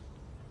least.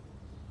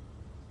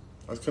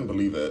 I just couldn't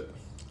believe it.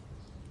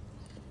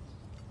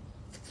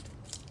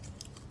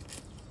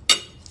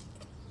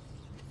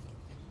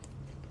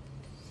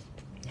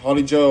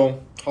 Holly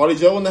Joe. Holly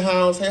Joe in the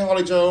house. Hey,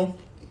 Holly Joe.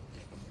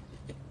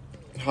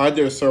 Hi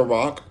there, Sir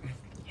Rock.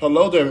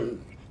 Hello there.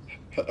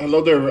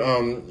 Hello there,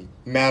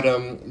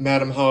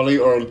 Madam Holly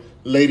or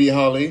Lady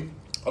Holly.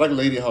 I like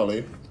Lady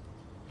Holly.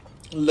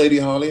 Lady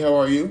Holly, how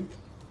are you?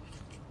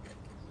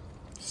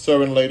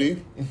 Sir and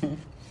lady.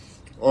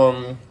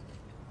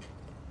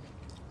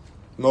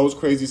 Mo's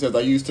Crazy says, I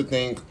used to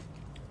think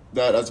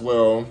that as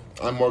well.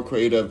 I'm more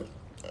creative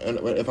and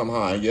if I'm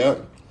high.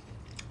 Yep.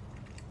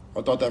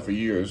 I thought that for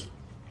years.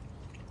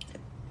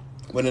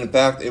 When in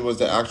fact, it was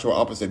the actual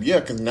opposite.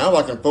 Yeah, because now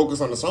I can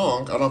focus on the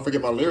song. I don't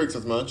forget my lyrics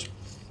as much.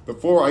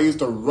 Before, I used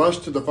to rush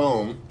to the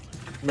phone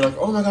and be like,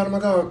 oh my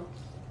God.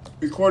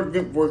 Record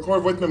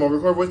voice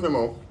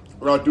memo.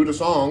 Or I'll do the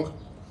song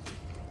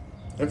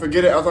and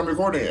forget it as I'm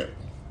recording it.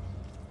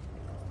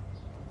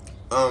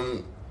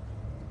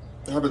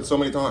 It happened so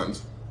many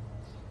times.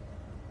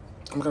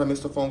 I'm gonna miss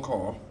the phone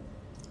call.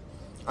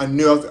 I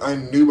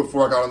knew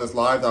before I got on this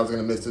live that I was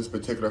gonna miss this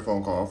particular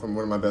phone call from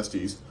one of my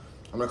besties.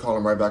 I'm gonna call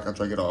him right back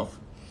after I get off.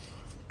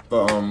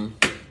 But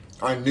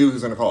I knew he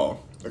was gonna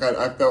call. Like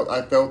I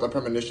felt a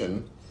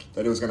premonition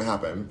that it was gonna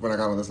happen when I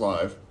got on this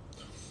live.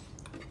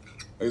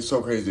 It's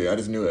so crazy. I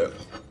just knew it.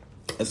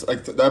 It's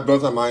like that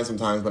blows my mind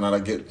sometimes when I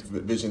like get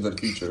visions of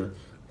the future.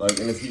 Like,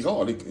 and if he's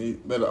on,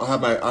 but I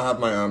have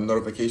my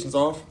notifications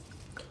off,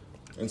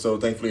 and so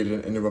thankfully it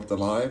didn't interrupt the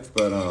live.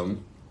 But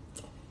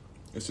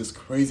it's just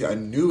crazy. I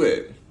knew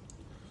it.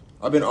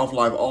 I've been off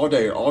live all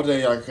day. All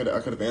day I could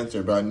have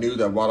answered, but I knew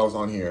that while I was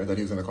on here that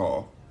he was gonna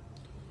call.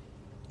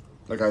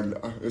 Like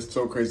it's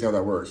so crazy how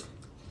that works.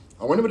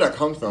 I wonder where that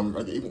comes from.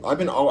 Like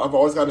I've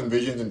always gotten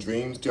visions and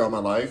dreams throughout my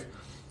life,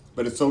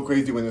 but it's so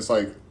crazy when it's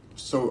like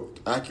so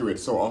accurate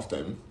so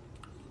often.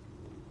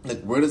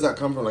 Like where does that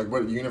come from? Like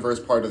what universe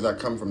part does that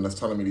come from that's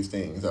telling me these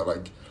things? That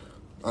like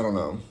I don't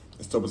know.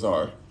 It's so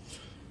bizarre.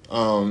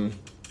 Because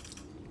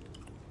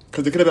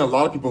there could have been a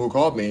lot of people who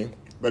called me,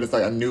 but it's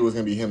like I knew it was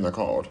gonna be him that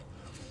called.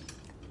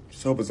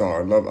 So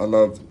bizarre. I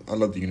love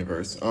the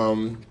universe.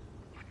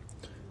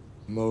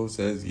 Mo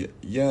says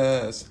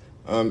yes.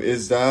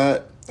 Is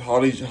that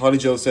Holly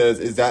Joe says,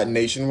 is that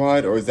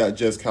nationwide or is that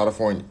just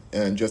California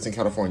and just in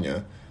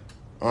California?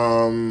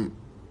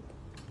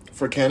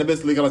 For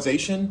cannabis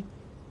legalization,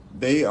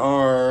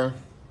 they're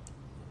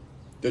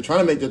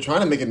trying to make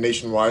it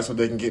nationwide so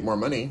they can get more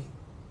money.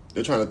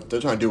 They're trying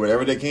to do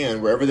whatever they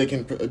can, wherever they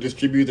can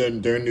distribute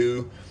their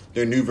new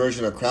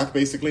version of crack,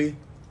 basically.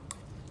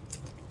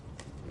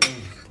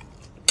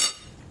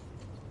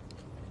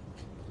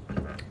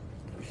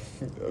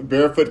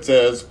 Barefoot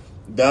says,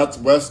 that's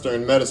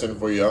Western medicine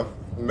for you.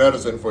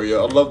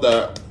 I love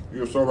that.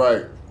 You're so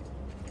right.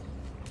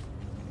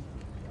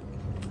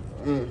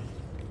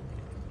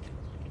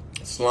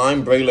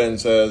 Slime Braylon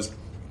says,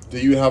 do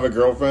you have a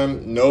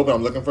girlfriend? No, but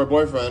I'm looking for a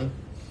boyfriend.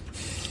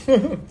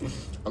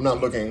 I'm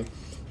not looking,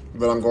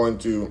 but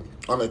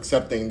I'm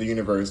accepting the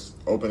universe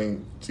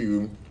opening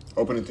to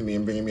me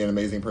and bringing me an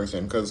amazing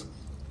person, because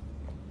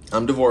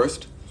I'm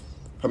divorced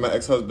from my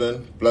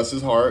ex-husband, bless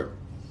his heart,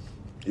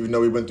 even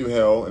though we went through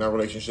hell in our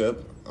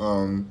relationship.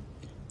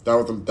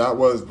 That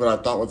was what I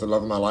thought was the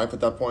love of my life at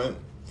that point.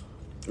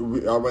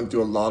 I went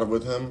through a lot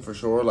with him, for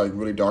sure, like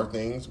really dark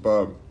things,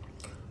 but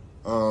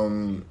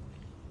I'm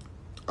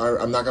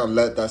not going to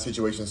let that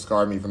situation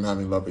scar me from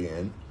having love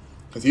again.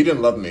 Because he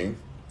didn't love me.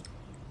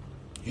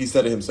 He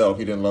said it himself,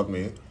 he didn't love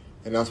me.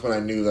 And that's when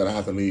I knew that I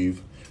had to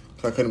leave.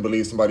 Because I couldn't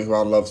believe somebody who I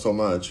loved so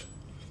much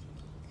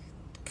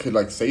could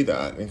like say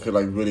that and could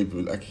like really,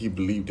 like he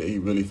believed it. He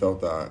really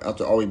felt that.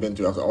 After all we've been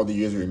through, after all the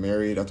years we were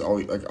married, after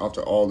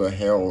all the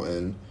hell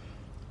and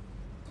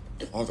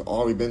after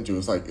all we've been through,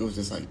 it was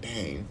just like,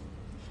 dang.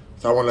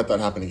 So I won't let that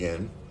happen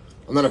again.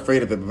 I'm not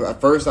afraid of it, but at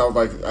first I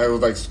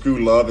was like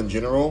screw love in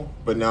general,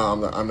 but now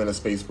I'm in a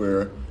space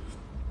where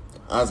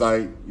as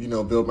I,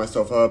 build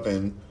myself up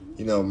and,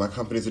 my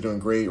companies are doing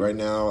great right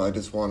now,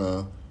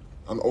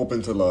 I'm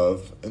open to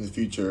love in the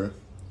future,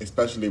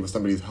 especially with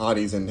some of these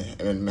hotties in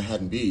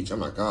Manhattan Beach. Oh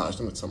my gosh,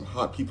 some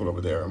hot people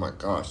over there. Oh my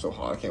gosh, so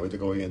hot. I can't wait to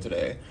go again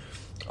today.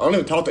 I don't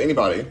even talk to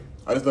anybody.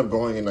 I just love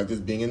going and like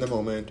just being in the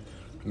moment,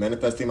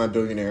 manifesting my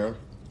billionaire.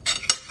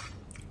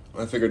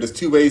 I figured there's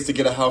 2 ways to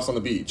get a house on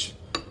the beach.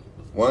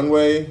 One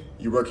way,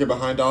 you work your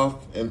behind off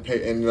and pay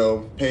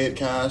it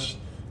cash,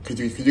 because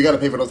you got to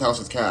pay for those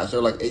houses cash.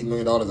 They're like $8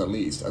 million at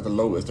least. At the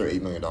lowest, they're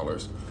 $8 million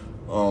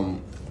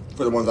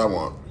for the ones I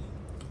want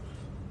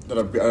that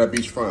are at a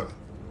beachfront.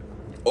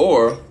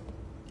 Or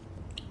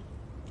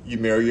you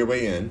marry your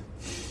way in.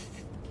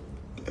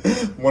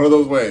 One of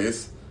those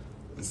ways.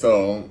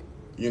 So,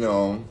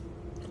 I'm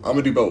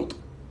gonna do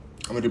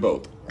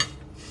both.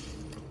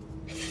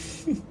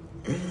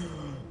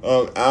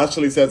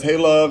 Ashley says, hey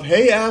love.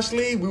 Hey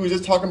Ashley, we were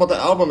just talking about the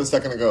album a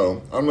second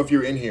ago. I don't know if you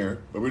were in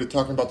here, but we were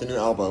talking about the new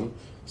album.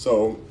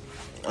 So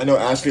I know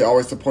Ashley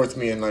always supports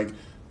me in like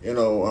You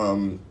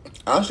know,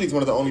 Ashley's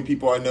one of the only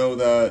people I know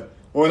that.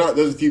 Well, not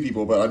there's a few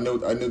people, but I know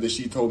that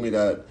she told me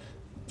that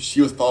she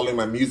was following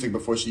my music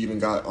before she even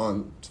knew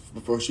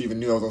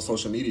I was on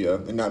social media,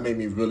 and that made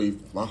me really,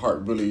 my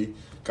heart really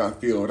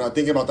got filled. I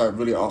think about that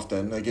really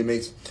often. Like it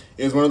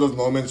was one of those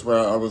moments where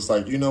I was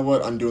like, you know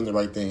what, I'm doing the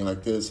right thing.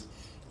 Like this,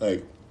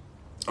 like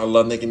I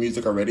love making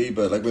music already,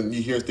 but like when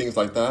you hear things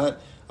like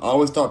that, I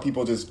always thought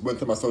people just went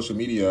to my social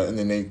media and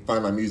then they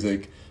find my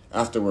music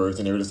afterwards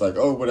and they were just like,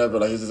 oh, whatever,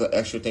 like this is an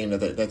extra thing that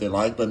they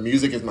like. But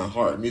music is my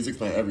heart. Music's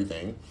my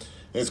everything.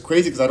 And it's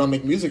crazy because I don't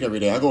make music every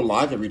day. I go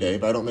live every day,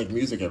 but I don't make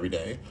music every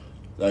day.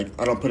 Like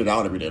I don't put it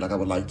out every day like I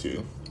would like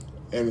to.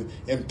 And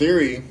in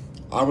theory,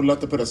 I would love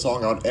to put a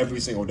song out every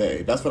single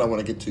day. That's what I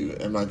want to get to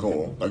and my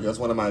goal. Like that's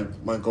one of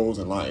my goals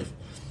in life.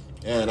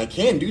 And I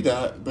can do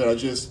that, but I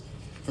just,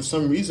 for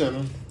some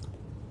reason,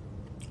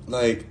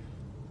 like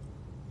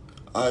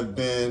I've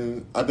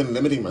been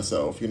limiting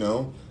myself, you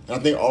know. And I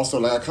think also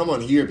like I come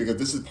on here because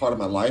this is part of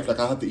my life. Like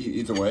I have to eat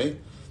either way,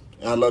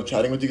 and I love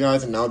chatting with you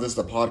guys. And now this is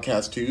a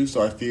podcast too,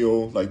 so I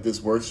feel like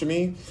this works for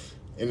me.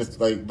 And it's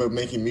like, but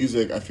making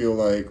music, I feel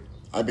like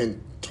I've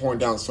been torn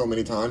down so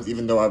many times.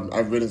 Even though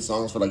I've written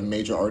songs for like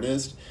major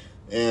artists,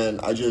 and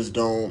I just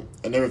don't.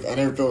 I never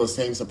feel the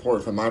same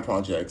support for my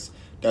projects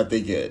that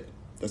they get,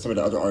 that some of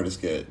the other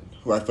artists get,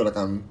 who I feel like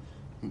I'm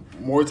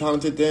more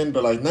talented than,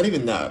 but like not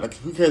even that. Like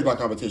who cares about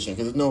competition?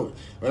 Because there's no.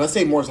 When I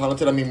say more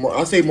talented, I mean more.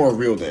 I say more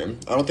real than.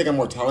 I don't think I'm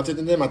more talented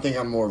than them. I think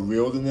I'm more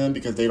real than them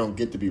because they don't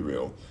get to be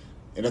real,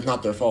 and it's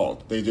not their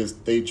fault. They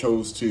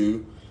chose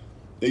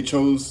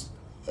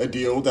a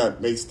deal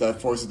that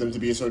forces them to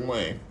be a certain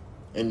way,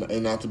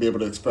 and not to be able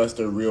to express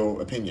their real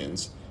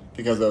opinions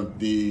because of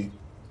the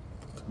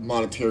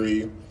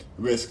monetary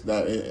risk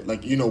that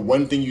like you know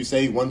one thing you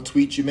say, one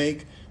tweet you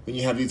make when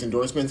you have these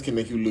endorsements can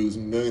make you lose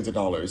millions of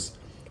dollars,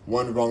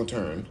 one wrong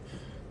turn.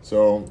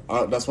 So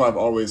that's why I've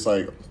always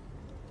like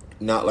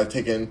not like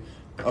taken.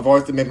 I've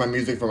always made my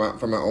music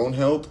for my own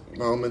health,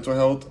 my own mental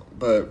health,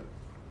 but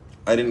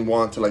I didn't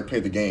want to like play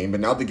the game.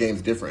 But now the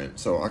game's different,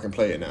 so I can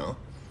play it now.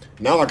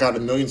 Now I got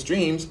 1 million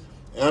streams,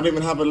 and I don't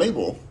even have a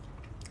label.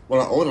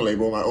 Well, I own a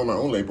label, I own my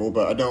own label,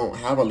 but I don't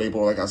have a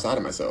label like outside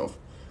of myself.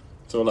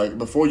 So like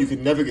before, you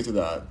could never get to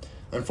that.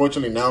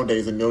 Unfortunately,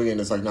 nowadays 1 million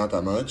is like not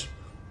that much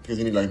because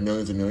you need like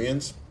millions and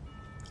millions.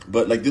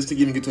 But like just to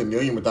even get to 1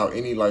 million without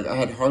any like I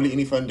had hardly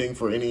any funding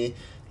for any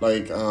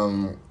like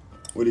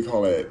what do you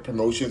call it,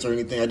 promotions or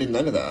anything. I did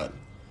none of that.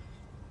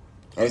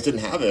 I just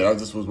didn't have it. I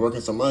just was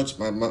working so much.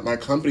 My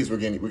companies were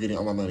getting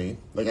all my money.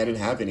 Like I didn't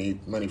have any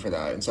money for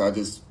that, and so I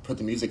just put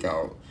the music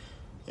out,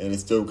 and it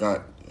still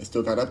got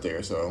up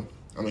there. So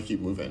I'm gonna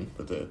keep moving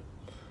with it.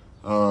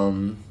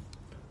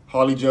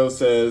 Holly Joe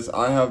says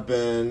I have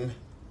been.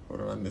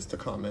 Hold on, I missed a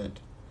comment.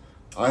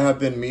 I have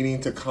been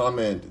meaning to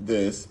comment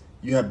this.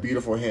 You have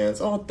beautiful hands.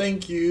 Oh,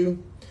 thank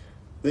you.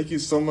 Thank you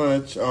so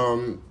much.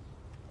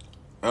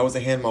 I was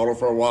a hand model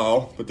for a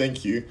while, but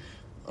thank you.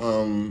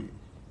 Well,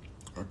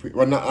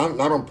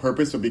 not on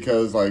purpose, but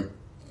because like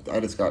I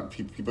just got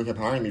people kept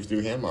hiring me to do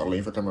hand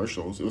modeling for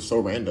commercials. It was so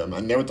random. I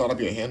never thought I'd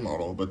be a hand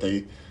model, but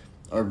I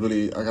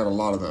got a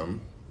lot of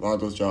them, a lot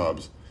of those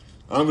jobs.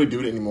 I don't really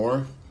do it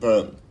anymore,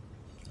 but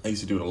I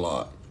used to do it a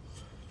lot.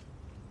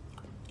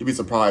 You'd be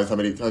surprised how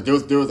many. Like,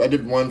 I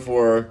did one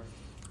for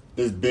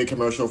this big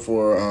commercial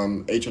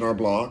for H&R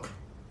Block.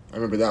 I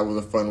remember that was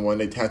a fun one.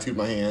 They tattooed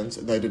my hands.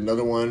 And I did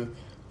another one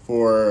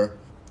for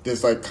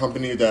this like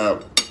company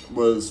that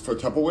was for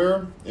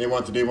Tupperware. And they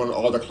wanted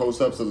all the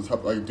close-ups of the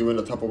like doing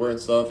the Tupperware and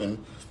stuff.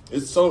 And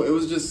it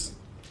was just,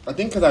 I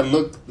think because I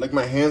looked like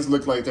my hands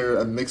look like they're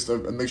a mixture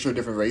of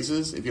different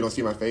races. If you don't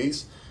see my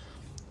face,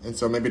 and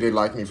so maybe they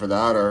like me for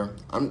that, or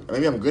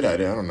maybe I'm good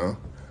at it. I don't know.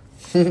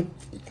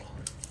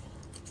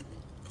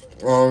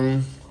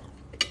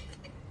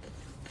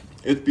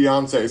 It's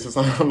Beyonce,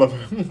 so I love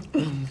it.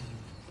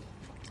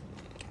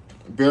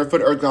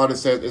 Barefoot Earth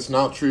Goddess says it's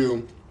not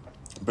true.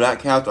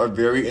 Black cats are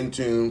very in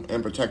tune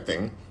and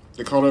protecting.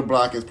 The color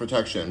black is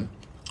protection.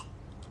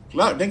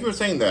 Thank you for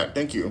saying that.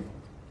 Thank you.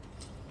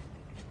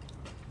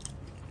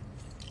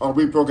 I'll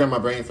reprogram my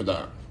brain for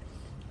that.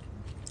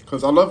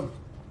 Because I love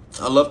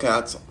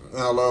cats. And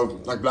I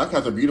love, like, black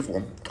cats are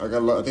beautiful. Like,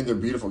 I think they're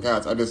beautiful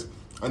cats.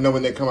 I know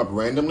when they come up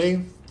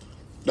randomly,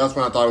 that's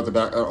when I thought it was a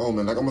black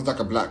omen. Like, almost like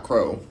a black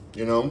crow,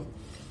 you know?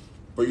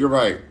 But you're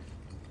right.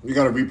 You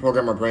gotta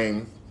reprogram my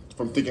brain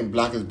from thinking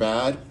black is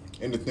bad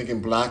into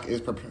thinking black is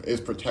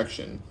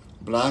protection.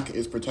 Black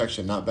is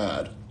protection, not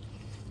bad.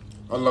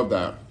 I love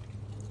that.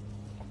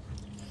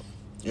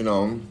 You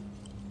know,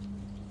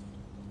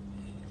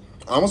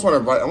 I want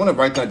to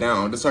write that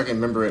down just so I can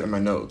remember it in my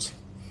notes.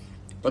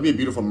 That'd be a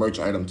beautiful merch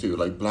item too.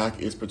 Like black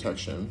is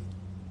protection.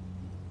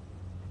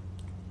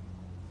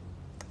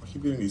 I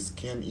keep getting these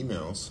scam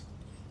emails.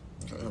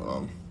 Okay, hold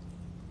on.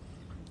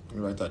 Let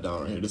me write that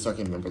down right here just so I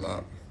can remember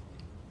that.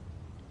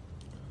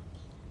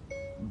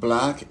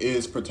 Black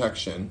is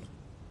protection.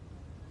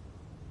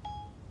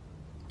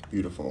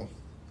 Beautiful.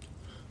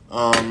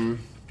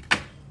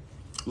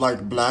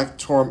 like black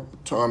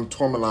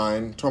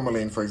tourmaline,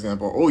 for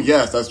example. Oh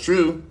yes, that's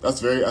true.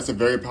 That's a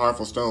very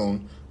powerful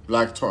stone.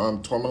 Black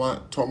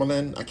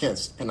tourmaline. I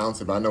can't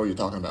pronounce it, but I know what you're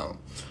talking about.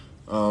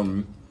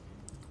 Um,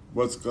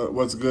 what's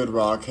good,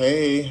 Rock?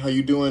 Hey, how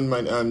you doing,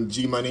 my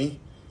G Money?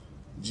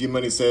 G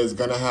Money says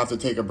gonna have to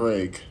take a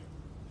break.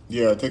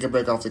 Yeah, take a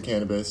break off the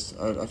cannabis.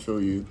 I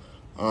feel you.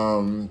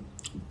 Um,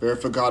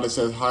 Barefoot Goddess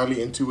says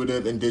highly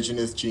intuitive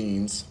indigenous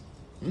genes.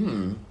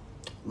 Hmm,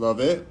 love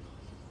it.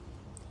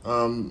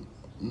 Um,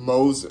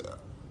 Mo's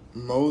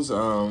Mo's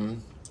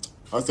I'll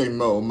say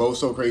Mo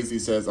so crazy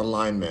says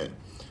alignment.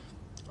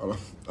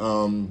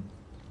 Um,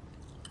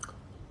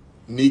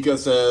 Nika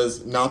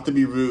says not to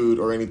be rude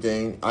or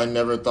anything. I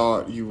never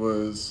thought you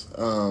was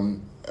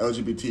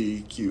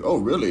LGBTQ. Oh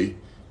really?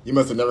 You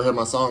must have never heard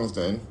my songs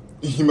then.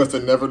 You must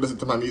have never listened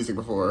to my music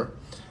before.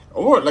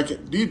 Or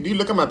like, do you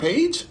look at my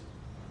page?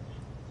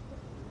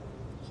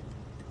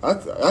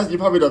 You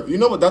probably don't. You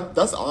know what?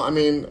 That's. I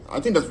mean,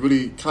 I think that's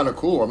really kind of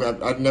cool. I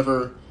mean, I've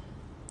never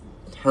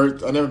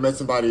heard. I never met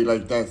somebody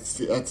like that's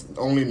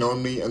only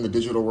known me in the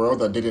digital world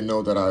that didn't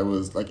know that I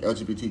was like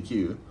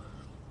LGBTQ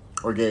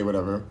or gay,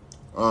 whatever.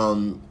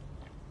 Um,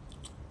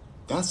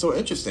 that's so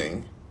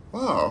interesting.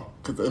 Wow.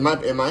 Because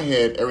in my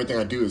head, everything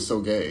I do is so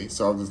gay.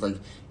 So I was just like,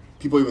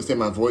 people even say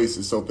my voice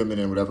is so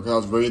feminine, whatever. Because I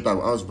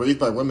was raised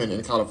by women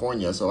in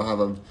California, so I have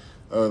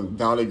a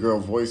valley girl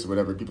voice or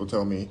whatever. People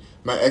tell me.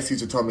 My ex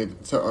used to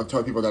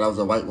tell people that I was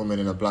a white woman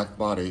in a black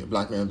body, a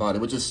black man's body,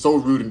 which is so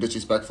rude and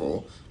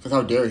disrespectful. Because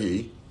how dare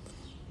he?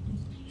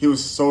 He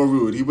was so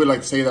rude. He would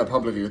like say that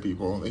publicly to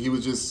people. He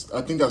was just.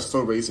 I think that's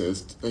so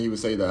racist that he would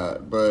say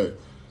that, but.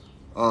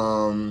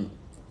 Um,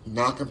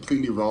 Not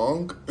completely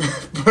wrong,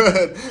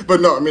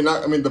 but no, I mean,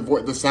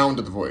 the sound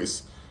of the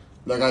voice.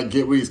 Like I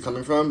get where he's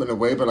coming from in a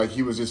way, but like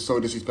he was just so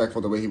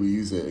disrespectful the way he would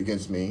use it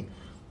against me.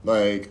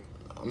 Like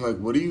I'm like,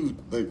 what do you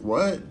like?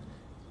 What?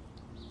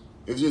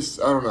 It's just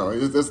I don't know.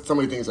 There's so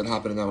many things that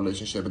happened in that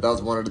relationship, but that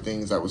was one of the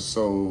things that was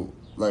so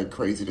like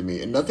crazy to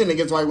me. And nothing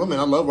against white women.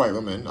 I love white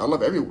women. I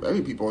love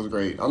every people is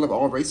great. I love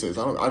all races.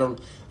 I don't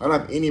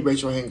have any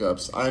racial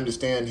hangups. I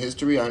understand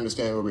history. I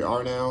understand where we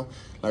are now.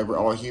 Like we're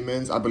all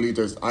humans. I believe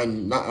I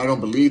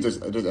don't believe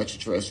there's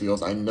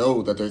extraterrestrials. I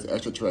know that there's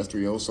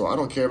extraterrestrials. So I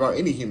don't care about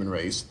any human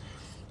race.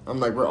 I'm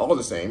like, we're all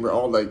the same. We're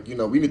all like,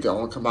 we need to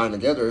all combine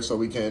together so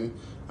we can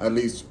at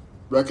least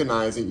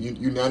recognize and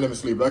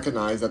unanimously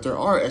recognize that there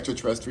are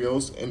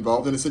extraterrestrials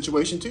involved in the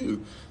situation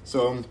too.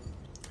 So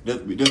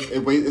it's a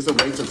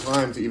waste of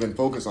time to even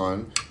focus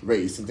on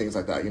race and things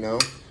like that.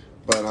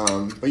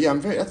 But yeah,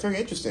 that's very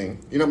interesting.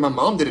 My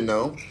mom didn't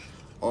know.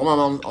 All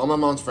my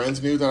mom's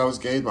friends knew that I was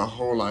gay my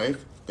whole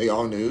life. They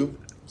all knew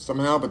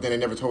somehow, but then they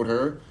never told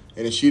her,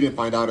 and then she didn't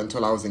find out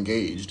until I was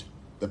engaged.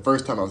 The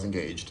first time I was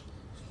engaged.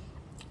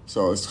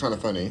 So it's kind of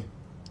funny.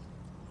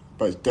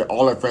 But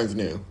all her friends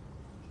knew.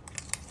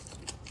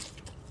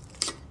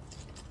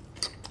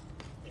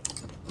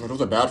 Well,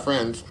 those are bad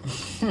friends.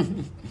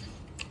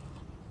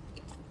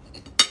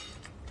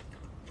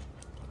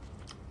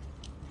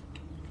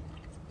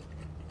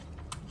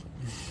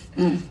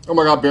 Oh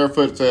my God,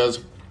 Barefoot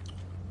says,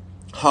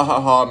 ha ha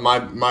ha,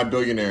 my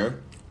billionaire.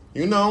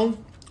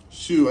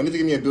 Shoot, I need to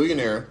give me a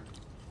billionaire.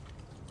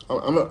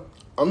 I'm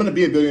gonna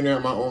be a billionaire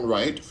in my own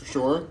right, for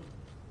sure.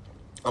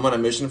 I'm on a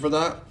mission for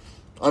that.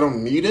 I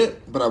don't need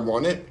it, but I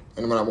want it.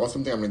 And when I want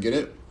something, I'm gonna get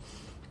it.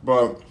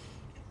 But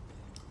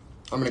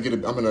I'm gonna get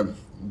it. I'm gonna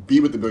be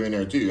with the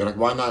billionaire too. Like,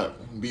 why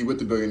not be with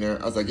the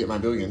billionaire as I get my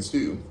billions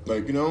too?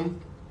 Like,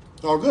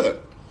 it's all good.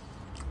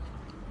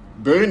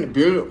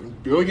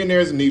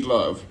 Billionaires need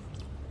love.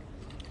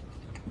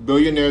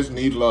 Billionaires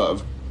need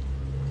love.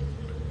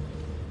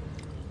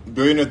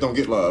 Billionaires don't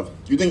get love.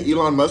 Do you think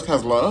Elon Musk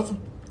has love?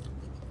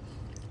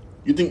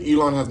 You think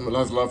Elon has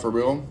love for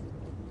real?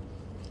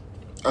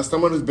 As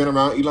someone who's been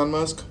around Elon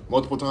Musk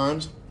multiple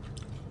times,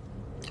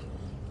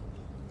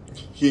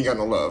 he ain't got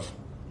no love.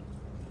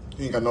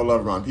 He ain't got no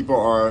love around.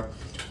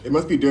 It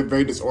must be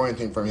very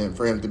disorienting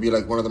for him to be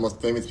like one of the most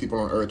famous people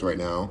on earth right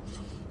now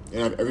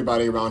and have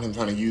everybody around him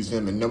trying to use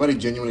him and nobody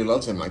genuinely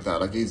loves him like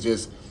that. Like it's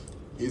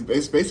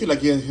basically like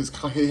he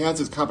has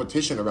his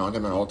competition around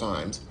him at all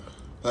times.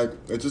 Like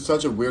it's just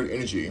such a weird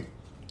energy.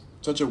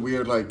 Such a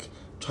weird like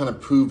trying to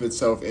prove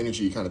itself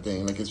energy kind of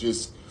thing. Like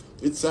it's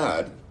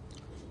sad.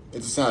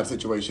 It's a sad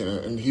situation,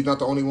 and he's not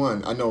the only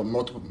one. I know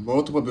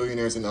multiple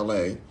billionaires in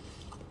LA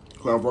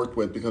who I've worked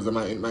with because of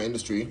my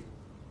industry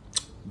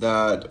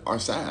that are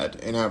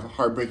sad and have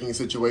heartbreaking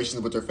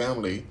situations with their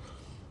family.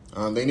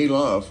 They need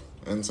love,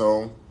 and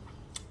so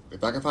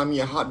if I can find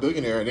me a hot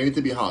billionaire, they need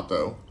to be hot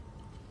though,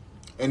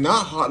 and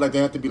not hot like they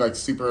have to be like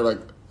super like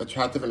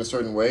attractive in a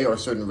certain way or a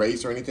certain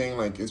race or anything.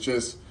 Like it's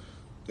just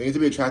they need to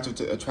be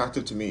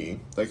attractive to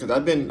me. Like because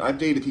I've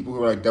dated people who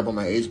were like double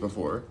my age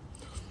before.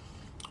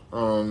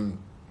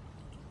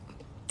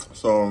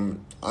 So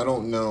I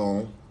don't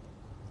know.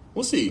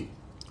 We'll see.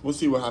 We'll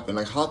see what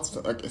happens.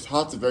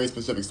 Hot's very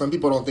specific. Some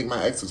people don't think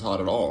my ex is hot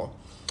at all.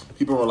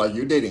 People were like,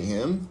 "You're dating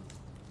him?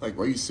 Like,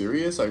 were you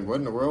serious? Like, what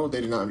in the world?"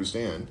 They did not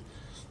understand.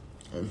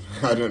 And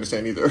I didn't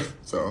understand either.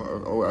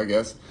 So, I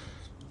guess.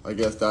 I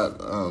guess that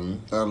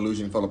that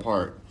illusion fell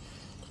apart.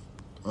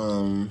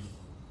 Um,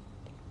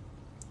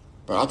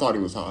 but I thought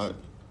he was hot,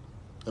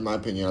 in my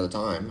opinion, at the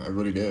time. I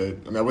really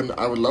did. I mean,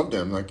 I would love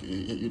them. Like,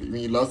 when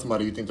you love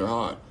somebody, you think they're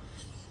hot.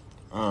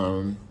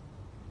 Um,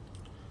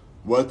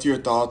 what's your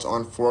thoughts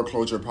on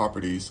foreclosure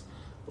properties?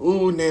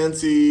 Ooh,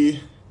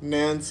 Nancy,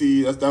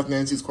 that's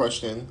Nancy's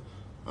question.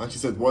 She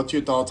said, "What's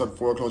your thoughts on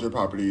foreclosure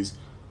properties?"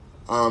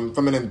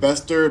 From an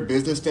investor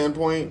business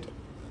standpoint,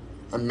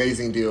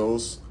 amazing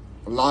deals.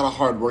 A lot of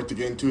hard work to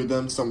get into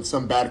them.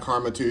 Some bad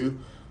karma too,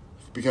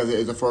 because it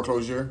is a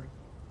foreclosure.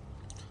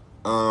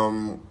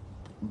 Um,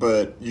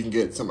 but you can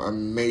get some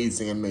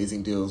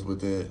amazing deals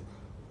with it.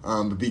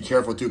 But be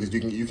careful too, because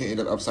you can end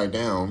up upside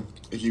down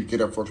if you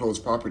get a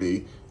foreclosed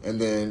property,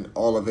 and then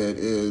all of it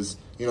is,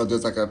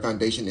 there's like a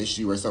foundation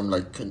issue or some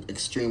like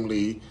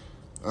extremely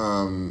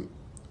um,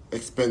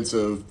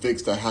 expensive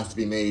fix that has to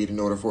be made in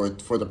order for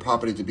the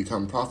property to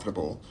become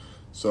profitable.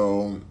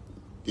 So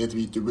you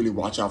have to really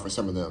watch out for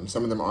some of them.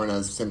 Some of them aren't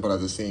as simple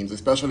as it seems,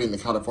 especially in the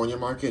California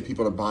market.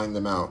 People are buying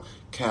them out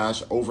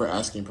cash over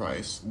asking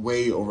price,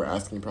 way over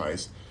asking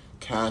price,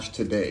 cash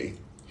today.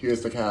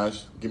 Here's the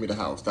cash, give me the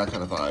house, that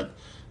kind of vibe.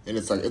 And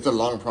it's a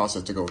long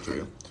process to go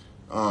through,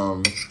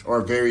 or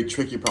a very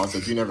tricky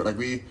process. You never, like,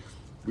 we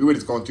were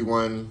just going through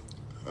one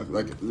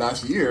like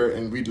last year,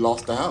 and we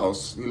lost the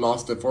house. We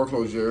lost the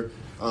foreclosure.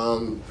 We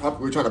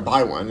were trying to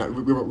buy one.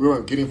 We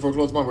weren't getting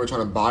foreclosed on. We were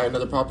trying to buy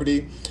another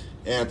property,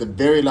 and at the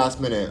very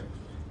last minute,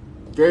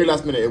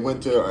 it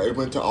went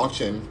to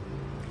auction,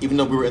 even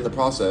though we were in the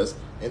process.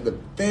 And the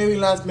very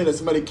last minute,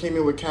 somebody came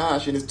in with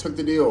cash and just took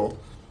the deal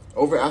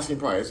over asking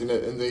price, and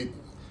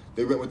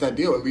they went with that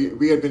deal. And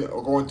we had been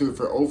going through it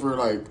for over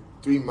like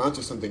 3 months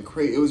or something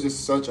crazy. It was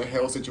just such a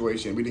hell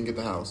situation. We didn't get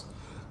the house,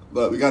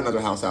 but we got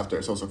another house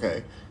after, so it's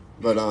okay.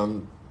 But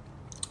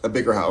a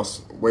bigger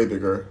house, way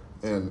bigger,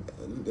 and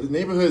the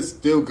neighborhood's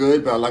still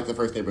good. But I like the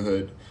first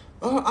neighborhood.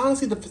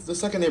 Honestly, the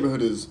second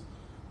neighborhood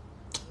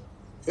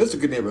it's a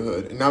good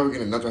neighborhood, and now we're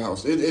getting another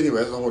house. Anyway,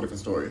 that's a whole different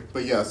story.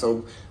 But yeah,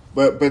 so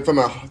but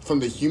from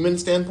the human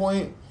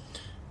standpoint,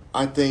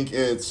 I think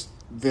it's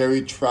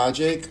very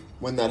tragic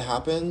when that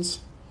happens.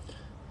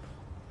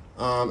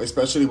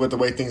 Especially with the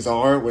way things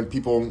are, when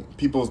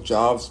people's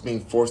jobs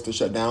being forced to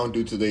shut down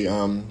due to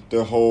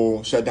the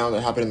whole shutdown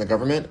that happened in the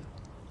government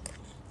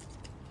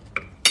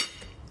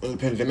in the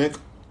pandemic.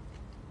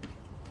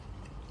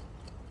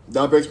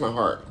 That breaks my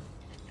heart.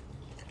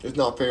 It's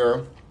not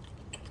fair.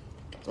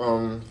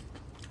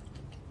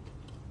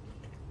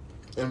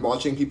 And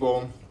watching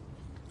people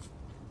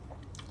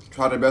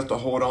try their best to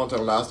hold on to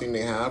the last thing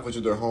they have, which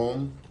is their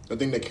home, the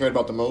thing they cared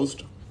about the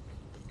most,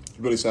 it's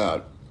really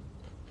sad.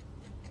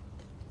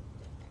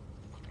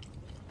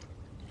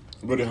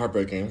 Really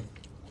heartbreaking.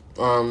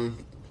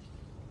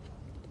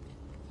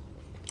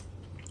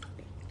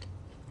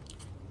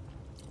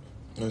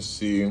 Let's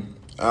see.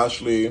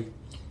 Ashley's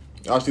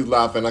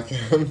laughing. I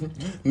can.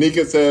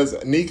 Nika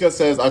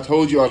says, "I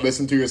told you I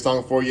listened to your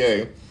song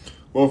Foyer."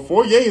 Well,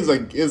 Foyer is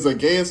the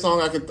gayest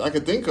song I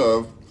could think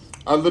of.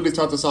 I literally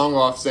start the song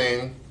off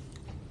saying,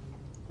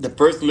 the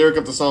first lyric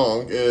of the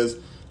song is,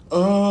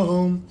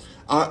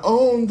 I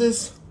own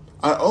this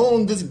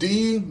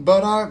D,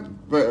 but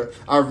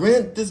I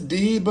rent this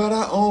D, but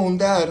I own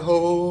that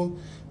hoe.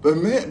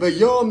 But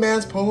your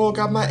man's pole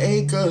got my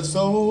acres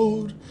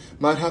sold.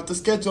 Might have to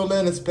schedule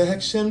an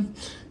inspection.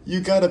 He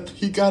got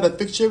a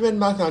fixture in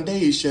my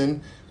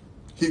foundation.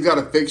 He's got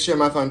a fixture in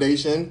my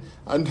foundation.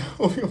 I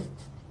know.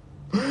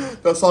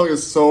 That song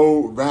is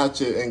so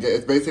ratchet and gay.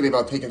 It's basically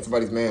about taking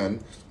somebody's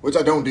man, which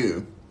I don't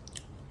do.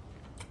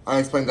 I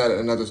explained that in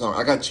another song.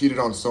 I got cheated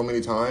on so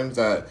many times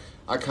that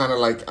I kind of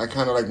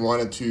like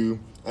wanted to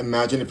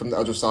imagine it from the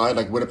other side.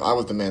 Like, what if I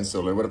was the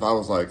mansealer? What if I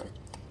was like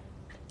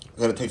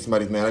gonna take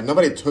somebody's man? Like,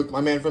 nobody took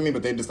my man from me,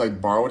 but they just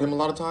like borrowed him a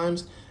lot of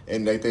times,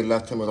 and they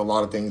left him with a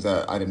lot of things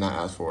that I did not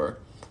ask for,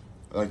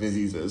 like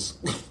diseases,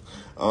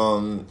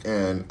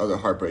 and other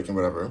heartbreak and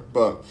whatever.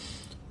 But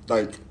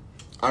like,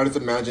 I just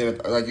imagine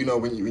if, like,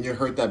 when you're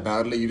hurt that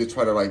badly, you just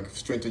try to like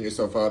strengthen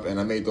yourself up.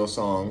 And I made those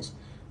songs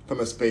from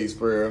a space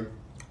where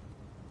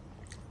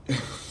I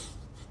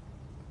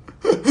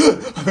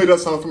made that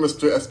song from a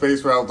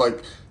space where I was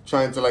like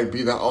trying to like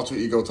be that alter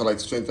ego to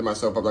like strengthen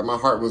myself up. Like, my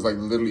heart was like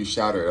literally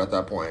shattered at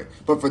that point.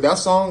 But for that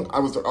song, I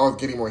was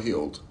getting more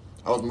healed.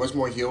 I was much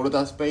more healed at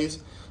that space,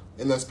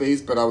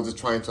 but I was just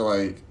trying to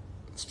like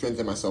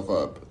strengthen myself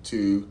up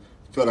to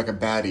feel like a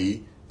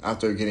baddie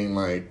after getting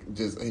like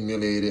just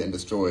humiliated and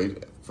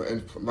destroyed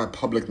in my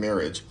public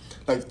marriage.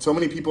 Like, so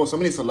many people, so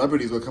many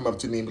celebrities would come up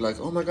to me and be like,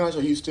 "Oh my gosh,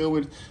 are you still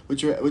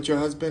with your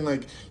husband?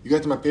 Like, you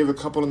guys are my favorite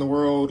couple in the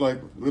world. Like,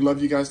 we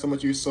love you guys so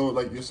much. You're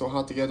so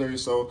hot together. You're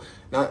so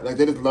not like,"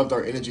 they just loved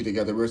our energy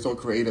together. We were so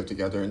creative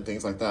together and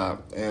things like that.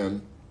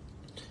 And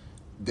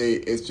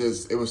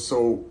it was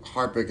so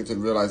heartbreaking to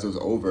realize it was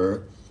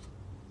over,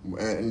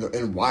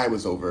 and why it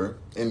was over,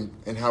 and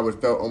how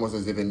it felt almost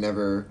as if it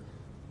never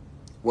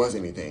was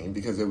anything,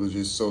 because it was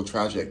just so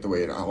tragic the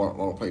way it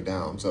all played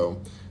down. So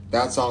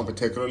that song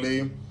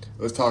particularly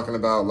was talking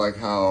about like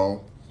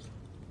how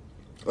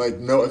Like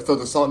no, so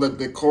the song,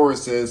 the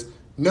chorus is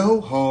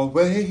no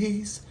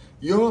hallways.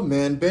 Your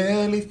man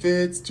barely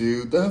fits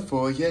to the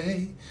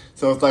foyer.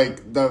 So it's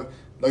like the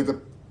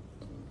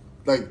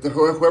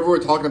whoever we're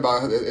talking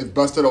about is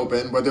busted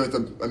open, whether it's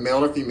a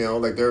male or female.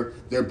 Like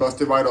they're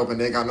busted right open.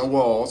 They ain't got no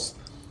walls,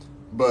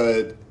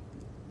 but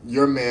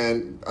your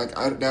man,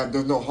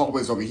 there's no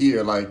hallways over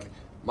here. Like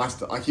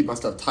I keep my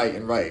stuff tight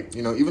and right.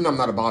 You know, even though I'm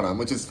not a bottom,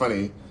 which is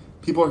funny.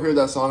 People hear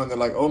that song and they're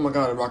like, "Oh my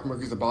God, Rock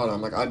Mercury's a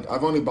bottom." Like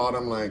I've only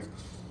bottomed like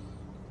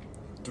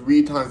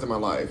 3 times in my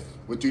life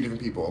with 3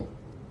 different people.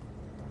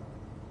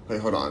 Wait,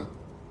 hold on.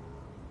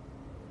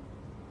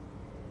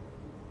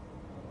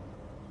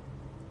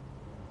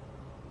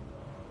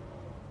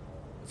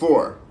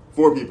 4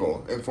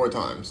 people and 4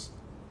 times.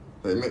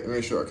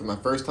 Make sure, because my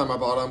first time I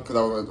bought them, because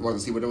I wanted to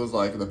see what it was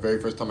like. The very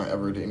first time I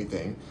ever did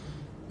anything.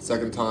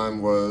 Second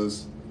time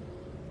was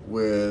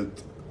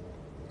with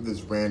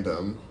this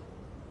random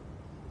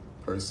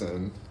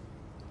person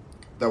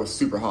that was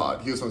super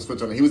hot. He was from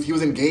Switzerland. He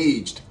was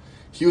engaged.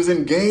 He was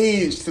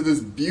engaged to this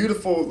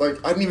beautiful,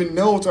 like, I didn't even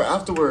know until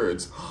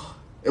afterwards.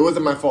 It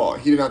wasn't my fault.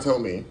 He did not tell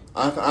me.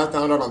 I found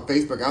out on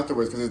Facebook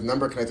afterwards because his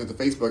number connected to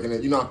Facebook. And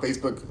then, you know, on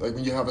Facebook, like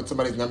when you have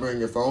somebody's number in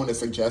your phone, it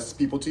suggests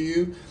people to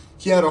you.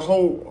 He had a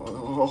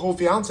whole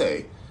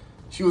fiance.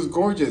 She was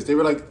gorgeous. They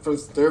were like,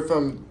 they're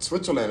from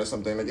Switzerland or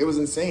something. Like, it was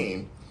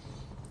insane.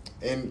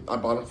 And I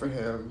bought them for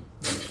him.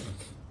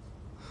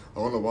 I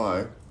don't know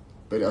why.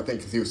 But I think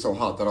because he was so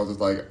hot that I was just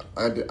like,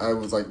 I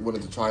was like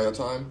willing to try at a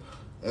time.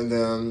 And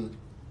then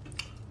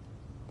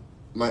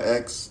my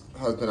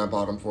ex-husband I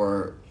bought him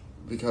for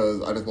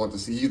because I just wanted to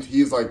see.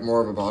 He's like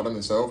more of a bottom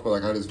himself, but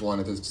like I just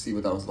wanted to see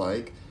what that was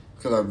like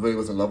because I really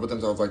was in love with him.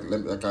 So I was like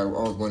I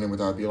was wondering what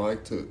that would be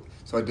like to.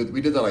 So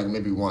we did that like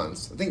maybe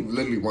once. I think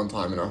literally one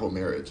time in our whole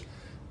marriage.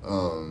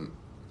 And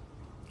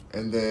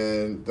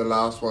then the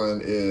last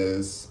one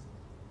is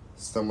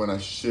someone I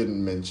shouldn't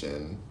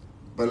mention,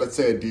 but let's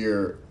say a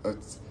dear.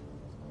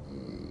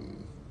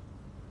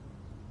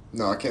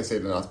 No, I can't say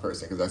the last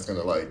person because that's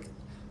gonna like.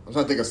 I'm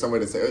trying to think of some way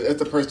to say it.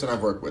 It's a person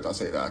I've worked with. I'll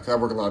say that because I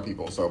work with a lot of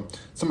people. So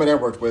somebody I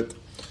worked with,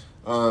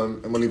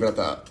 and we'll leave it at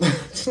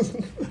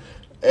that.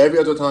 Every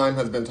other time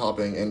has been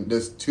topping, and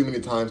there's too many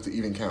times to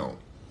even count.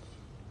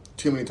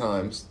 Too many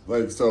times,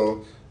 like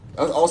so.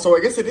 Also,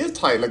 I guess it is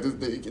tight. Like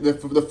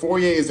the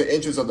foyer is the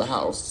entrance of the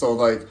house. So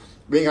like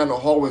we ain't got no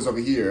hallways over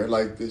here.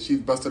 Like she's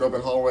busted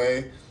open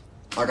hallway.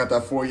 I got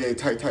that foyer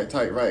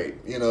tight. Right.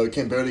 You know, he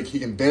can barely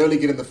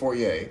get in the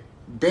foyer.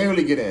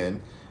 Barely get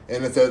in.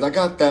 And it says, I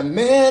got that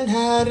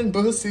Manhattan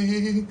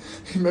pussy.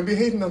 You might be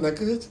hating on that,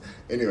 good.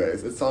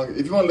 Anyways, this song,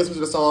 if you want to listen to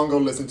the song, go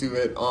listen to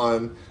it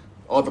on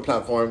all the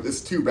platforms.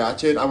 It's too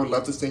ratchet. I would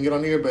love to sing it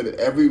on here, but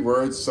every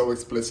word's so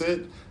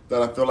explicit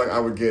that I feel like I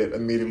would get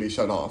immediately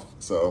shut off.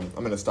 So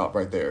I'm going to stop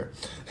right there.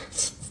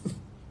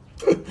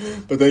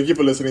 But thank you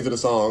for listening to the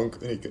song,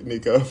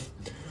 Nico.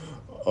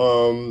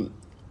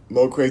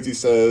 Mo Crazy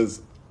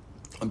says,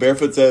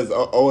 Barefoot says,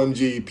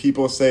 OMG,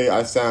 people say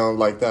I sound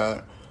like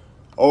that.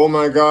 Oh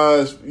my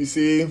gosh, you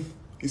see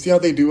how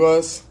they do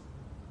us?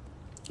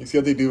 You see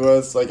how they do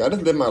us? Like, I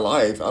just live my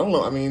life. I don't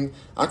know, I mean,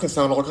 I can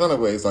sound all kind of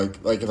ways, like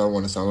if I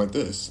want to sound like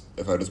this.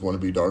 If I just want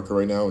to be darker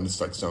right now and just,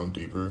 like, sound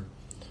deeper.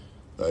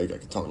 Like, I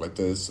can talk like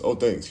this. Oh,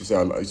 thanks. You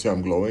say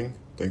I'm glowing?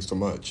 Thanks so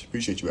much.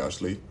 Appreciate you,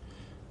 Ashley.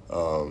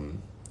 Oh,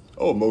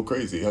 Mo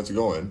Crazy, how's it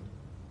going?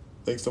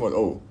 Thanks so much.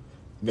 Oh,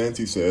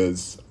 Nancy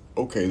says,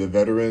 okay, the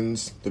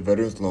veterans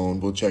loan,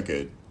 we'll check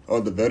it. Oh,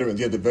 the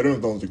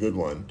veterans loan's a good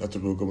one. That's a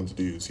real good one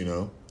to use, you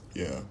know?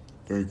 Yeah,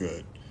 very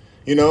good.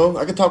 You know,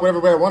 I can talk whatever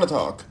way I want to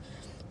talk.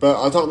 But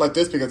I'll talk like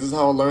this because this is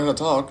how I learn how to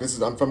talk.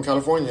 I'm from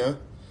California.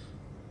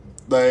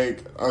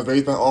 Like, I was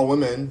raised by all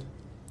women.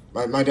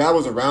 My dad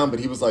was around, but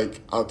he was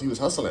like, he was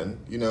hustling,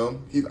 you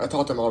know? I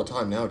talk to him all the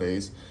time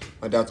nowadays.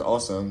 My dad's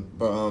awesome.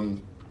 But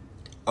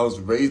I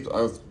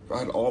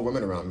had all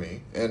women around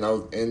me. And I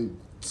was in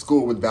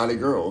school with Valley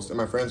girls, and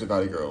my friends are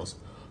Valley girls.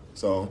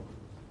 So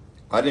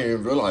I didn't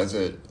even realize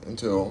it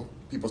until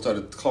people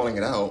started calling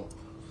it out.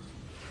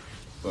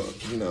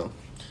 But, you know,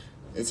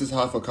 it's just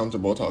how I feel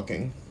comfortable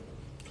talking.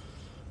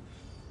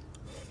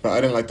 But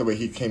I didn't like the way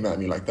he came at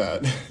me like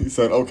that. He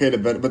said, okay,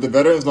 but the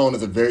veterans loan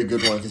is a very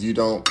good one because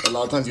a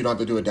lot of times you don't have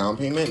to do a down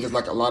payment. There's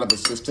like a lot of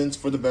assistance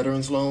for the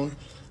veterans loan.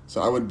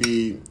 So I would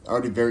be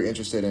very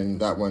interested in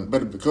that one.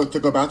 But to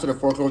go back to the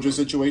foreclosure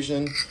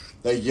situation,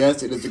 like,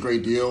 yes, it is a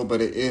great deal, but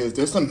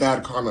there's some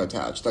bad karma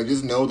attached. Like,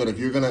 just know that if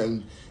you're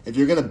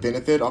gonna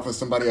benefit off of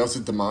somebody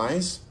else's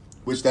demise,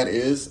 which that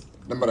is,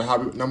 no matter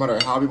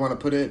how we want to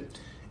put it,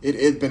 it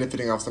is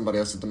benefiting off somebody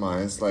else's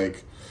demise.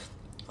 Like,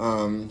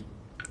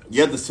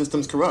 yeah, the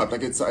system's corrupt.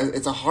 Like, it's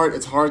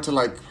hard to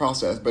like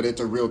process, but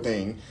it's a real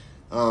thing.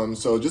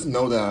 So just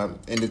know that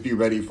and just be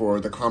ready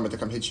for the karma to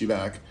come hit you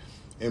back.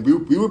 And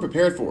we were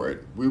prepared for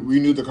it. We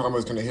knew the karma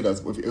was going to hit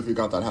us if we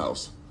got that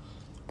house.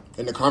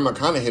 And the karma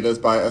kind of hit us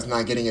by us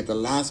not getting it the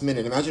last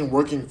minute. Imagine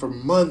working for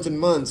months and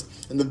months,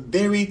 and the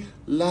very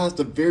last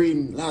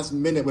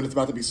minute when it's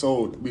about to be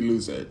sold, we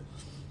lose it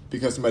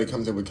because somebody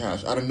comes in with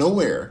cash out of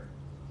nowhere.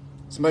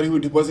 somebody who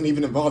wasn't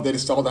even involved. They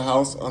just saw the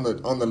house on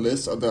the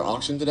list of the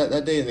auction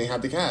that day, and they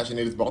had the cash, and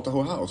they just bought the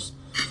whole house.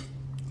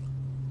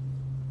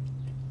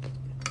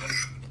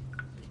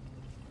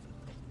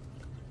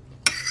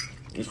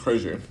 It's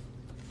crazy.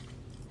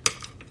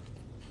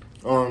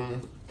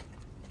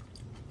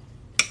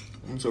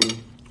 So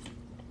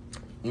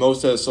Mo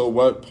says, so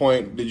what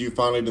point did you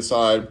finally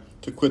decide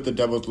to quit the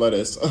devil's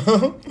lettuce?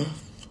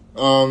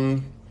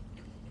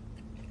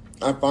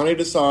 I finally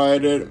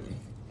decided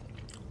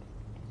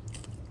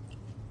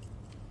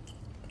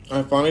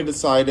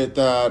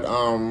that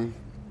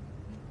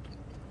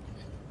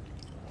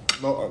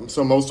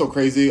so Mo's so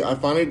crazy. I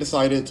finally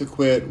decided to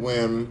quit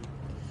when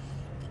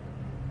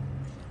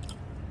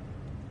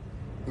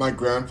my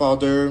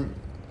other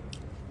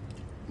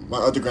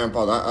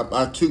grandfather, I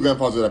have two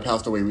grandfathers that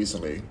passed away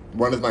recently.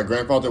 One is my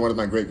grandfather, one is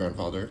my great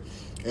grandfather.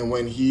 And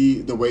when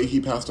the way he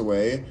passed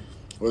away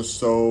was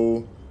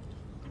so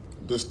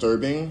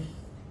disturbing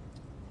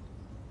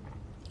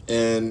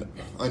and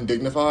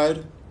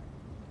undignified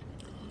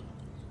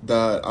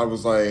that I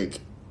was like,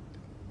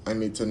 I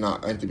need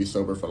to be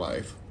sober for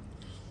life.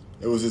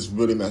 It was just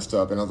really messed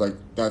up, and I was like,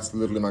 that's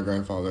literally my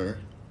grandfather.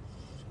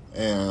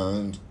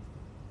 And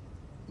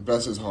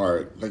bless his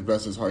heart, he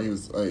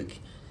was like,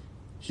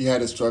 he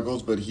had his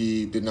struggles, but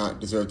he did not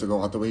deserve to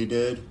go out the way he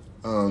did.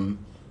 And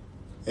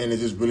it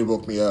just really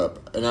woke me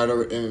up. And I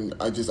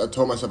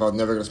told myself I was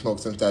never gonna smoke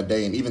since that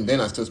day. And even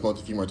then, I still smoked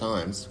a few more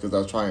times because I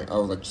was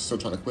like still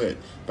trying to quit.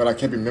 But I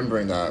kept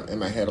remembering that in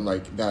my head. I'm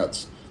like,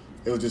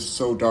 it was just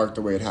so dark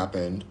the way it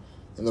happened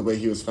and the way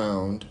he was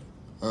found.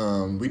 We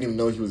didn't even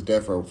know he was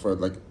dead for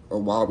like a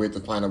while. We had to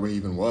find out where he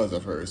even was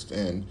at first,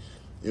 and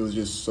it was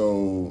just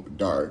so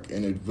dark,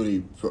 and it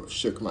really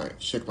shook my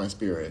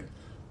spirit.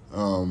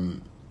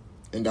 And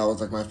that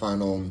was like my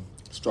final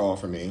straw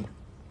for me.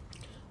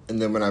 And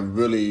then when I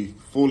really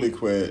fully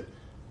quit,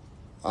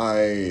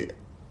 the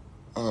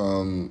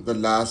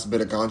last bit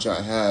of ganja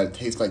I had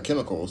tastes like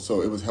chemicals,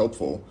 so it was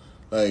helpful.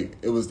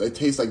 It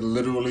tastes like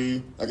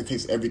literally, I could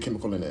taste every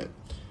chemical in it.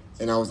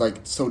 And I was like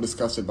so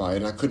disgusted by it,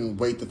 and I couldn't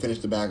wait to finish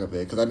the bag of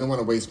it because I didn't want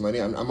to waste money.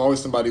 I'm always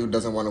somebody who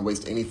doesn't want to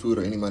waste any food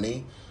or any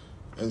money.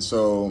 And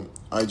so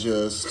I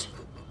just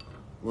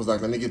was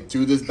like, let me get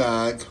through this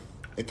bag.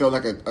 It felt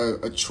like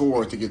a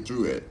chore to get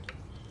through it.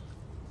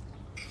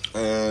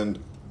 And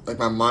like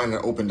my mind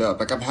had opened up.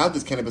 Like I've had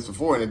this cannabis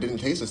before and it didn't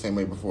taste the same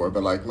way before,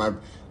 but like my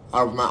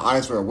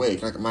eyes were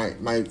awake. Like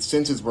my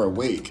senses were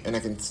awake, and I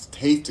can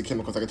taste the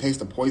chemicals. I can taste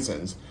the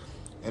poisons.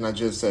 And I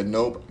just said,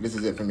 nope, this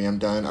is it for me. I'm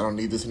done. I don't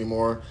need this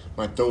anymore.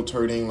 My throat's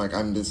hurting. Like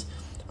I'm just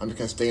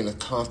gonna stay in a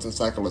constant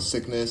cycle of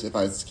sickness if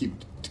I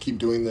keep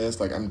doing this.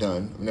 Like I'm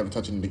done. I'm never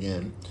touching it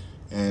again.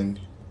 And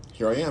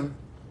here I am,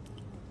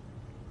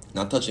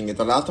 not touching it.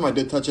 The last time I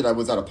did touch it, I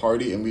was at a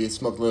party and we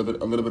smoked a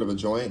little bit of a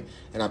joint,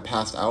 and I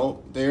passed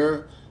out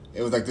there.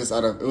 It was like this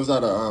at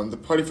the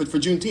party for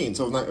Juneteenth,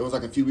 so it was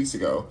like a few weeks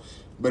ago,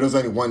 but it was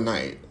only one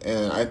night,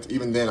 and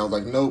even then I was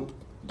like, nope.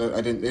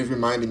 I didn't. It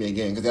reminded me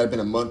again because it had been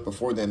a month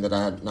before then that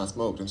I had not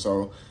smoked, and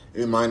so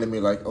it reminded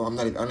me like, oh, I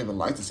don't even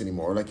like this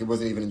anymore. Like it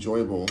wasn't even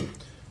enjoyable.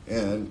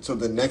 And so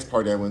the next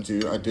party I went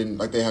to, I didn't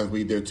like. They had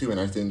weed there too, and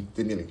I wasn't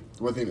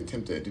even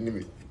tempted. Didn't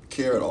even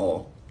care at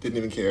all. Didn't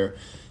even care.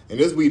 And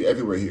there's weed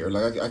everywhere here.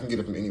 Like I can get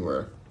it from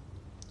anywhere,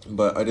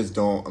 but I just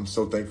don't. I'm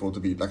so thankful to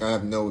be like I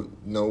have no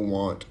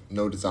want,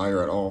 no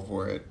desire at all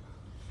for it.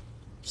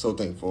 So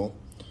thankful.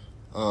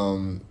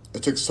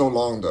 It took so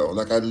long though.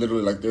 Like I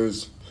literally like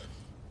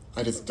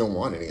I just don't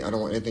want any. I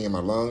don't want anything in my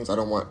lungs. I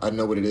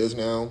know what it is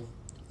now.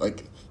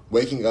 Like,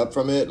 waking up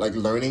from it, like,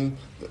 learning.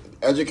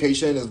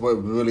 Education is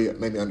what really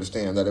made me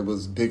understand that it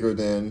was bigger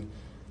than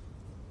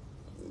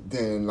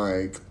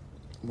like,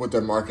 what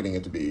they're marketing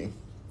it to be.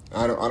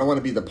 I don't want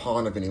to be the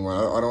pawn of anyone.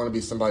 I don't want to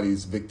be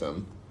somebody's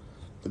victim.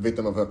 The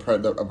victim of a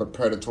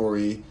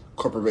predatory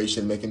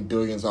corporation making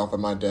billions off of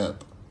my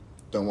debt.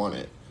 Don't want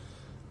it.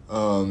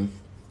 And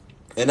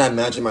I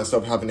imagine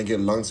myself having to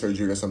get lung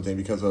surgery or something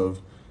because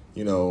of,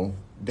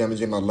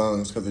 damaging my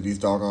lungs because of these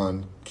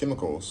doggone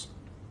chemicals.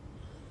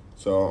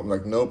 So I'm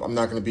like, nope, I'm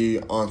not going to be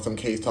on some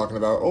case talking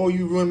about, oh,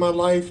 you ruined my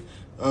life.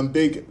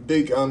 Big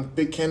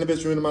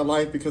cannabis ruined my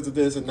life because of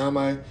this, and now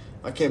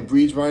I can't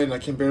breathe right, and I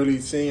can barely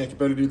sing, I can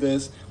barely do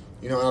this.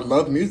 And I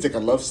love music, I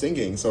love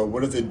singing. So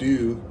what does it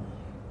do?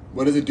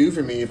 What does it do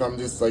for me if I'm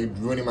just like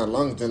ruining my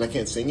lungs and I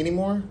can't sing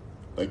anymore?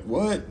 Like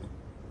what?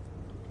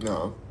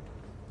 No.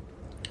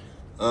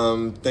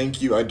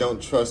 Thank you. I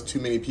don't trust too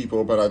many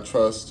people, but I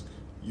trust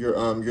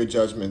your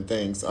judgment.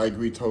 Thanks. I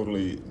agree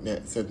totally,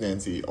 said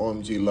Nancy.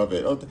 OMG, love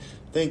it. Oh,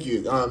 thank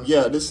you.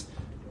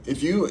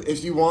 If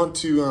you want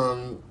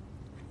to,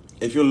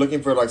 if you're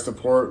looking for like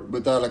support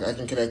with that, like I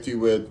can connect you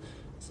with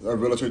a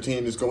realtor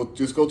team. Just go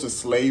to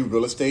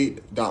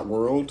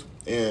slayrealestate.world,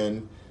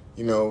 and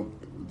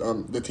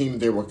the team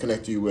there will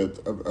connect you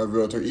with a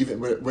realtor. Even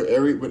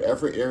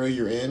whatever area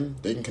you're in,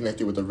 they can connect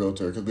you with a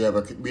realtor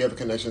because we have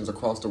connections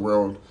across the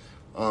world,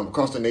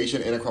 across the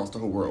nation and across the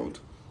whole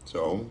world.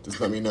 So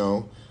just let them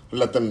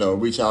know,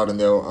 reach out, and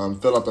they'll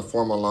fill out the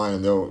form online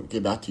and they'll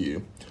get back to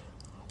you.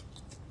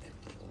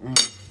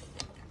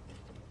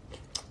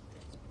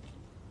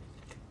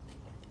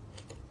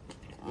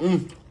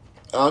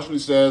 Ashley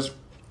says,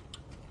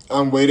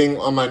 I'm waiting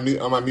on my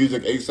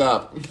music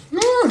ASAP.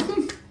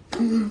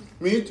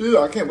 Me too.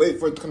 I can't wait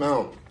for it to come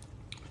out.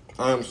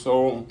 I'm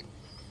so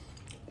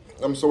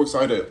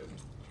excited.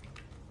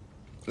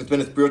 It's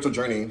been a spiritual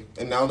journey,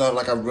 and now that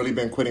like I've really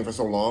been quitting for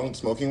so long,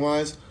 smoking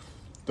wise,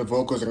 the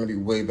vocals are gonna be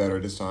way better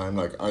this time.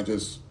 Like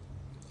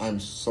I'm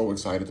so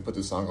excited to put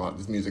this song out,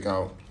 this music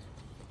out.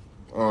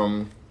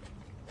 Oh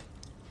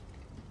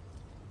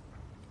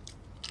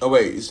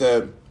wait, you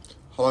said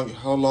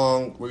how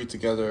long were you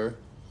together?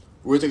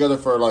 We were together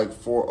for like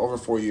over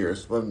 4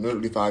 years, well,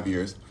 literally 5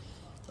 years.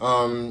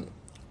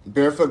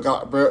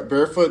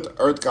 Barefoot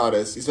Earth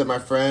Goddess. He said my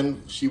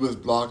friend, she was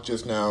blocked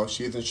just now.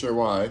 She isn't sure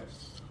why.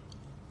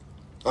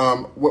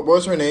 What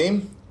was her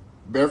name?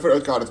 Barefoot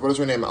Earth Goddess. What is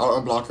her name?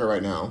 I'll unblock her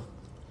right now.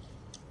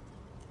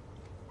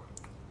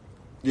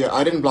 Yeah,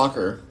 I didn't block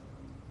her.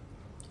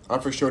 I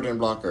for sure didn't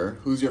block her.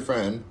 Who's your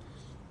friend?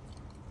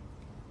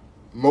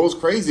 Most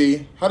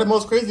Crazy? How did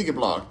Most Crazy get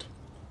blocked?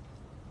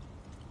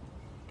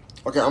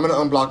 Okay, I'm gonna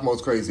unblock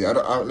Most Crazy.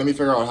 Let me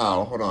figure out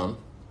how. Hold on.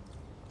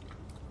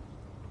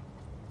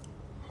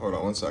 Hold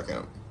on 1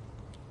 second.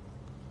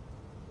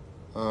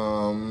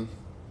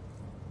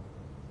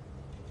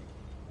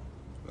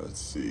 Let's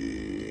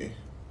see.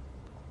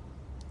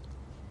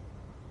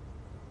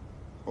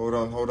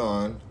 Hold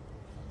on.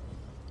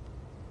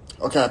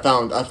 Okay, I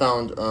found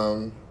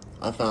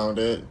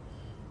it.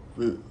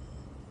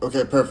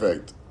 Okay,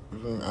 perfect.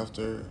 Room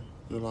after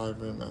your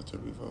live room after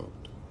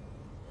revoked.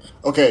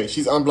 Okay,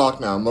 she's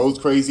unblocked now.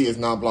 Most Crazy is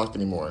not blocked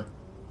anymore.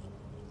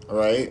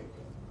 Alright?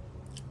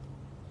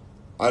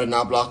 I did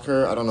not block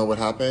her. I don't know what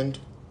happened,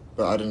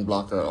 but I didn't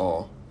block her at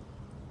all.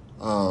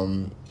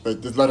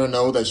 But just let her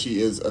know that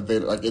she is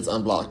available. Like, it's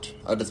unblocked.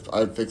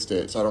 I fixed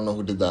it, so I don't know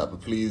who did that.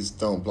 But please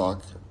don't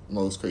block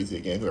Most Crazy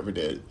again, whoever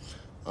did.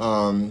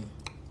 Let's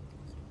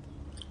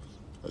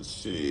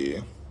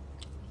see.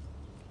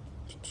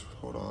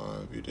 Hold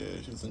on, if you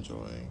did. She's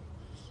enjoying.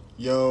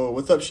 Yo,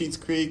 what's up, Sheets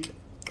Creek?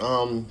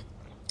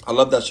 I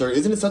love that shirt.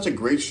 Isn't it such a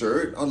great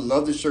shirt? I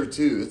love this shirt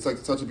too. It's like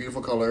such a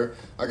beautiful color.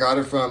 I got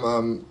it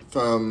from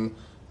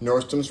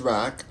Nordstrom's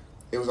Rack.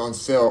 It was on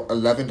sale,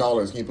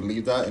 $11. Can you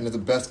believe that? And it's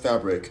the best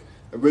fabric.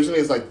 Originally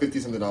it's like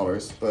 $50-something,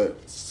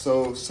 but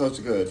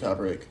such good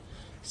fabric.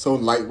 So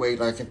lightweight,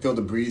 like I can feel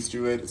the breeze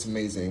through it. It's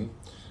amazing.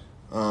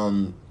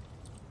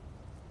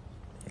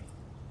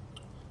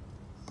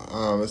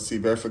 Let's see,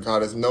 Barefoot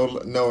Goddess.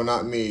 No,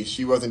 not me.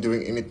 She wasn't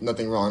doing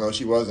nothing wrong. No,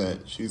 she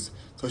wasn't. She's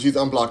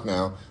unblocked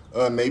now.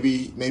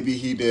 Maybe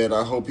he did.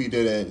 I hope he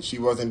didn't. She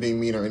wasn't being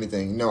mean or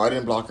anything. No, I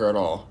didn't block her at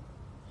all.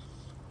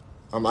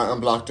 I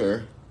unblocked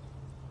her.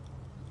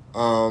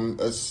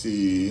 Let's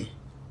see.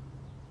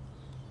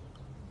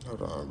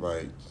 Hold on,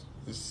 right.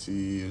 Let's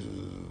see.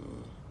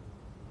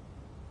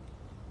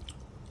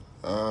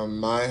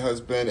 My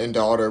husband and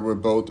daughter were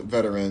both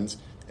veterans,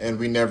 and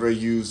we never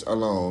used a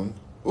loan.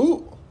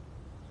 Ooh.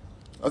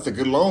 That's a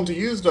good loan to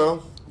use,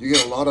 though. You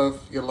get a lot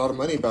of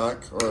money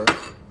back or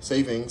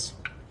savings.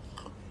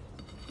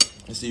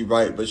 I see,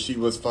 right? But she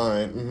was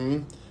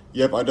fine.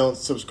 Yep, I don't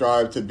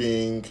subscribe to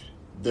being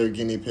their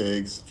guinea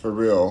pigs for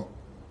real.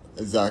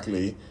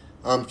 Exactly.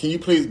 Can you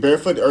please,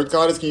 Barefoot Earth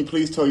Goddess? Can you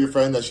please tell your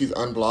friend that she's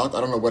unblocked? I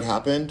don't know what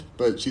happened,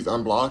 but she's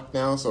unblocked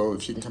now, so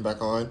she can come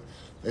back on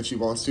if she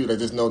wants to. Like,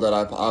 just know that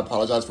I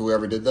apologize for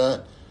whoever did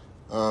that.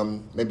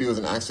 Maybe it was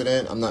an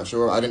accident. I'm not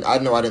sure. I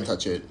know I didn't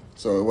touch it,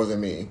 so it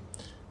wasn't me.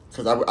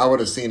 Because I would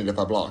have seen it if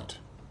I blocked.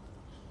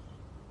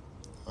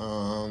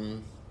 I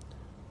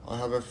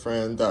have a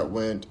friend that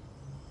went...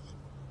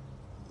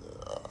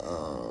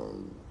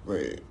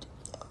 wait.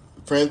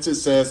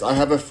 Francis says, I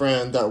have a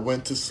friend that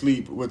went to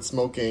sleep with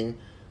smoking.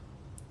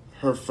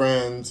 Her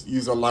friends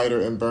use a lighter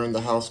and burn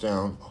the house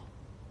down.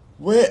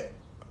 What?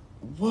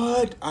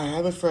 I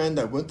have a friend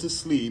that went to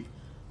sleep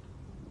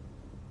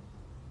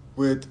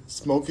with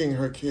smoking.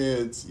 Her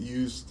kids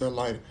use the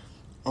lighter.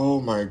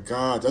 Oh my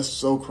God, that's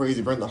so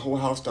crazy. Burn the whole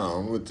house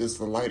down with just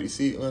the light. You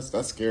see,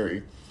 that's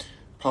scary.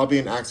 Probably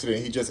an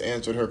accident. He just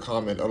answered her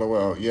comment.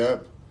 LOL.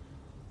 Yep.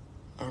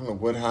 I don't know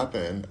what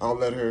happened. I'll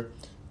let her.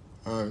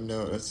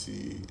 No, let's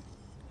see.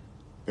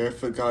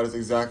 Barefoot Goddess,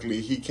 exactly.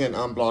 He can't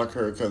unblock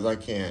her because I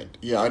can't.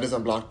 Yeah, I just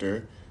unblocked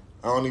her.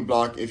 I only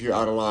block if you're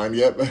out of line.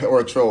 Yep, or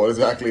a troll.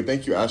 Exactly.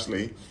 Thank you,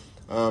 Ashley.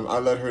 I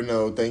let her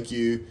know. Thank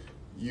you.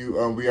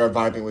 We are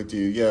vibing with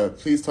you. Yeah,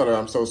 please tell her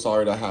I'm so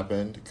sorry that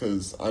happened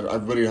because I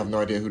really have no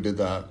idea who did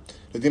that.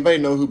 Does anybody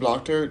know who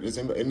blocked her? Is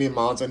any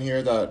mods in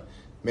here that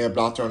may have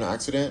blocked her on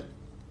accident?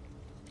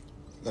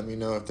 Let me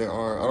know if there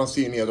are. I don't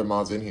see any other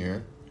mods in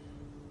here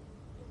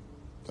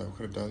that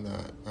could have done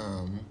that.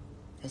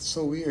 That's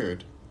so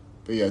weird.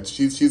 But yeah,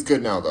 she's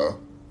good now though.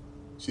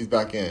 She's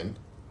back in.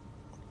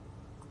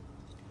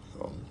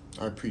 So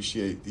I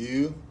appreciate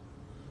you.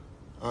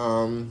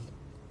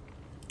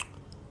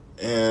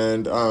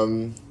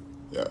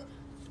 Yeah.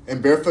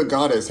 And Barefoot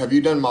Goddess, have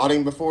you done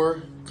modding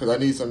before? Because I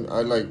need some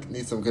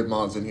good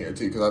mods in here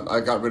too. Because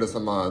I got rid of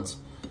some mods.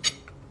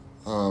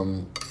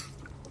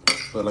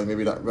 But like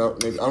maybe I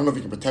don't know if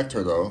you can protect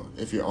her though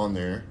if you're on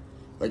there.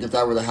 Like, if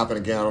that were to happen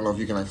again, I don't know if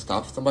you can, like,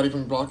 stop somebody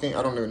from blocking.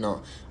 I don't even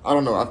know. I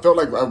don't know. I felt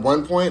like at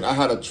one point I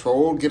had a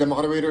troll get a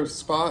moderator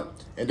spot,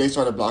 and they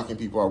started blocking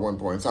people at one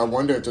point. So I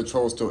wonder if the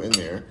troll's still in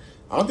there.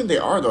 I don't think they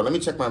are, though. Let me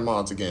check my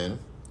mods again.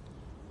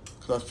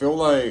 Because I feel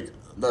like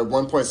at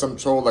one point some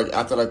troll, like,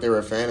 acted like they were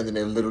a fan, and then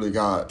they literally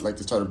got, like,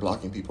 they started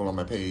blocking people on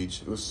my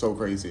page. It was so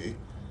crazy.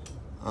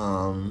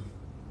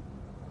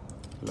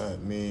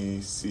 Let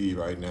me see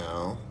right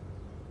now.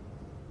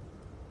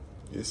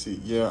 You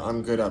see, yeah,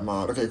 I'm good at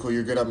mod. Okay, cool.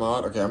 You're good at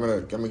mod. Okay, I'm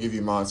gonna give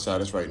you mod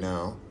status right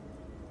now.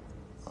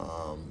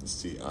 Let's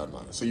see, add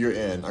mod. So you're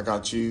in. I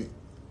got you.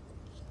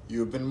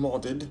 You've been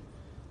modded.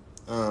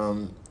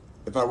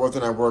 If I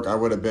wasn't at work, I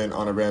would have been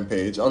on a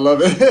rampage. I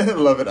love it.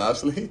 Love it,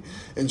 Ashley.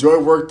 Enjoy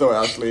work though,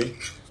 Ashley.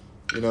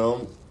 You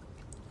know,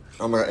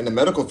 in the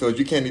medical field,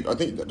 you can't even. I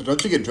think,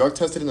 don't you get drug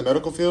tested in the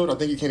medical field? I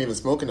think you can't even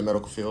smoke in the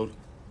medical field.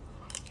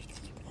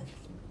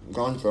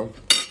 Gone though.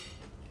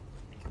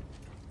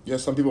 Yeah,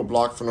 some people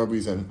block for no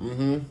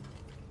reason.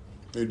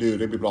 They do.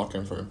 They be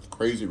blocking for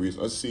crazy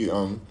reasons. Let's see.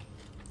 Let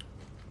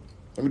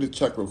me just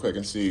check real quick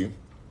and see.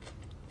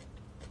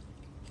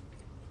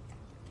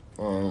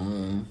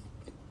 Yeah,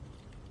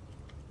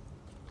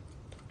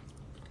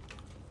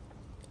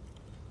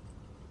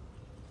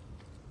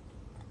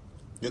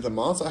 the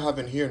mods I have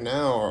in here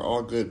now are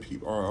all good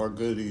people. Are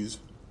goodies.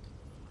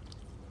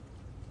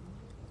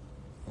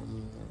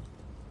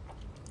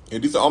 Yeah,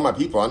 these are all my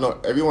people. I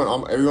know everyone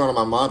on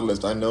my mod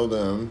list. I know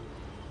them.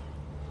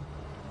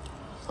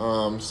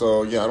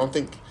 So yeah, I don't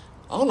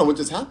know what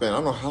just happened. I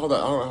don't know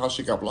how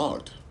she got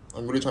blocked.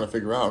 I'm really trying to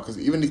figure out, because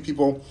even these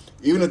people,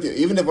 even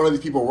if one of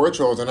these people were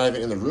trolls, they're not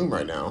even in the room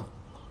right now.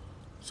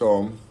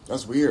 So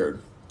that's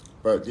weird.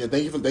 But yeah,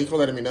 thank you for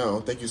letting me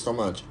know. Thank you so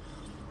much.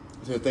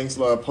 So thanks,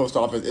 post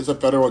office. It's a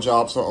federal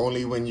job, so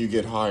only when you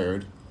get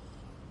hired.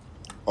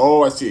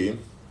 Oh, I see.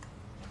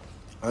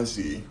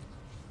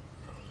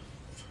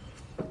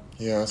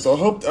 Yeah, so I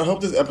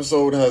hope this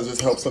episode has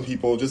just helped some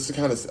people just to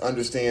kind of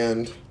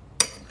understand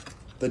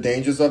the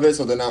dangers of it,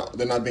 so they're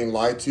not being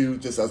lied to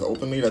just as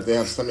openly, that they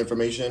have some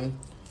information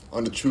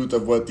on the truth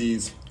of what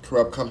these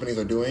corrupt companies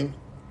are doing.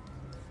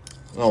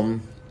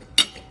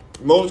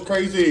 Mo's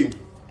crazy.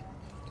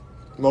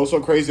 Mo's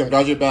so crazy. I'm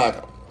glad you're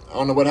back. I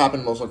don't know what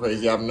happened, Mo's so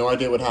crazy. I have no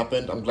idea what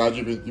happened. I'm glad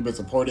you've been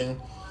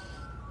supporting.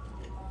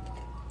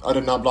 I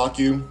did not block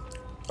you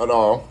at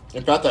all.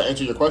 In fact, I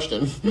answered your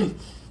question,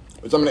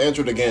 which I'm going to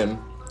answer it again,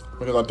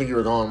 because I think you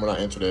were gone when I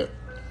answered it.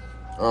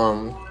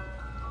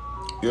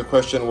 Your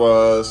question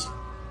was,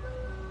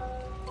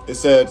 it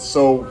said,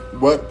 so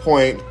what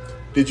point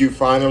did you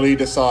finally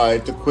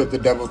decide to quit the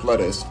devil's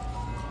lettuce?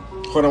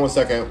 Hold on one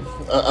second.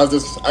 As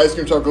this ice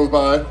cream truck goes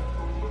by.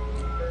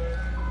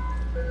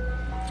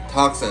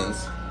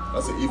 Toxins.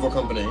 That's an evil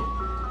company.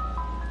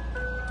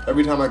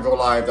 Every time I go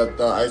live,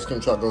 the ice cream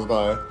truck goes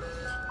by.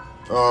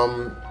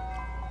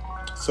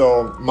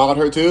 So mod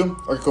her too?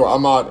 Okay, cool. I'll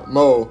mod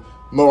Mo.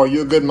 Mo, are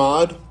you a good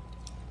mod?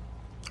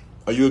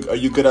 Are you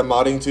good at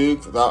modding too?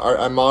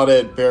 I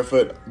modded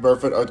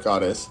Barefoot Earth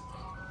Goddess.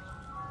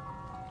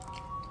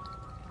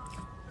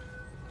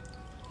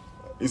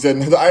 He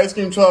said the ice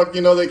cream truck.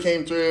 You know they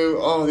came through.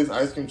 Oh, this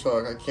ice cream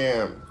truck. I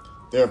can't.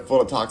 They're full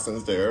of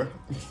toxins there.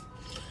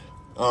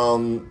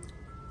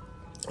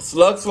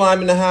 Slug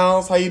Slime in the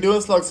house. How you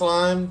doing, Slug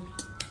Slime?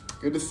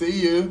 Good to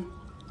see you.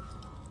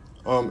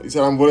 He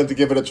said I'm willing to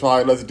give it a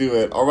try. Let's do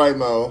it. All right,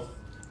 Mo.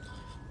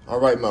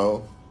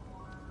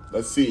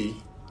 Let's see.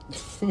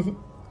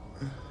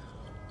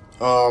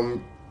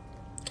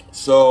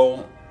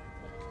 So,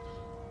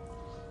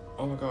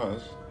 oh my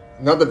gosh.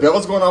 Now the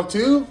bell's going off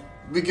too?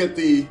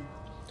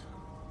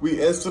 We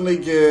instantly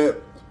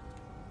get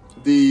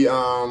the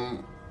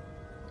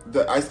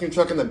ice cream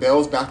truck and the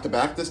bells back to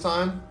back this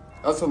time.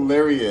 That's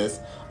hilarious.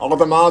 All of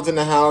the mods in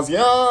the house.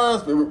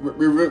 Yes!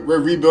 We're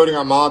rebuilding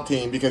our mod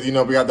team because,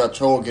 we had that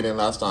troll get in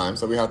last time,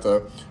 so we have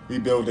to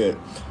rebuild it.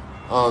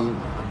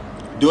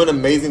 Doing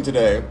amazing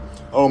today.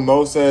 Oh,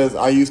 Mo says,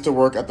 I used to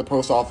work at the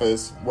post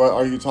office. What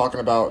are you talking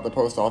about, the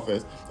post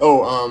office?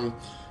 Oh,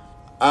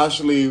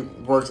 Ashley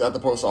works at the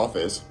post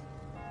office.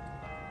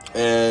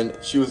 And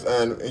she was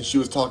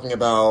talking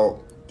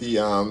about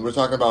we're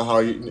talking about how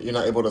you're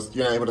not able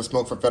to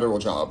smoke for federal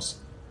jobs.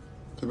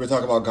 Because we're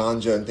talking about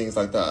ganja and things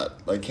like that,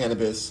 like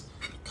cannabis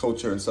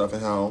culture and stuff,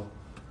 and how,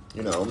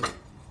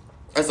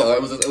 that's all.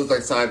 It was like a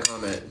little side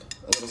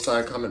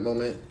comment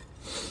moment.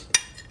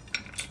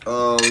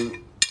 Oh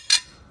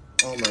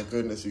my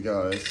goodness, you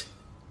guys.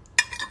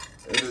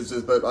 It is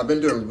just, but I've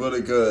been doing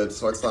really good.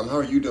 So how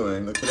are you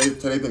doing? Like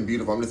today's been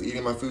beautiful. I'm just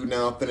eating my food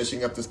now,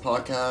 finishing up this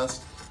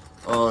podcast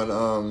on,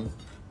 I'm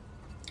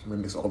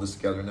gonna mix all this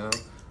together now.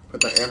 Put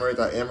that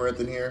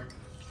amaranth in here.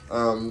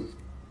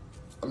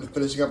 I'm just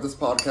finishing up this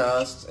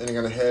podcast and I'm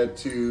gonna head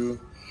to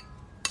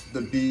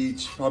the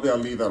beach. Probably I'll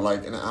leave at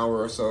like an hour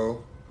or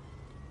so.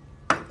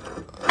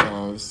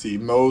 Let's see.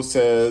 Mo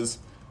says,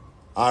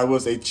 I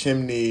was a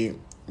chimney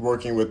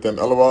working with them.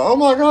 LOL. Oh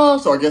my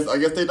gosh. So I guess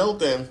they don't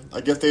then. I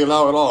guess they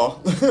allow it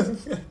all.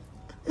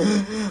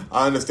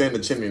 I understand the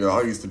chimney though.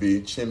 I used to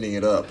be chimneying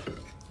it up.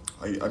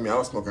 I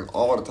was smoking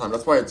all the time.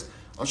 That's why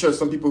I'm sure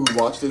some people who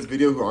watch this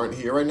video who aren't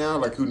here right now,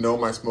 like who know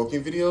my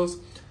smoking videos,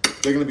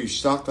 they're gonna be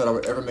shocked that I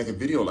would ever make a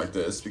video like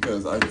this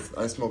because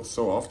I smoke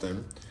so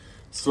often.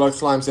 Slug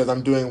Slime says,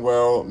 I'm doing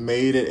well,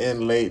 made it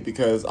in late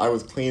because I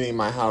was cleaning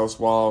my house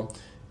while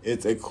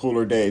it's a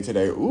cooler day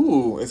today.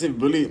 Ooh, is it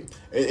really?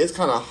 It's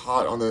kind of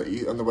hot on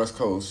the West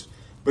Coast,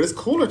 but it's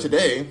cooler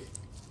today.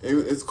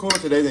 It's cooler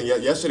today than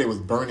yesterday was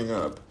burning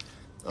up.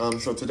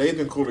 So today's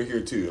been cooler here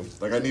too.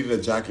 Like I needed a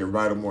jacket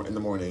right in the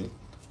morning,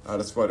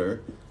 a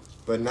sweater,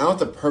 but now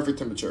it's a perfect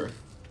temperature.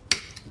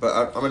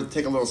 But I'm gonna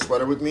take a little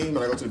sweater with me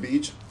when I go to the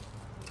beach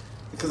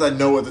because I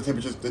know what the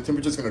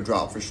temperature's gonna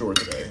drop for sure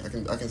today.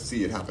 I can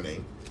see it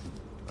happening.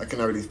 I can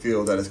already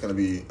feel that it's gonna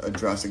be a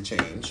drastic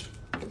change.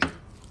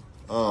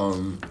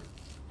 But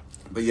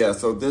yeah,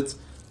 so this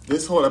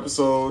whole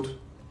episode,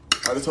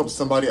 I just hope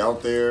somebody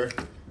out there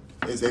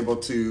is able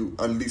to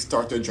at least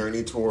start their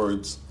journey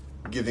towards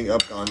giving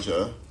up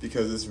ganja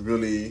because it's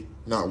really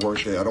not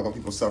worth it. I don't want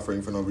people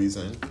suffering for no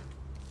reason.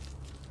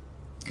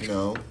 You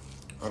know,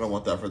 I don't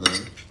want that for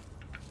them.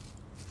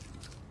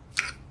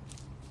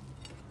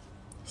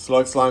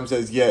 Slug Slime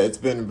says, yeah, it's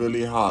been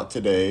really hot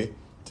today.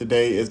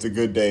 Today is the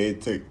good day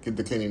to get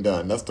the cleaning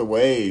done. That's the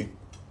way.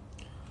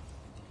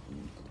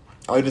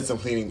 I did some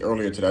cleaning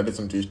earlier today. I did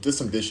some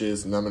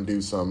dishes, and I'm gonna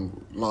do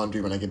some laundry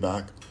when I get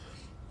back.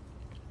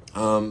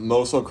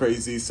 Mo So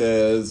Crazy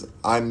says,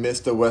 I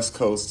miss the West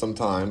Coast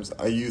sometimes.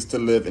 I used to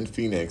live in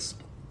Phoenix.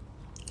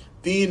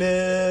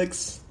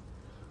 Phoenix!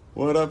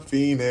 What up,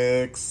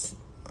 Phoenix?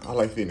 I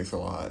like Phoenix a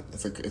lot.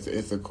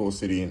 It's a cool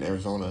city in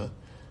Arizona.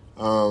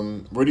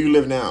 Where do you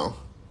live now?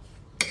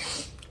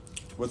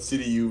 What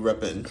city you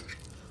reppin'?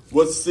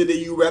 What city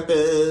you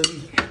reppin'?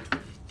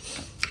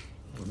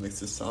 What makes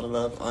this solid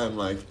up? I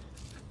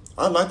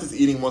like this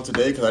eating once a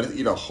day because I just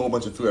eat a whole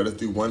bunch of food. I just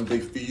do one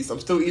big feast. I'm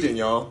still eating,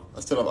 y'all.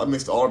 I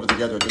mixed all of it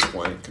together at this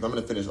point because I'm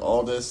going to finish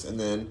all this and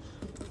then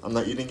I'm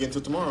not eating again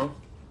until tomorrow.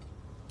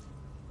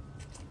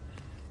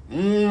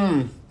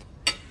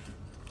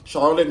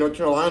 Charlotte, North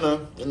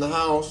Carolina, in the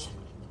house.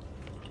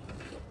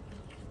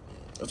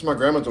 That's where my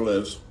grandmother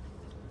lives.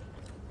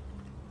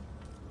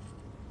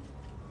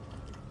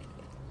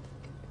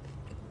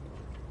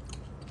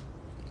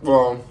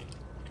 Well,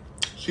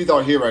 she's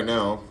out here right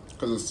now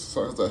because it's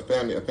a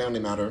family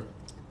matter,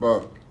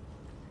 but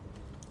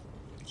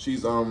she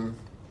has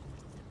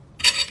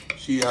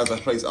a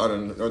place out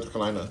in North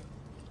Carolina,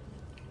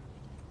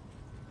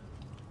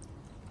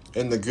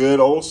 in the good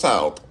old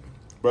South.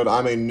 But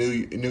I'm a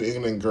New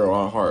England girl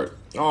at heart.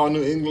 Oh,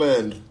 New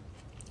England!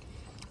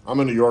 I'm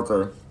a New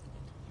Yorker.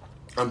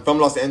 I'm from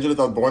Los Angeles.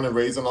 I was born and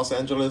raised in Los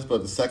Angeles,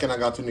 but the second I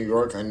got to New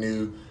York, I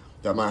knew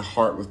that my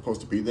heart was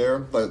supposed to be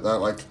there.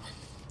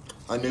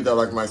 I knew that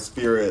like my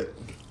spirit.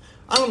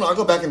 I don't know. I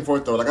go back and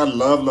forth though. Like I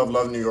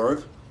love New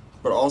York,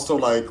 but also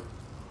like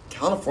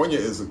California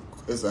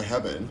is a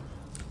heaven.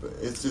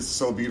 It's just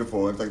so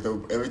beautiful. It's like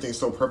everything's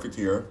so perfect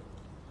here.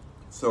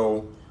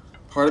 So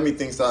part of me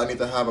thinks that I need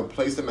to have a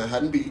place in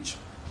Manhattan Beach,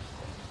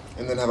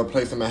 and then have a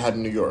place in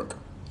Manhattan, New York.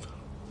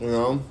 You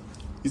know,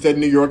 he said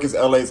New York is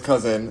LA's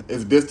cousin,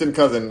 is distant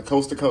cousin,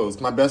 coast to coast.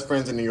 My best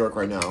friend's in New York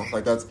right now.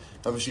 Like that's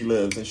where she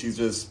lives, and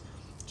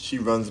she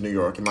runs New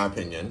York in my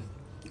opinion.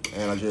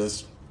 And I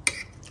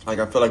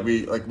feel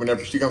like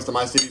whenever she comes to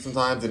my city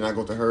sometimes, and I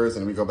go to hers,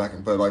 and we go back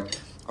but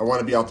I want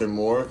to be out there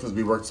more because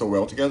we work so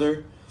well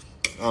together.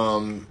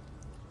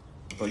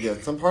 But yeah,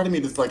 some part of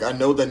me just I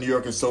know that New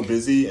York is so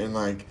busy, and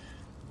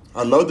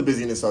I love the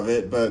busyness of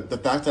it, but the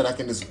fact that I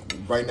can just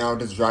right now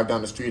just drive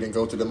down the street and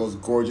go to the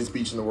most gorgeous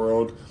beach in the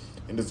world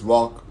and just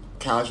walk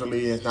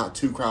casually, it's not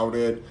too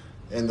crowded,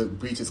 and the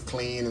beach is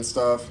clean and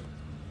stuff,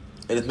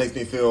 it just makes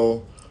me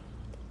feel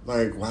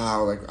like,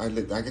 wow, I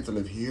get to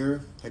live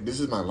here. Like,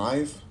 this is my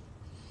life.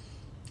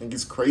 Like,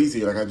 it's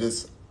crazy. I'm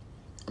just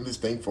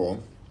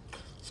thankful.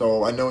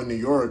 So I know in New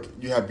York,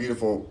 you have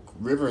beautiful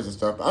rivers and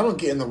stuff, but I don't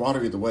get in the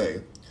water either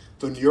way.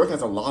 So New York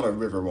has a lot of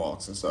river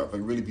walks and stuff,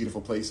 like really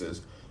beautiful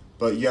places.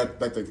 But yet,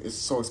 it's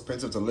so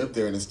expensive to live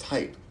there, and it's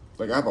tight.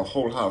 Like, I have a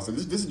whole house. And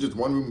this is just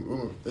one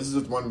room. This is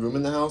just one room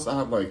in the house. I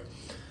have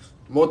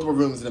multiple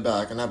rooms in the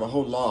back, and I have a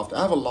whole loft.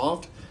 I have a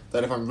loft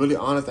that, if I'm really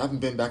honest, I haven't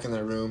been back in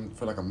that room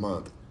for a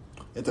month.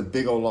 It's a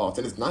big old loft,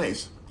 and it's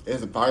nice. It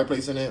has a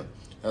fireplace in it.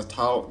 It has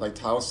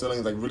tile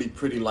ceilings, really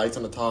pretty lights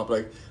on the top.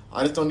 I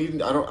just don't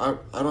need. I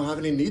don't have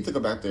any need to go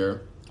back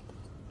there.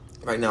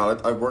 Right now,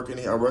 I work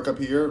up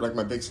here.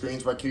 My big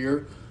screen's back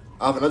here.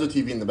 I have another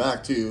TV in the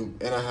back too,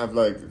 and I have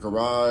a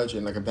garage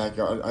and a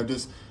backyard.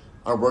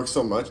 I work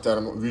so much that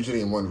I'm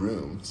usually in one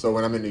room. So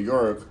when I'm in New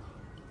York,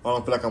 I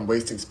don't feel like I'm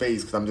wasting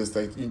space because I'm just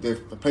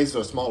the places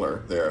are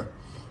smaller there.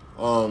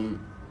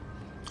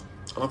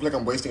 I don't feel like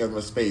I'm wasting as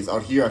much space.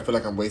 Out here, I feel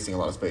like I'm wasting a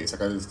lot of space.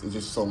 It's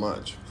just so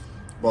much.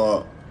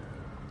 But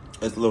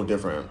it's a little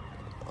different.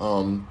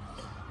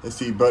 Let's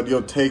see, but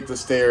you'll take the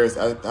stairs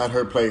at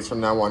her place from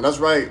now on. That's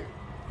right.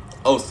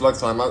 Oh, Slug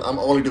Time. I'm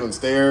only doing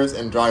stairs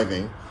and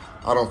driving.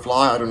 I don't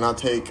fly. I do not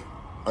take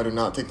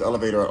the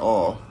elevator at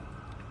all.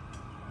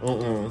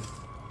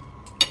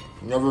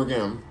 Never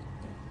again.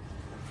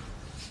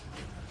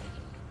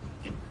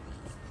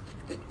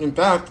 In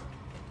fact,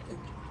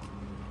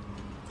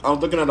 I was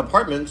looking at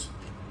apartments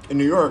in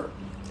New York,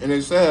 and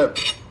they said,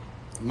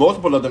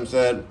 multiple of them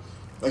said,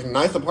 like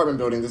nice apartment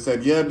buildings, they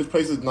said, yeah, this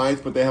place is nice,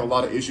 but they have a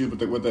lot of issues with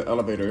the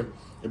elevator.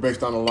 It breaks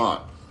down a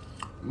lot.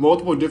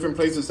 Multiple different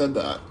places said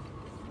that.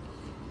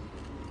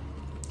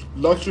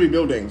 Luxury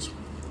buildings,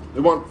 they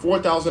want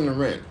 $4,000 in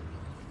rent.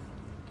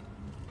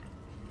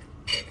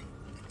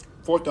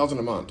 $4,000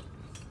 a month.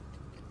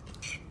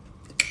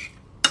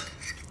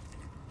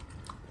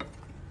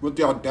 With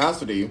the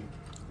audacity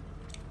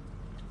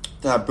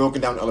to have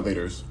broken down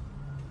elevators.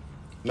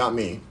 Not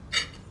me.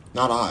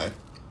 Not I.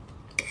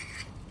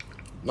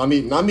 Not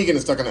me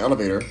getting stuck in an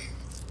elevator.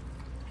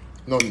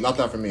 No, not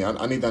that for me.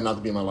 I need that not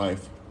to be in my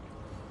life.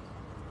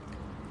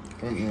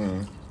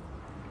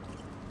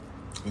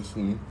 Let's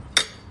see.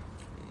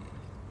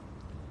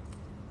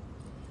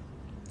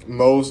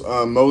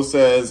 Mo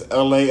says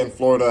LA and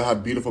Florida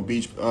have beautiful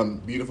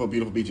beautiful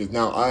beaches.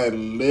 Now I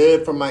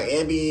live from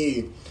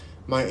Miami.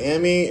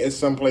 Miami is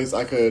someplace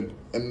I could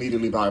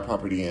immediately buy a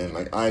property in.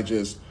 Like I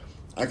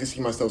could see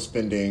myself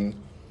spending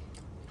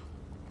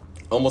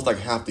almost like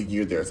half the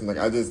year there. So like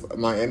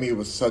Miami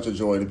was such a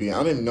joy to be in.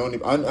 I didn't know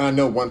I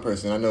know one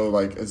person. I know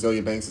like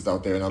Azealia Banks is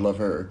out there, and I love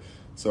her,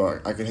 so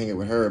I could hang it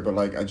with her. But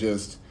like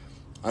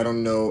I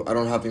don't know. I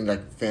don't have any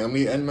like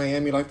family in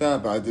Miami like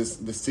that. But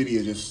the city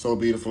is just so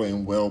beautiful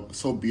and well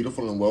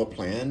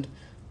planned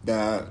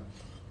that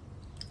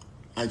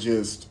I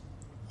could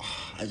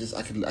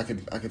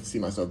see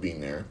myself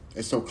being there.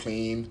 It's so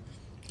clean.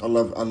 I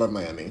love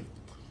Miami.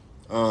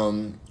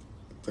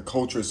 The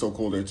culture is so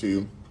cool there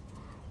too.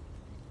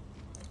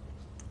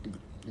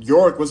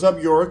 York, what's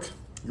up, York?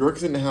 York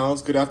is in the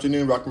house. Good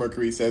afternoon. Rock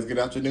Mercury says good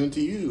afternoon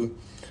to you.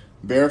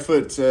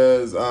 Barefoot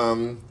says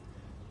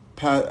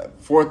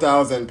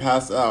 4,000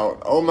 passed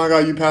out. Oh my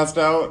God, you passed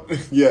out?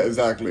 Yeah,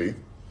 exactly.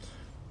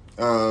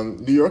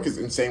 New York is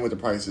insane with the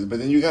prices, but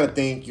then you got to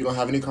think you don't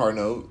have any car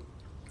note.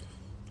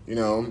 You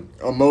know,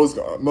 Mo's.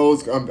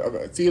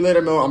 See you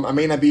later, Mo. I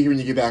may not be here when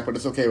you get back, but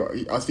it's okay.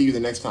 I'll see you the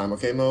next time.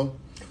 Okay, Mo.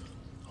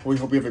 We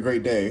hope you have a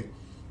great day.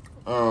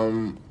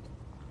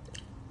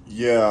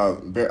 Yeah,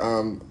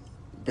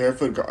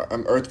 Barefoot,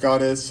 Earth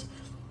Goddess.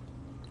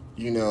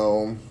 You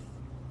know,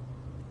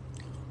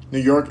 New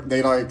York,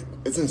 they like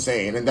it's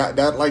insane, and that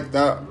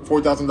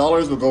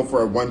 $4,000 will go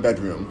for a one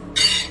bedroom.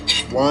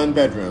 One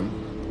bedroom.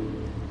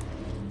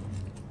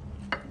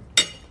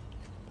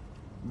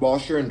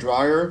 Washer and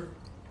dryer,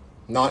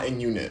 not in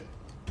unit.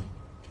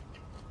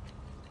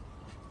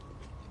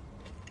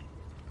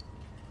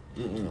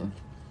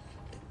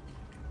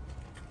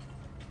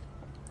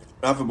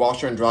 I have a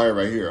washer and dryer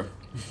right here.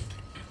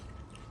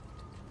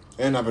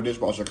 And I have a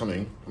dishwasher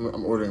coming.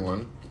 I'm ordering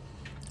one.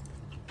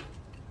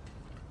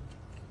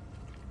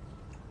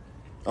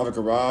 I have a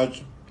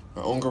garage,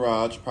 my own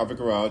garage, private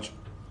garage.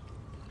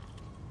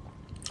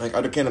 Like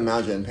I can't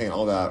imagine paying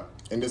all that.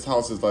 And this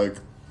house is like,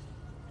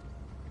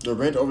 the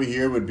rent over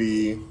here would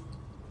be,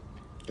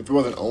 if it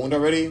wasn't owned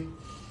already,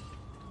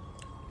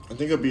 I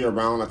think it'd be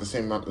around like the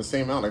same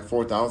amount, like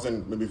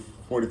 4,000, maybe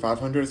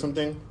 4,500 or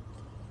something,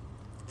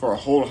 for a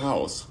whole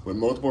house with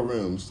multiple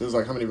rooms. There's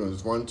like how many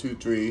rooms? 1, 2,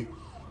 3,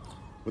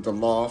 with a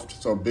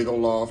loft, so a big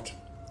old loft.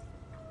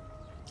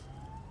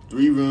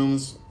 3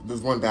 rooms.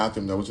 There's 1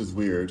 bathroom though, which is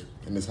weird.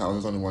 In this house,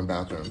 there's only 1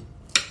 bathroom.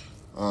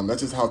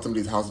 That's just how some of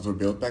these houses were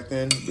built back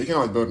then. We can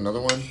always build another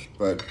one,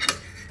 but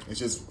it's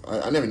just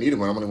I never needed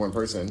one. I'm only one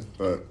person,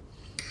 but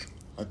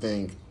I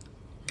think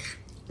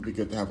it'd be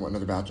good to have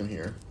another bathroom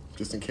here,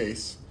 just in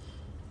case.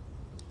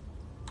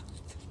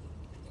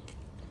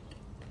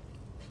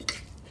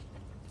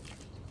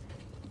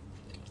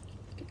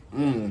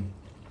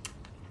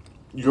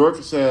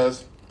 York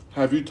says,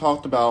 have you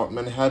talked about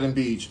Manhattan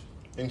Beach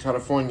in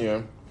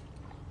California,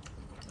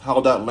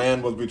 how that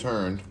land was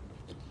returned?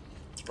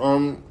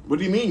 What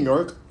do you mean,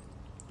 York?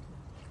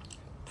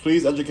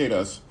 Please educate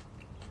us.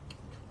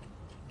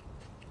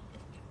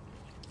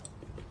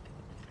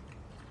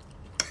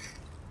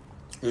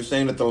 You're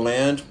saying that the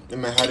land in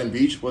Manhattan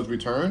Beach was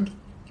returned?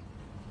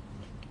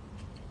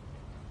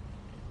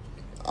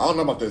 I don't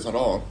know about this at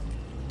all.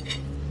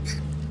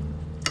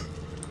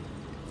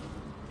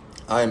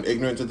 I am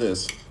ignorant to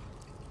this.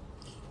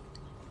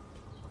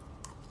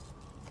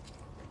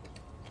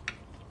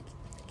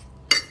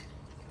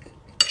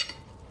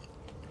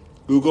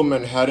 Google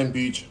Manhattan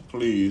Beach,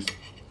 please.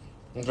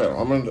 Okay,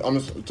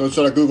 so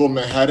should I Google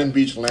Manhattan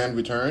Beach land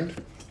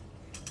returned?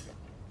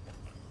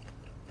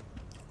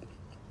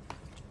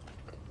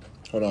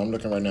 Hold on, I'm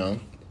looking right now.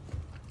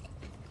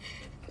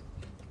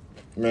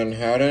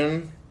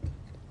 Manhattan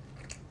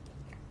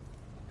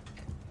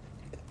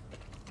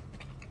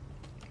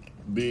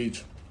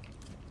Beach.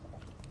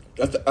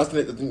 That's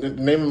the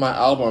name of my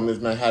album is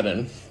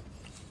Manhattan.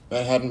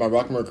 Manhattan by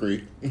Rock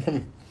Mercury.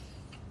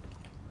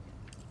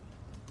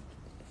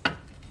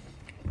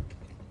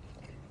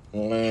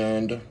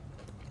 Land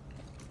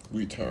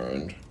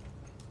returned.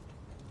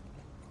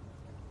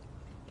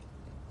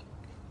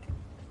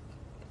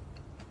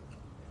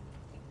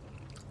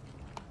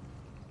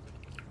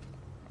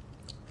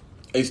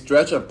 A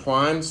stretch of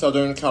prime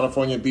Southern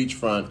California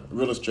beachfront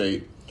real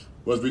estate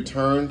was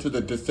returned to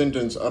the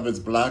descendants of its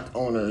black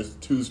owners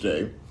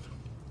Tuesday.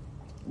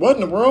 What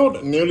in the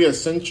world? Nearly a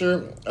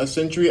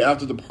century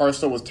after the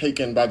parcel was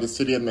taken by the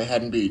city of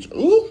Manhattan Beach.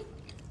 Ooh!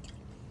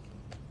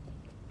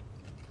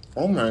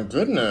 Oh my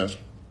goodness.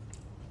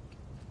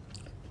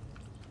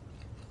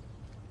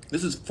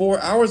 This is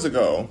 4 hours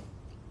ago.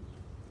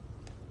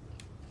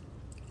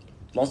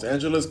 Los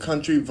Angeles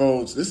Country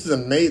Votes. This is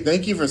amazing.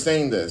 Thank you for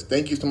saying this.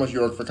 Thank you so much,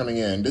 York, for coming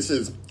in.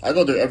 I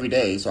go there every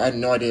day, so I had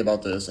no idea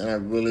about this. And I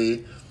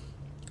really...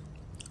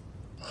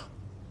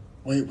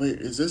 Wait,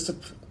 is this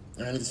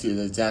I need to see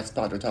the exact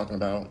spot they're talking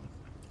about.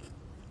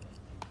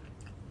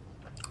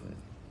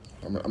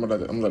 I'm gonna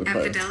let it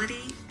play. At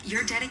Fidelity,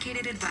 your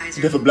dedicated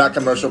advisor. They have a black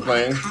commercial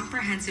playing.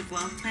 Comprehensive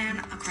wealth plan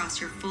across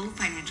your full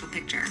financial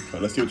picture. Okay,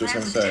 let's see what they're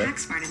gonna say.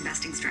 Tax smart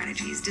investing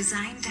strategies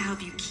designed to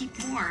help you keep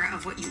more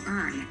of what you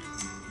earn.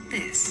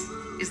 This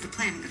is the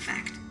planning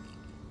effect.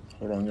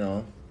 Hold on,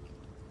 y'all.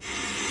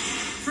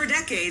 For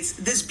decades,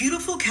 this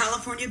beautiful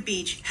California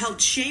beach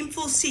held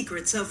shameful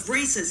secrets of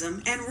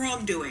racism and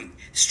wrongdoing,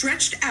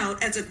 stretched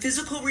out as a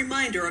physical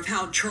reminder of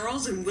how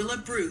Charles and Willa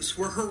Bruce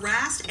were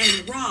harassed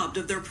and robbed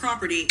of their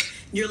property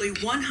nearly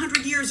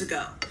 100 years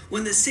ago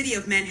when the city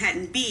of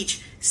Manhattan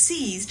Beach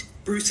seized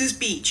Bruce's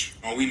Beach.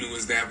 All we knew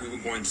is that we were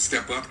going to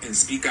step up and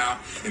speak out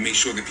and make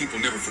sure that people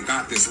never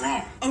forgot this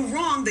wrong. A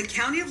wrong the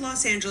County of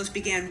Los Angeles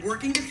began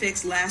working to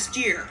fix last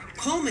year,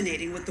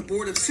 culminating with the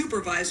Board of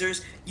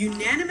Supervisors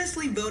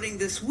unanimously voting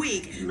this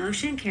week.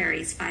 Motion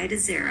carries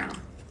 5-0.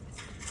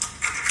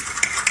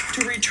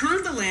 To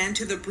return the land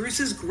to the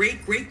Bruce's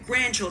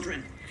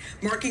great-great-grandchildren,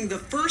 marking the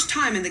first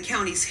time in the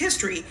county's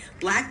history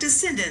black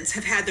descendants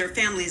have had their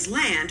family's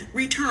land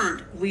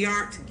returned. We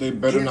aren't They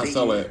better not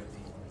sell it.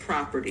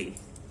 property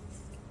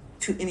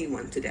to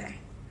anyone today.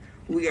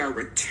 We are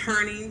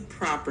returning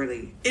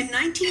property. In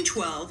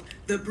 1912,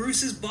 the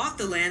Bruces bought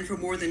the land for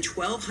more than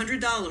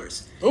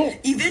 $1,200. Oh.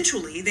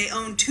 Eventually, they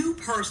owned 2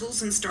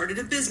 parcels and started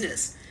a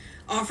business,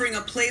 offering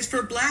a place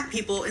for black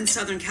people in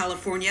Southern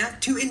California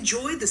to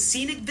enjoy the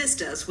scenic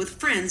vistas with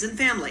friends and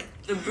family.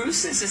 The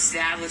Bruce's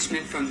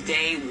establishment from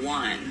day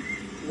one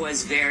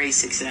was very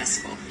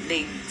successful.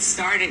 They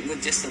started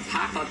with just a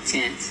pop-up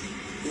tent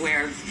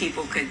where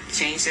people could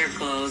change their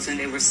clothes and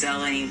they were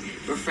selling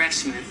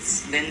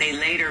refreshments. Then they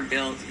later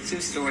built a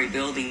 2-story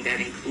building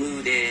that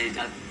included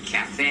a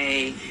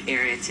cafe,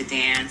 area to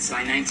dance.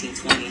 By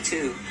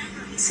 1922,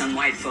 some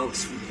white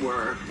folks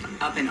were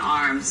up in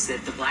arms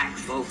that the black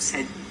folks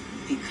had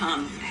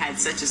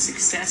such a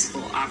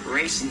successful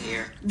operation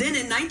here. Then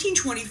in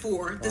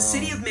 1924, the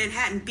city of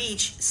Manhattan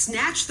Beach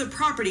snatched the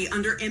property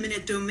under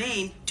eminent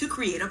domain to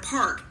create a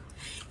park.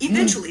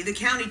 Eventually, the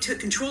county took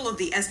control of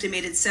the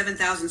estimated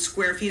 7,000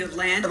 square feet of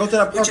land, I go to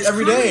that park which is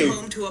every currently day.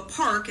 home to a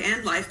park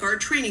and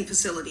lifeguard training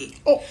facility.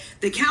 Oh.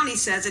 The county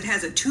says it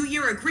has a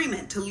 2-year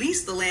agreement to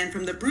lease the land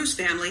from the Bruce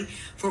family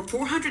for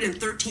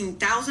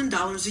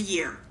 $413,000 a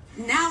year.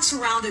 Now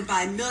surrounded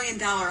by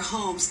million-dollar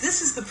homes,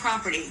 this is the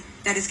property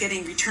that is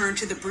getting returned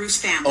to the Bruce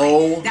family.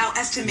 Oh, now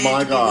estimated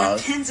my to be worth God.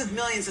 tens of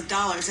millions of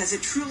dollars, as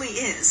it truly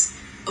is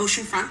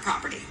oceanfront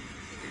property.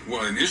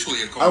 Well, initially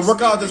it I cost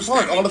work out at the this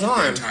park all the their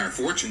time. entire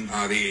fortune.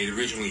 They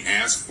originally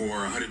asked for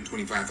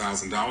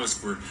 $125,000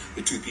 for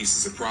the 2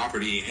 pieces of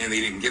property, and they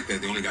didn't get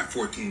that. They only got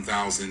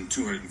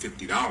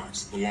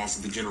 $14,250. The loss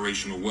of the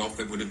generational wealth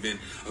that would have been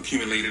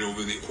accumulated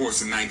over the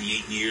course of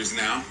 98 years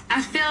now.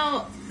 I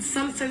feel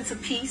some sense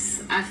of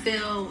peace. I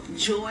feel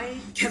joy.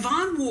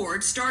 Kevon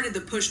Ward started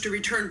the push to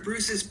return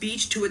Bruce's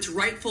Beach to its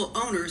rightful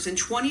owners in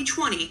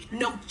 2020.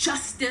 No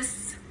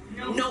justice,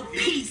 no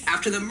peace.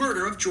 After the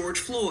murder of George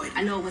Floyd.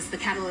 I know it was the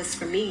catalyst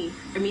for me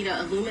to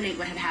illuminate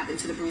what had happened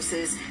to the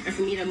Bruces and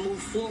for me to move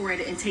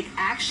forward and take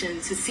action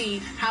to see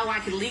how I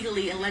could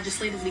legally and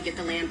legislatively get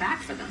the land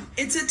back for them.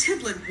 It's a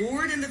template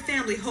Ward and the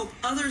family hope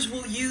others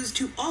will use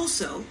to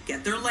also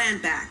get their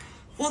land back.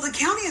 While the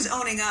county is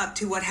owning up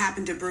to what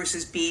happened to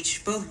Bruce's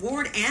Beach, both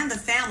Ward and the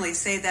family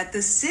say that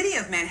the city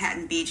of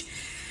Manhattan Beach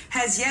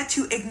has yet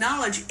to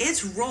acknowledge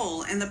its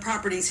role in the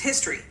property's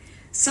history,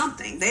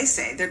 something they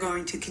say they're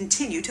going to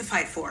continue to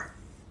fight for.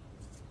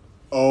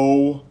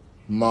 Oh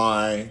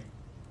my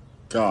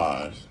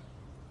God.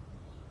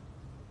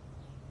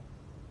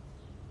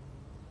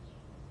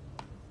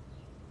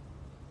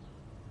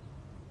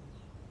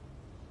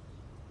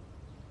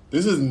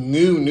 This is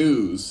new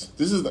news.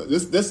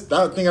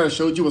 That thing I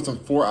showed you was from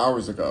 4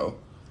 hours ago.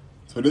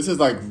 So this is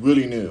like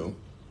really new.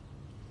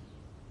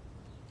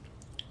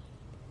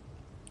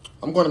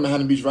 I'm going to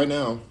Manhattan Beach right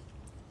now.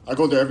 I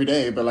go there every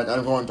day, but like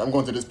I'm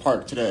going to this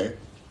park today.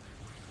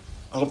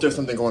 I hope there's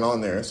something going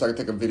on there so I can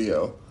take a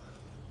video.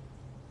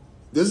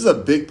 This is a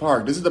big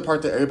park. This is the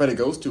park that everybody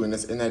goes to in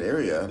that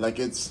area. Like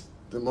it's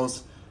the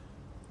most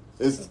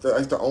it's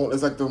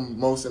like the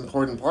most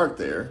important park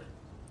there.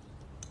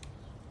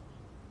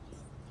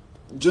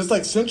 Just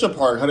like Central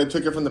Park, how they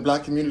took it from the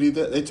black community,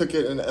 they took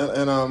it and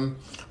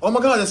oh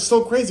my God, that's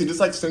so crazy. Just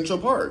like Central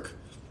Park.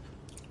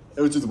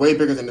 It was just way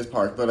bigger than this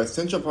park, but like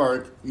Central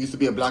Park used to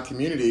be a black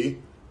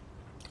community,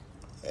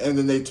 and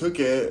then they took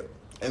it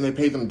and they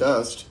paid them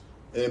dust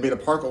and they made a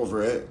park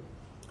over it.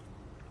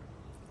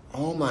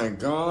 Oh my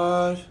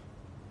God.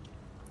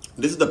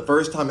 This is the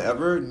first time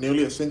ever,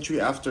 nearly a century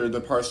after the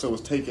parcel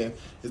was taken,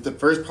 it's the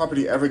first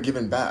property ever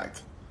given back.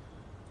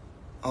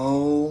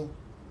 Oh,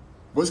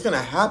 what's gonna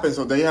happen?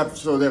 So they have a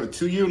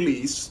 2-year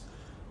lease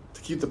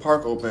to keep the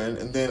park open,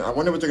 and then I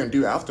wonder what they're gonna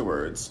do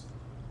afterwards.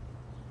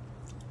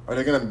 Are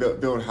they gonna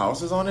build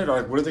houses on it, or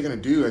like, what are they gonna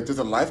do? Like, there's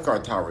a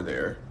lifeguard tower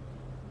there,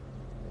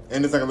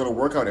 and there's like a little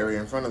workout area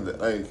in front of it.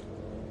 Like,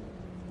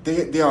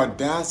 the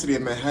audacity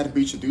of Manhattan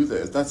Beach to do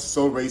this—that's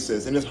so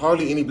racist. And there's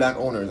hardly any black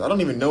owners. I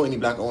don't even know any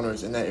black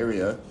owners in that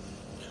area.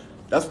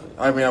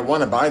 I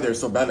want to buy there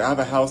so badly. I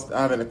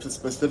have a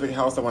specific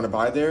house I want to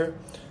buy there.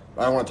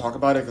 But I don't want to talk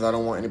about it because I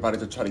don't want anybody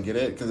to try to get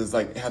it, because it's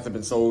like it hasn't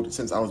been sold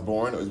since I was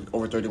born. It was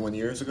over 31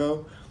 years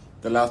ago.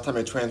 The last time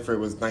it transferred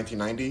was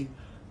 1990.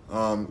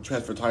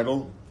 Transfer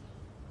title.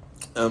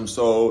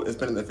 So it's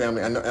been in the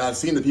family. And I've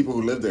seen the people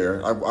who live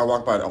there. I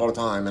walk by it all the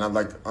time, and I'm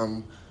like,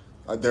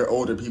 they're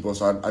older people,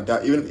 so I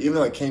doubt, even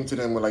though I came to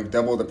them with like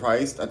double the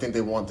price, I think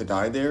they want to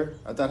die there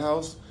at that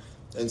house,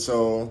 and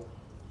so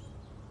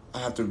I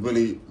have to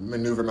really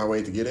maneuver my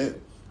way to get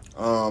it.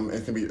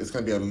 It's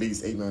gonna be at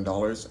least $8 million.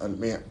 I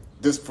mean,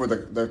 just for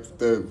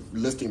the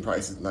listing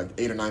price is like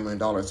 $8 or $9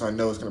 million, so I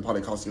know it's gonna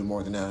probably cost you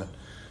more than that.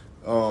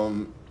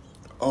 Oh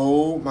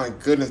my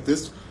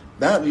goodness,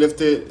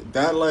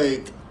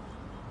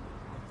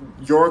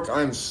 York,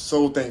 I'm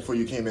so thankful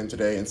you came in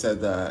today and said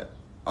that.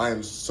 I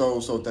am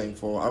so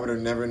thankful. I would have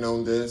never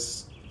known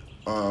this,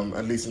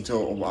 at least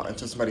until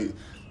somebody.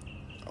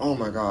 Oh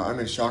my God, I'm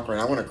in shock right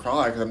now. I want to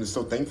cry because I'm just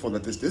so thankful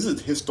that this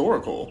is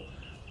historical.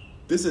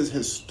 This is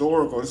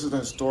historical. This is a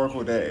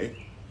historical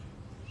day.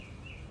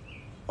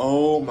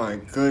 Oh my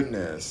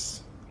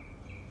goodness.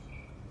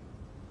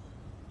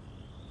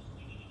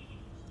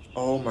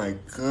 Oh my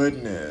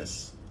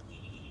goodness.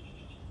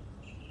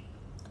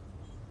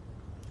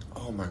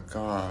 Oh my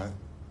God.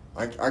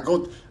 I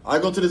go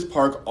to this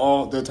park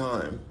all the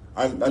time.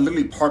 I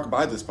literally park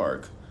by this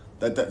park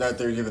that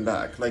they're giving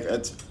back. Like,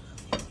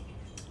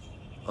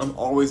 I'm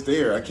always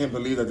there. I can't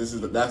believe that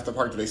that's the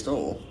park that they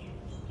stole.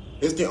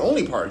 It's the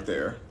only park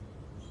there.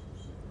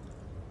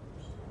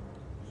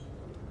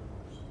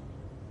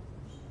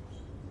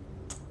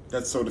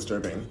 That's so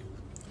disturbing.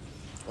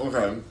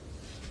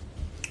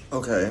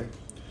 Okay.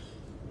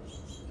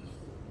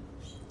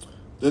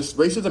 This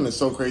racism is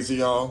so crazy,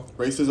 y'all.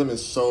 Racism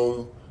is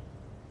so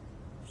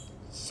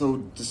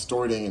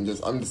distorting, and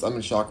I'm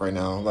in shock right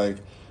now. Like,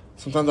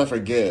 sometimes I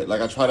forget. Like,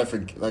 I don't try to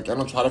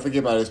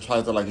forget, but I just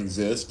try to like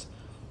exist.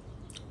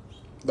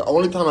 The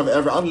only time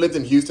I've lived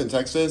in Houston,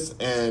 Texas,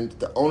 and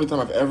the only time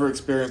I've ever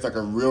experienced like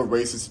a real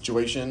racist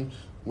situation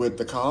with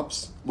the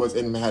cops was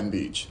in Manhattan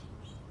Beach.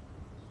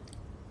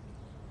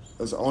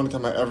 It was the only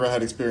time I ever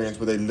had experience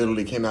where they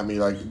literally came at me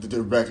like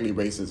directly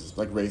racist,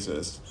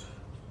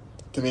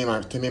 to me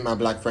and my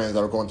black friends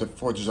that were going to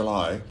 4th of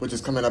July, which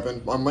is coming up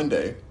on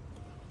Monday.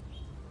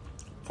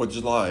 4th of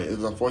July. It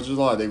was on 4th of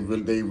July. They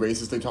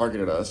racistly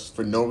targeted us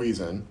for no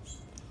reason,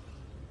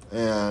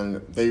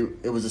 and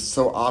it was just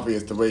so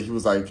obvious the way he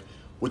was like,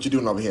 "What you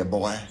doing over here,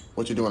 boy?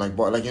 What you doing, like,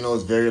 boy?" Like, it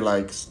was very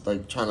like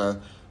trying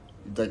to,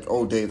 like,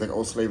 old days, like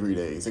old slavery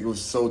days. Like, it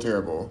was so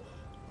terrible.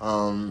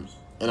 And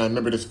I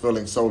remember just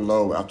feeling so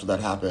low after that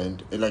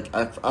happened.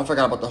 I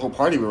forgot about the whole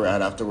party we were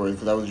at afterwards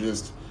because I was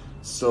just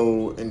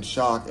so in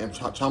shock and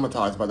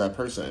traumatized by that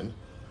person.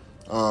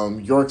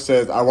 York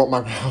says, "I want my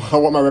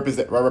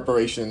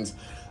reparations."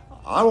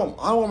 I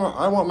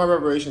want my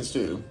reparations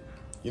too.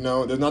 You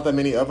know, there's not that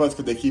many of us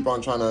because they keep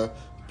on trying to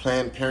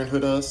Planned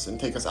Parenthood us and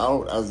take us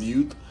out as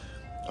youth.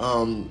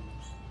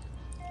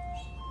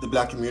 The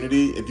black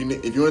community. If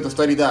you want to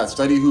study that,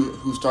 study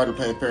who started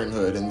Planned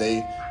Parenthood, and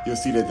you'll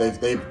see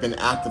that they've been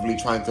actively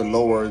trying to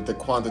lower the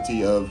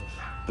quantity of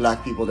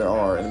black people there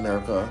are in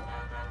America.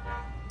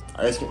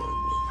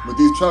 With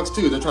these trucks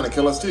too, they're trying to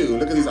kill us too.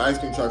 Look at these ice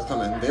cream trucks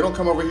coming. They don't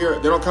come over here.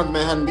 They don't come to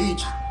Manhattan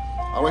Beach.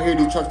 I don't hear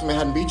these trucks to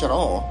Manhattan Beach at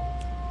all.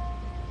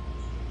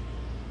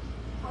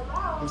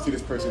 Let me see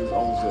this person who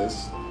owns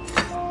this.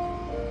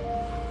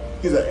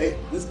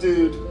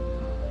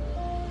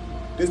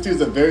 This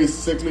dude's a very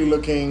sickly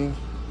looking.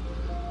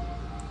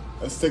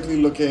 He looks like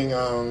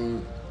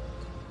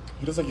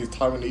he's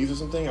Taiwanese or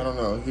something. I don't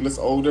know. He looks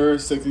older,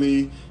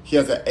 sickly. He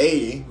has an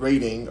A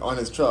rating on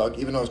his truck,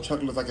 even though his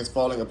truck looks like it's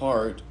falling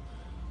apart.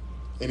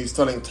 And he's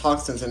selling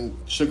toxins and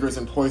sugars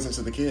and poisons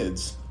to the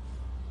kids.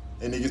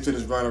 And he gets to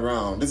just run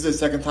around. This is his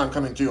second time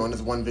coming through on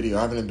this one video.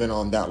 I haven't been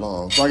on that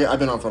long. So I've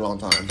been on for a long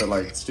time, but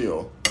like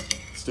still.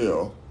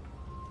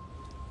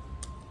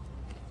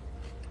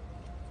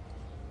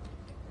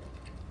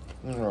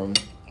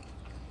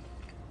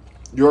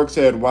 York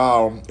said,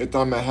 "Wow, it's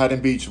on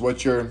Manhattan Beach.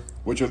 What you're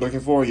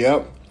looking for?"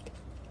 Yep.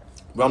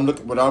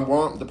 What I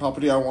want, the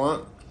property I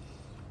want,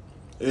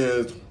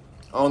 is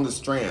on the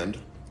Strand.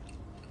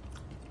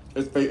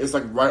 It's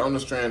like right on the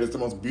Strand. It's the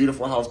most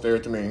beautiful house there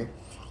to me.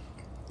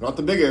 Not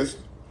the biggest,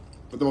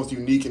 but the most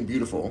unique and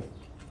beautiful.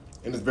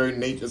 And it's very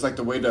nature. It's like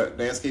the way the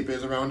landscape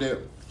is around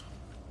it.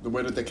 The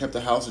way that they kept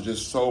the house is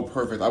just so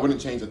perfect. I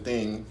wouldn't change a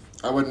thing.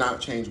 I would not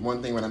change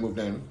one thing when I moved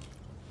in.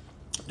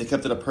 They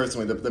kept it up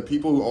personally. The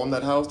people who own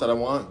that house that I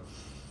want,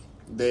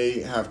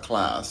 they have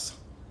class,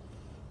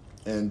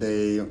 and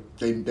they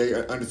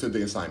understood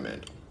the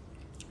assignment.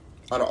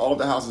 Out of all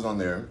the houses on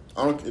there,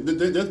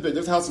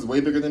 this house is way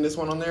bigger than this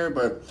one on there.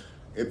 But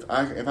if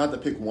I had to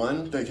pick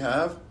one they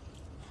have,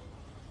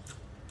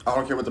 I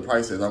don't care what the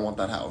price is. I want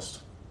that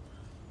house,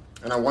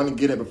 and I want to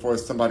get it before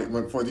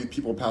these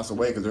people pass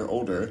away because they're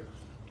older.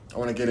 I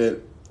want to get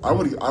it. I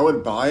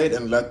would buy it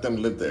and let them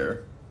live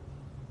there.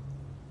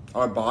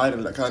 I would buy it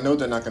and because I know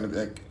they're not going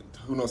to be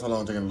who knows how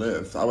long they're going to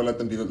live. So I would let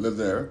them live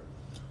there,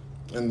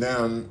 and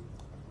then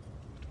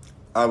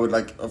I would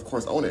of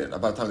course own it.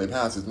 By the time they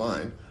pass, it's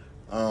mine.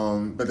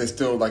 But they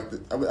still I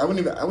wouldn't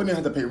even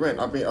have to pay rent.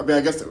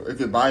 I guess if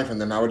you buy it from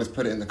them, I would just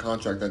put it in the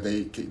contract that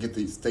they get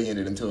to stay in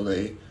it until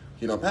they,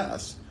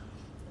 pass.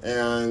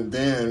 And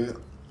then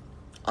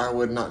I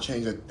would not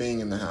change a thing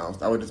in the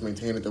house. I would just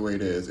maintain it the way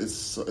it is.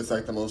 It's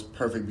like the most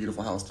perfect,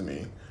 beautiful house to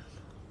me.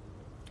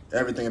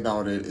 Everything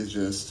about it is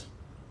just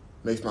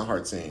makes my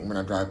heart sing when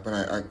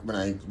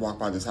I walk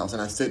by this house,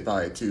 and I sit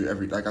by it too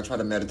I try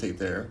to meditate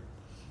there.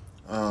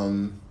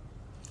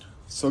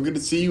 So good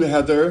to see you,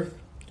 Heather.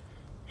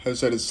 Heather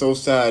said, it's so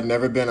sad,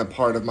 never been a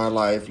part of my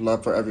life,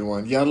 love for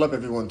everyone. Yeah, I love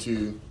everyone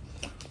too.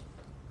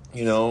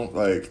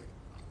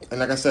 And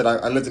like I said,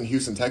 I lived in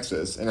Houston,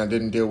 Texas, and I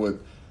really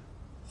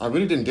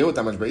didn't deal with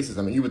that much racism.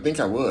 I mean, you would think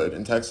I would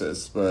in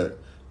Texas, but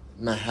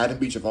Manhattan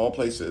Beach of all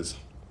places.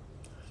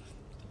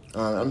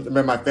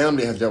 My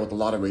family has dealt with a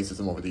lot of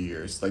racism over the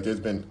years. There's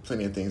been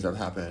plenty of things that have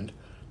happened,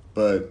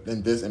 but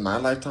in my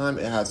lifetime,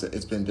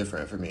 it's been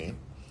different for me,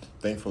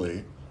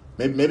 thankfully.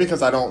 Maybe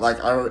because I don't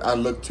I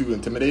look too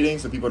intimidating,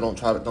 so people don't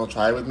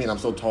try it with me, and I'm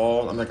so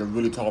tall. I'm a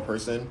really tall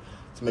person,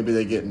 so maybe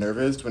they get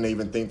nervous when they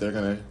even think they're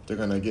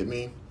gonna get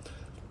me.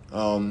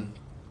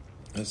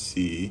 Let's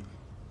see.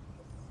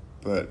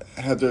 But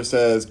Heather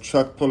says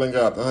truck pulling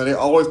up. They're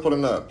always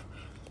pulling up.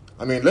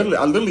 I mean, I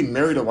literally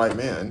married a white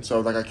man,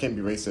 so I can't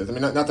be racist. I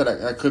mean, not that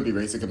I could be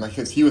racist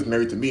because he was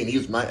married to me,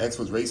 and my ex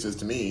was racist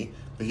to me,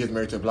 but he was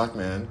married to a black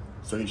man.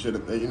 So he should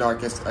have, I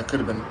guess I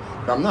could have been,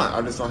 but I'm not.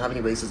 I just don't have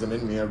any racism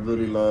in me. I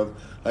really love,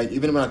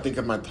 even when I think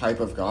of my type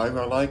of guy who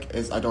I like,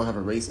 I don't have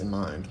a race in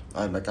mind.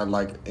 I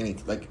like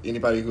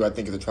anybody who I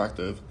think is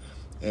attractive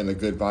and a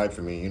good vibe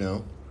for me,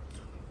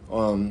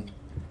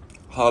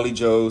 Holly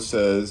Joe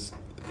says,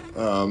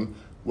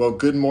 well,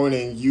 good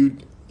morning.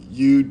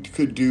 You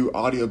could do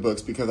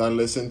audiobooks because I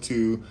listen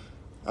to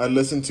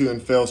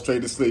and fell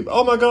straight to sleep.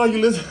 Oh my God, you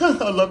listen.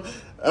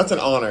 That's an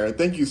honor.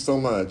 Thank you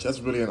so much. That's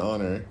really an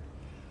honor.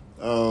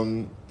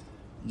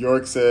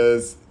 York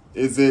says,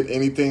 is it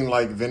anything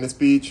like Venice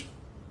Beach?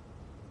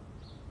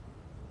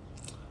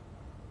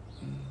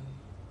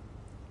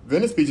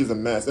 Venice Beach is a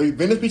mess.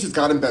 Venice Beach has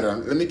gotten better.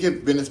 Let me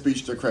give Venice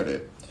Beach their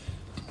credit.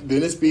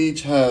 Venice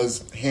Beach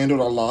has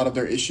handled a lot of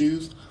their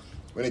issues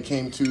when it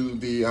came to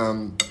the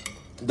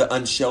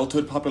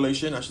unsheltered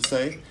population, I should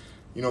say.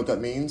 You know what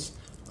that means?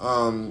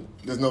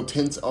 There's no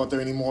tents out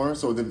there anymore,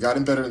 so they've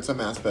gotten better in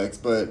some aspects,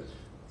 but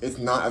it's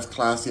not as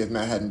classy as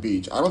Manhattan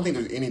Beach. I don't think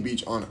there's any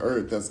beach on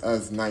earth that's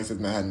as nice as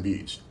Manhattan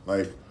Beach.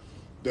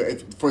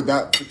 For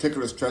that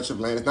particular stretch of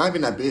land, it's not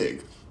even that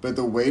big, but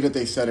the way that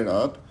they set it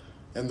up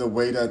and the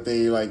way that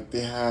they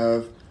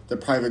have the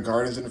private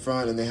gardens in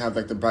front, and they have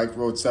the bike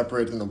road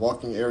separate and the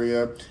walking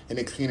area, and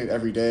they clean it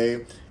every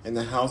day, and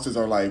the houses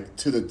are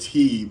to the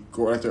T,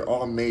 they're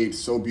all made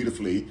so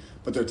beautifully,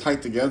 but they're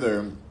tight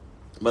together,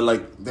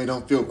 but they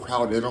don't feel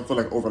crowded, they don't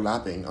feel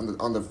overlapping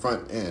on the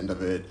front end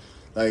of it.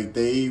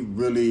 They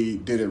really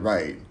did it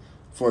right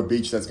for a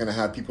beach that's going to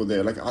have people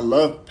there. I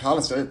love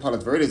Palos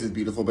Verdes is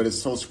beautiful, but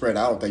it's so spread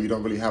out that you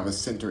don't really have a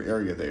center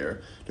area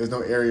there. There's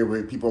no area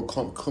where people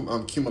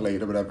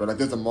accumulate or whatever.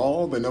 There's a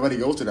mall, but nobody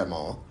goes to that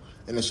mall.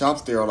 And the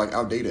shops there are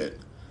outdated.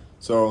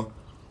 So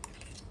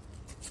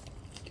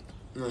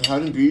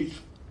Manhattan Beach,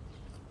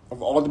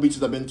 of all the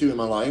beaches I've been to in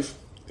my life,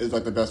 is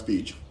the best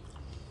beach.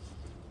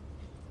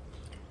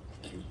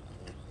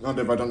 Not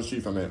right down the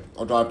street from it.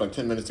 I'll drive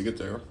 10 minutes to get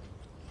there.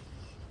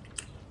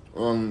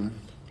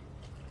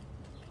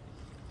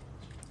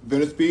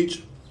 Venice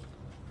Beach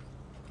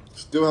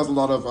still has a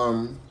lot of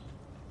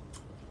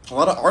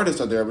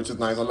artists out there, which is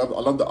nice. I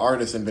love the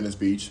artists in Venice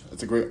Beach.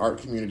 It's a great art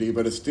community,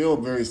 but it's still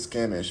very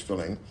scamish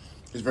feeling.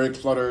 It's very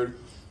cluttered.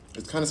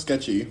 It's kind of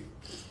sketchy,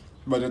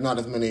 but there's not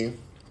as many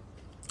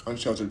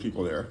unsheltered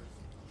people there.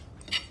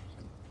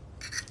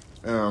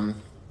 The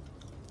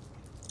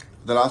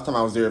last time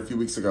I was there a few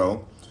weeks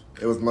ago,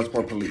 it was much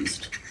more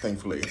policed,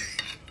 thankfully.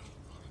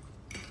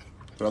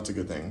 But that's a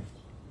good thing.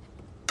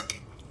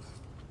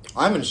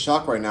 I'm in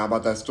shock right now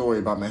about that story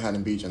about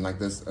Manhattan Beach and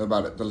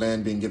about the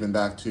land being given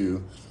back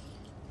to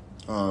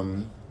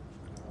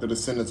the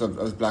descendants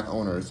of black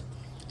owners.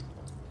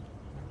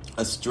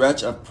 A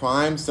stretch of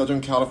prime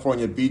Southern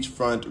California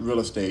beachfront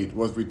real estate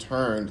was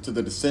returned to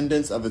the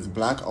descendants of its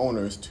black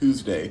owners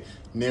Tuesday,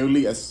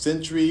 nearly a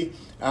century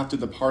after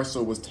the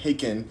parcel was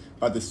taken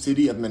by the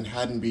city of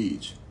Manhattan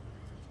Beach.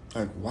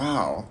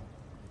 Wow.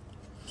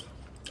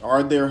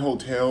 Are there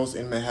hotels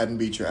in Manhattan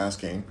Beach, you're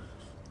asking?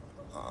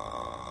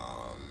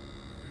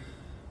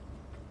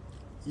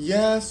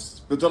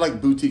 Yes, but they're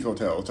like boutique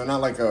hotels. They're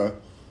not like a.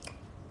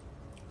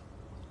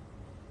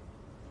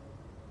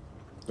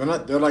 They're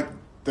not. They're like.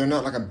 They're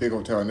not like a big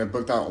hotel, and they're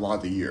booked out a lot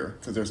of the year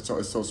because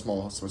it's so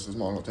small. So it's a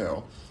small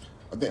hotel.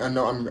 I think I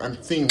know.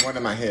 I'm seeing one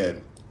in my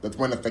head. That's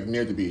one that's like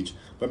near the beach.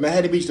 But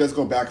Manhattan Beach does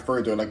go back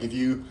further. Like if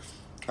you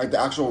like the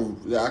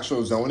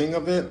actual zoning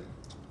of it.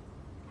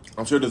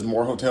 I'm sure there's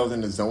more hotels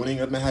in the zoning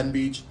of Manhattan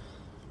Beach.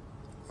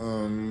 Hold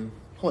on,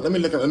 let me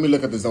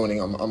look at the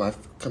zoning on my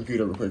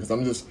computer real quick because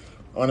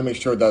I want to make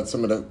sure that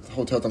some of the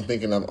hotels I'm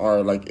thinking of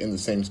are like in the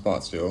same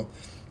spot still.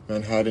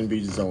 Manhattan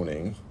Beach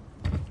zoning.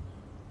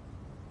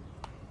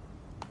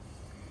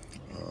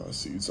 Let's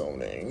see,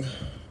 zoning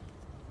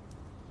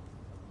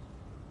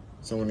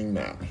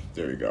map.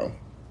 There you go.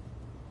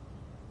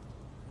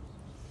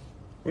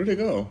 Where did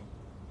it go?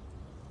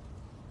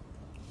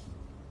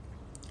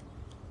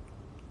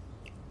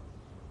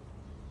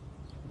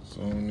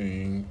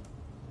 Zoning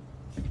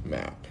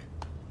map.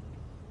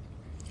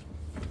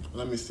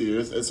 Let me see.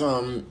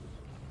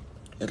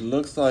 It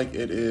looks like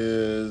it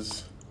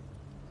is.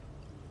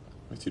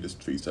 Let me see the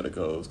streets that it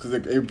goes because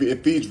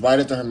it feeds right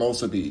into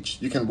Hermosa Beach.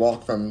 You can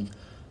walk from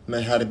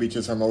Manhattan Beach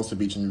to Hermosa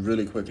Beach and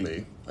really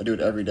quickly. I do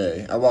it every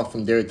day. I walk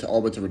from there to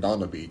all the way to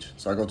Redondo Beach,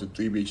 so I go to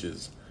 3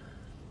 beaches.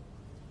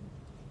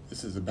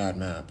 This is a bad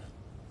map.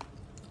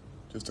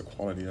 Just the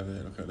quality of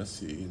it. Okay, let's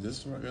see.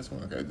 This one.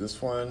 Okay,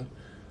 this one.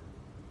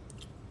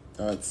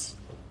 That's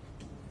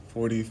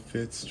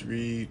 45th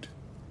Street.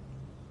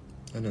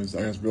 I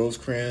guess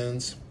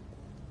Rosecrans.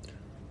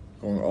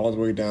 Going all the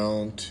way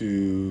down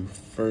to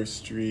 1st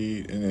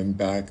Street and then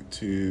back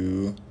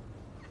to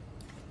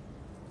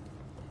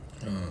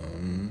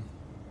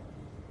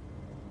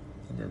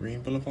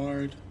Marine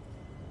Boulevard.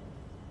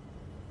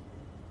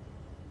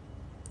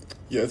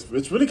 Yeah,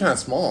 it's really kind of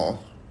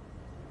small.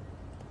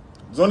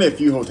 There's only a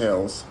few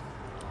hotels.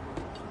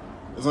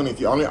 There's only a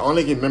few. I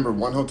only can remember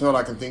one hotel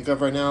I can think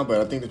of right now,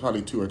 but I think there's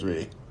probably 2 or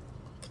 3.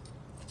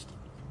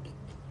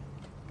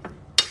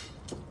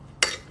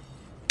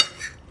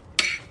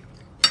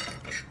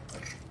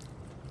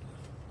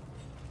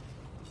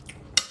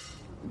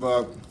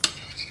 But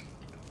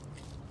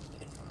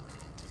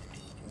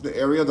the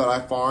area that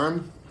I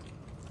farm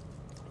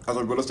as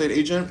a real estate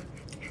agent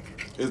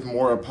is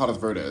more of Palos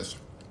Verdes.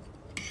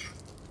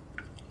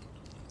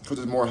 Because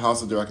there's more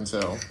houses there I can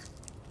sell.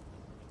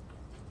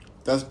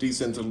 That's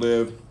decent to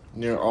live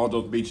near all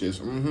those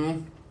beaches.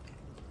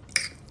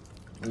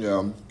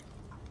 Yeah.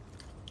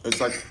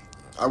 It's like,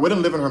 I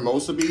wouldn't live in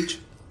Hermosa Beach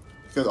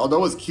because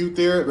although it's cute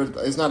there,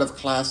 it's not as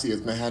classy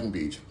as Manhattan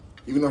Beach.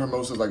 Even though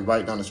Hermosa is like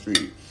right down the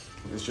street.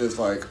 It's just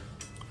like,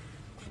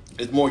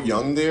 it's more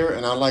young there,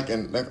 and I like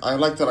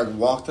to like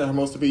walk to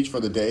Hermosa Beach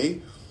for the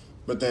day,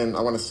 but then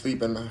I want to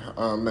sleep in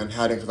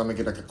Manhattan because I'm gonna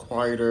get like a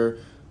quieter,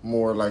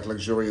 more like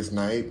luxurious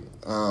night.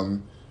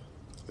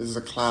 This is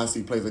a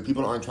classy place. Like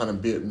people aren't trying to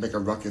make a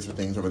ruckus or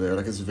things over there.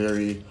 Like it's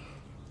very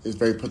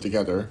put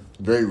together,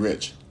 very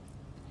rich.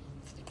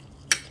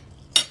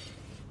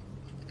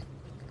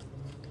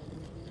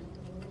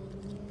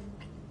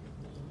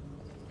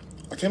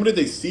 I can't believe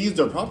they seized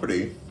their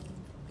property.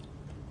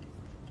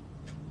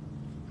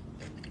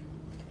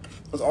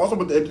 It's also,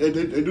 they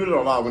do it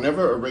a lot.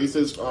 Whenever a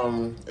racist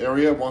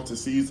area wants to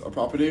seize a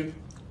property,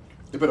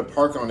 they put a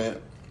park on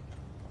it,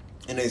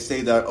 and they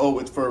say that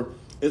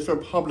it's for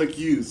public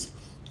use.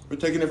 We're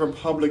taking it for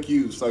public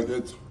use. Like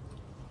it's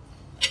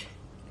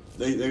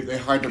they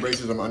hide the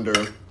racism under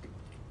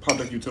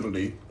public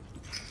utility.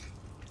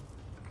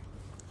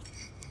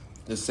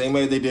 The same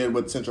way they did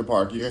with Central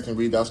Park. You guys can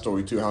read that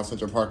story too, how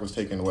Central Park was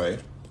taken away.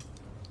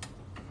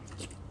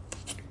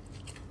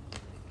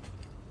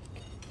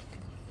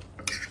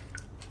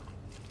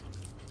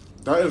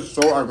 That is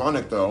so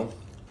ironic, though.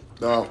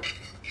 Both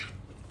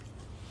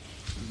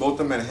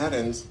the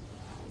Manhattans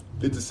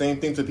did the same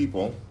thing to the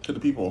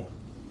people.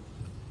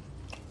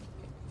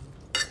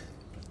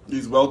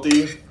 These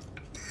wealthy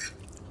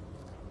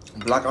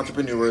black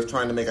entrepreneurs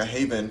trying to make a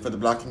haven for the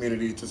black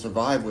community to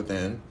survive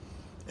within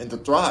and to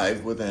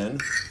thrive within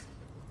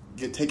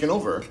get taken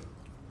over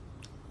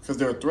because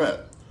they're a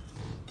threat.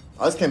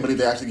 I just can't believe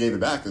they actually gave it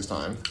back this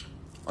time.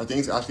 Are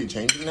things actually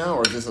changing now,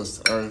 or is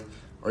this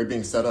are you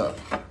being set up?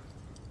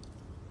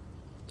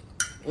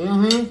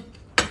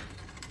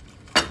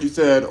 He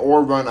said,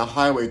 or run a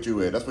highway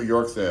through it. That's what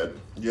York said.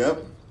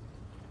 Yep.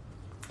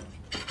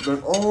 But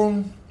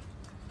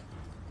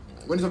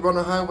when you run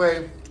a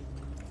highway,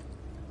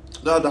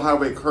 the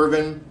highway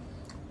curving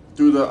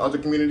through the other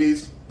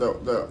communities,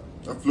 the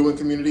affluent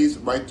communities,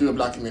 right through the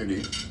black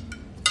community,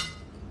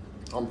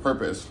 on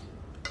purpose.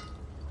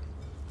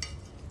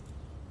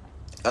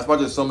 That's why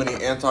there's so many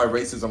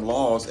anti-racism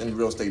laws in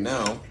real estate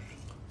now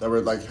that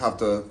we're like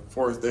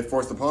they're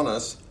forced upon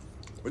us,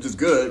 which is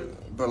good,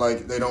 but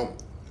like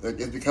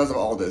it's because of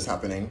all this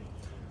happening.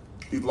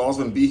 These laws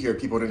wouldn't be here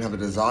if people didn't have a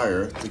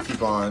desire to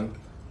keep on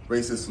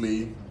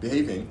racistly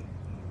behaving.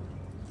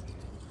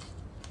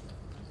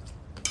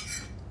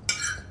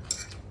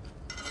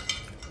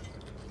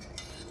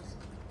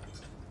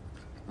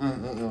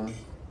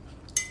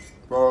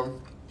 Well,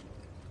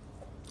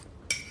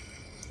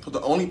 so So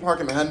the only park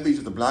in Manhattan Beach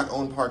is the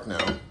black-owned park now.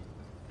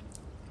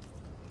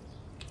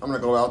 I'm gonna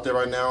go out there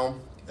right now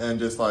and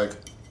just like,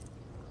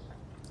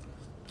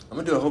 I'm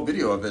gonna do a whole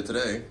video of it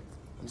today.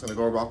 I'm just gonna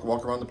go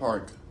walk around the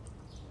park.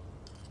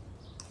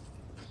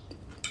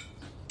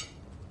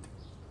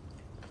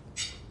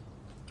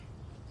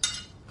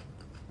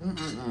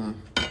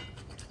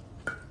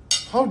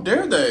 How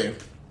dare they?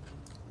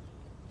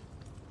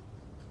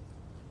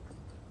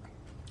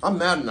 I'm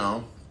mad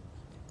now.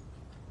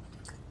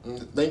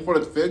 Thankful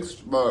it's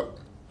fixed, but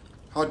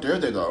how dare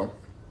they though?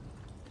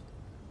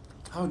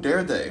 How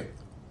dare they?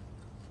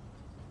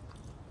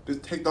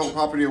 Just take the whole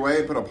property away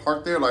and put a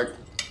park there, like.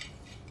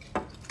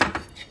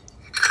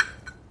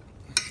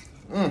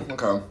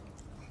 Okay.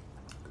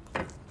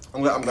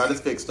 I'm glad it's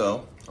fixed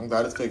though. I'm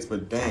glad it's fixed,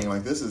 but dang,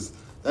 like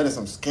that is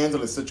some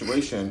scandalous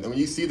situation. And when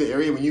you see the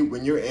area,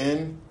 when you're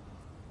in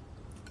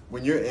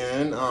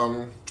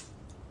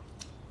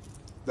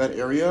that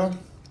area,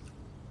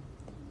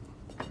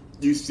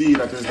 you see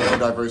that there's no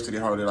diversity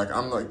hardly. Like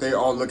I'm like, they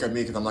all look at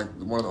me because I'm like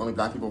one of the only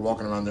black people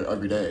walking around there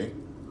every day.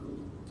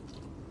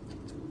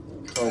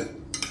 So.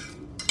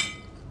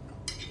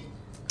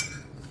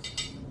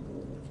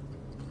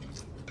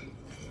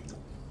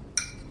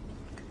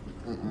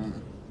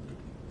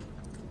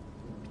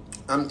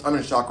 I'm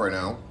in shock right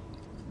now.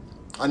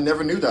 I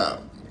never knew that.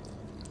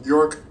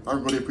 York, I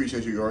really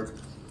appreciate you, York.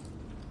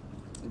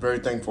 I'm very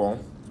thankful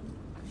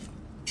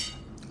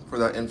for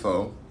that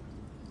info.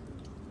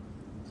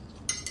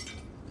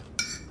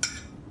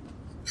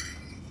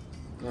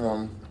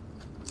 I'm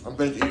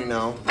finished eating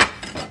now.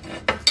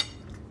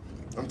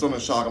 I'm still in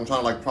shock. I'm trying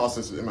to like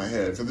process it in my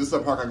head. So this is a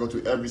park I go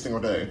to every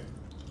single day.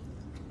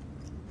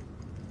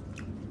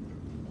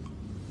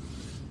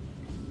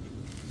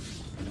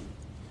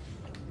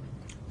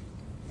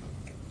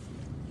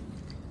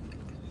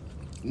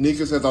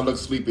 Nika says I look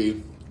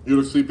sleepy. You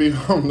look sleepy?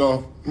 Oh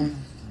no.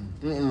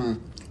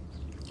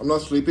 I'm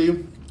not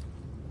sleepy.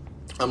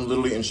 I'm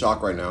literally in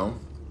shock right now.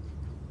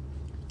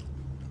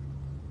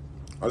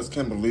 I just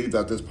can't believe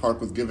that this park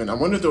was given. I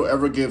wonder if they'll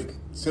ever give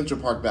Central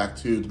Park back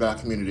to the black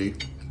community.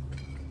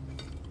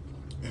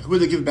 Who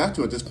would they give it back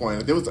to at this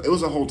point? It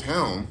was a whole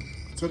town.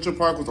 Central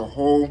Park was a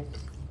whole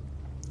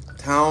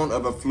town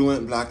of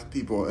affluent black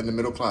people in the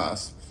middle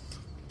class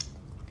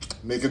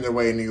making their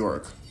way in New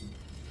York.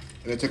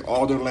 And they took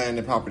all their land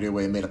and property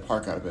away and made a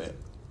park out of it.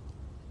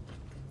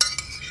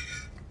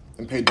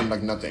 And paid them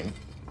like nothing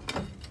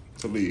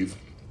to leave.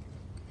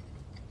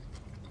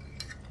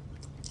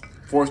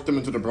 Forced them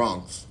into the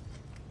Bronx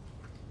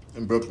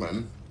in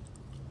Brooklyn.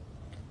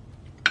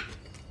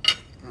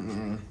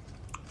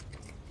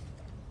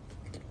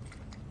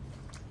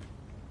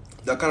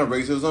 That kind of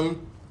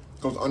racism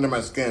goes under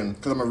my skin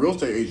because I'm a real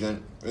estate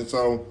agent. And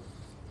so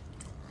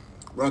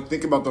when I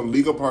think about the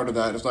legal part of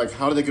that, it's like,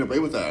 how did they get away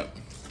with that?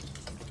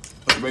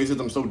 The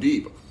racism so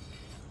deep.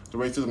 The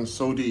racism is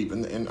so deep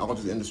in all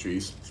these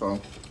industries. So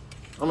I'm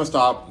gonna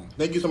stop.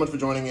 Thank you so much for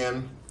joining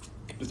in.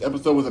 This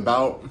episode was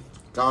about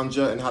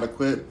ganja and how to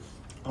quit.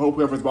 I hope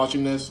whoever's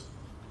watching this,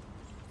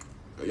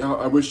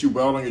 I wish you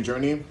well on your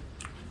journey.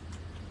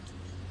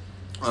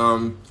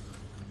 I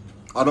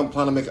don't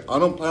plan to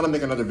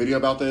make another video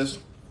about this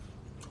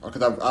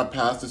because I've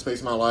passed this phase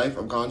in my life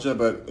of ganja.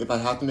 But if I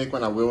have to make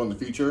one, I will in the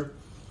future.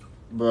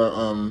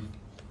 But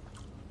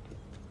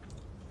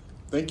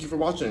thank you for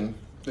watching.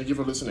 Thank you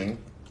for listening.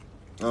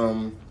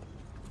 Love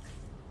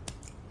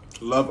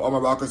all my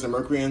rockers and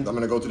Mercuryans. I'm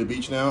gonna go to the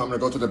beach now. I'm gonna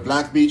go to the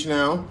Black Beach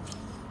now.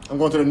 I'm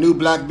going to the new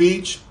Black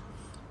Beach.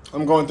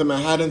 I'm going to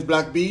Manhattan's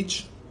Black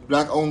Beach,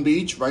 black-owned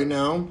beach right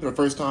now for the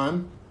first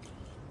time.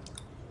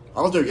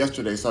 I was there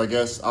yesterday, so I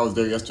guess I was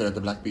there yesterday at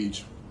the Black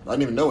Beach. I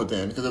didn't even know it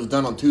then because it was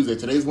done on Tuesday.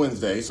 Today's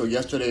Wednesday, so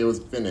yesterday it was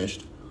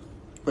finished.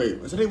 Wait,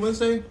 is today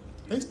Wednesday?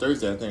 Today's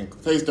Thursday, I think.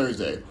 Today's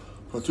Thursday.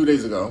 So 2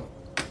 days ago.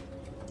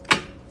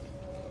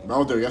 I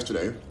was there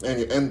yesterday,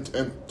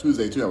 and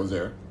Tuesday too. I was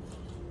there.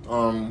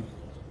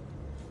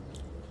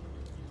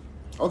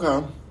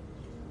 Okay.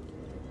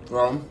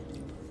 Well,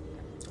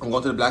 I'm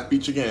going to the Black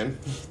Beach again.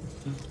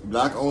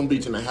 Black-owned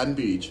beach in Manhattan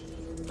Beach.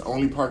 The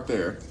only park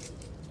there.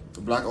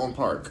 The black-owned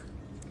park.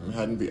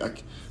 Manhattan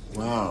Beach.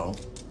 Wow.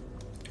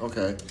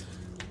 Okay.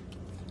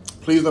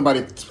 Please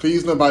nobody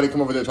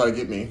come over there and try to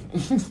get me.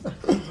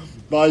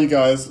 Bye, you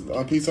guys.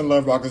 Peace and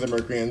love, rockers and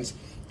Mercuryans.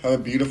 Have a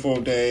beautiful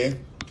day.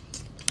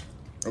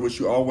 I wish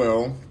you all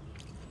well.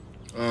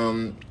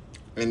 And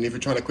if you're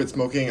trying to quit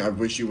smoking, I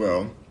wish you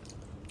well.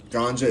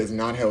 Ganja is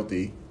not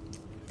healthy.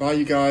 Bye,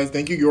 you guys.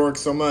 Thank you, York,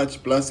 so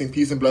much. Blessing,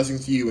 peace, and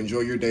blessings to you.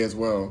 Enjoy your day as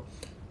well.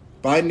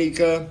 Bye,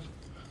 Nika.